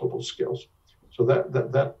look at multiple scales. So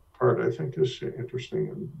that part I think is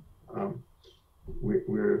interesting, and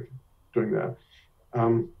we're doing that.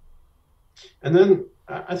 And then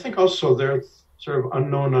I think also there are sort of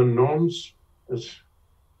unknown unknowns, as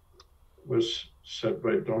was said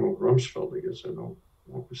by Donald Rumsfeld. I guess I'm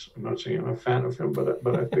not saying I'm a fan of him, but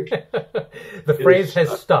I think the phrase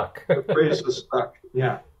has stuck. The phrase has stuck.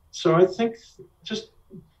 Yeah. So I think just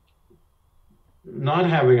not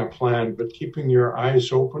having a plan, but keeping your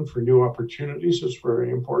eyes open for new opportunities is very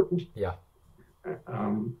important. Yeah.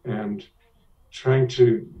 And trying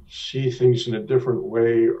to see things in a different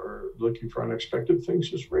way or looking for unexpected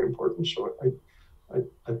things is very important. So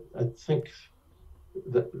I think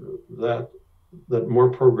that more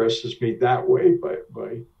progress is made that way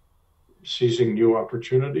by seizing new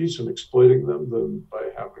opportunities and exploiting them than by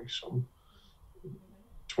having some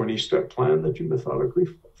 20-step plan that you methodically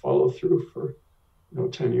follow through for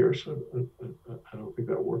 10 years. I don't think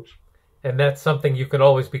that works. And that's something you can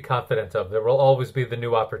always be confident of. There will always be the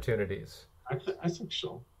new opportunities. I think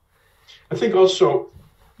so. I think also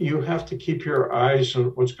you have to keep your eyes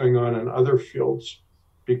on what's going on in other fields,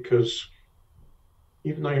 because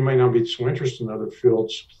even though you might not be so interested in other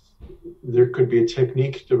fields, there could be a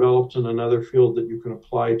technique developed in another field that you can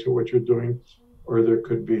apply to what you're doing, or there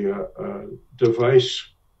could be a device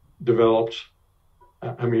developed.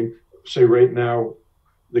 I mean, say right now,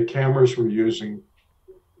 the cameras we're using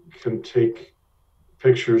can take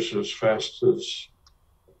pictures as fast as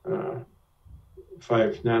 5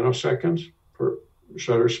 nanoseconds per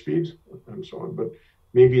shutter speed and so on. But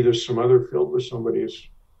maybe there's some other field where somebody has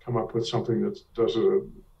come up with something that does it at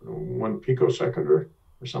 1 picosecond or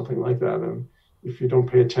something like that. And if you don't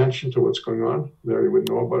pay attention to what's going on there, you wouldn't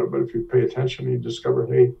know about it. But if you pay attention and you discover,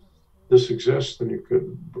 hey, this exists, then you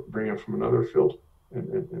could bring it from another field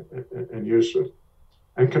and use it.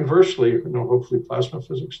 And conversely, hopefully plasma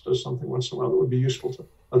physics does something once in a while that would be useful to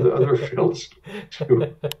other fields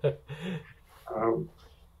too.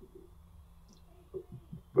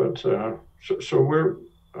 So we're,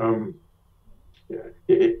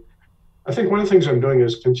 I think one of the things I'm doing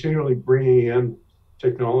is continually bringing in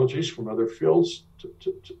technologies from other fields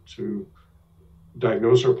to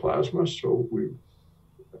diagnose our plasma. So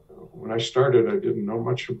when I started, I didn't know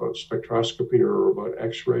much about spectroscopy or about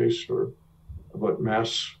X-rays or about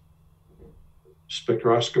mass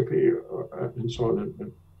spectroscopy and so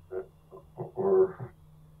on, or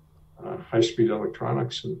high-speed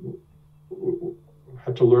electronics, and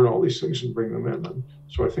had to learn all these things and bring them in. And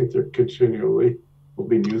so I think there continually will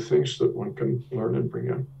be new things that one can learn and bring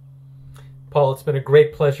in. Paul, it's been a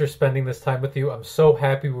great pleasure spending this time with you. I'm so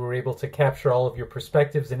happy we were able to capture all of your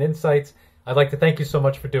perspectives and insights. I'd like to thank you so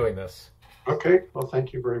much for doing this. Okay. Well,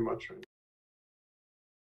 thank you very much.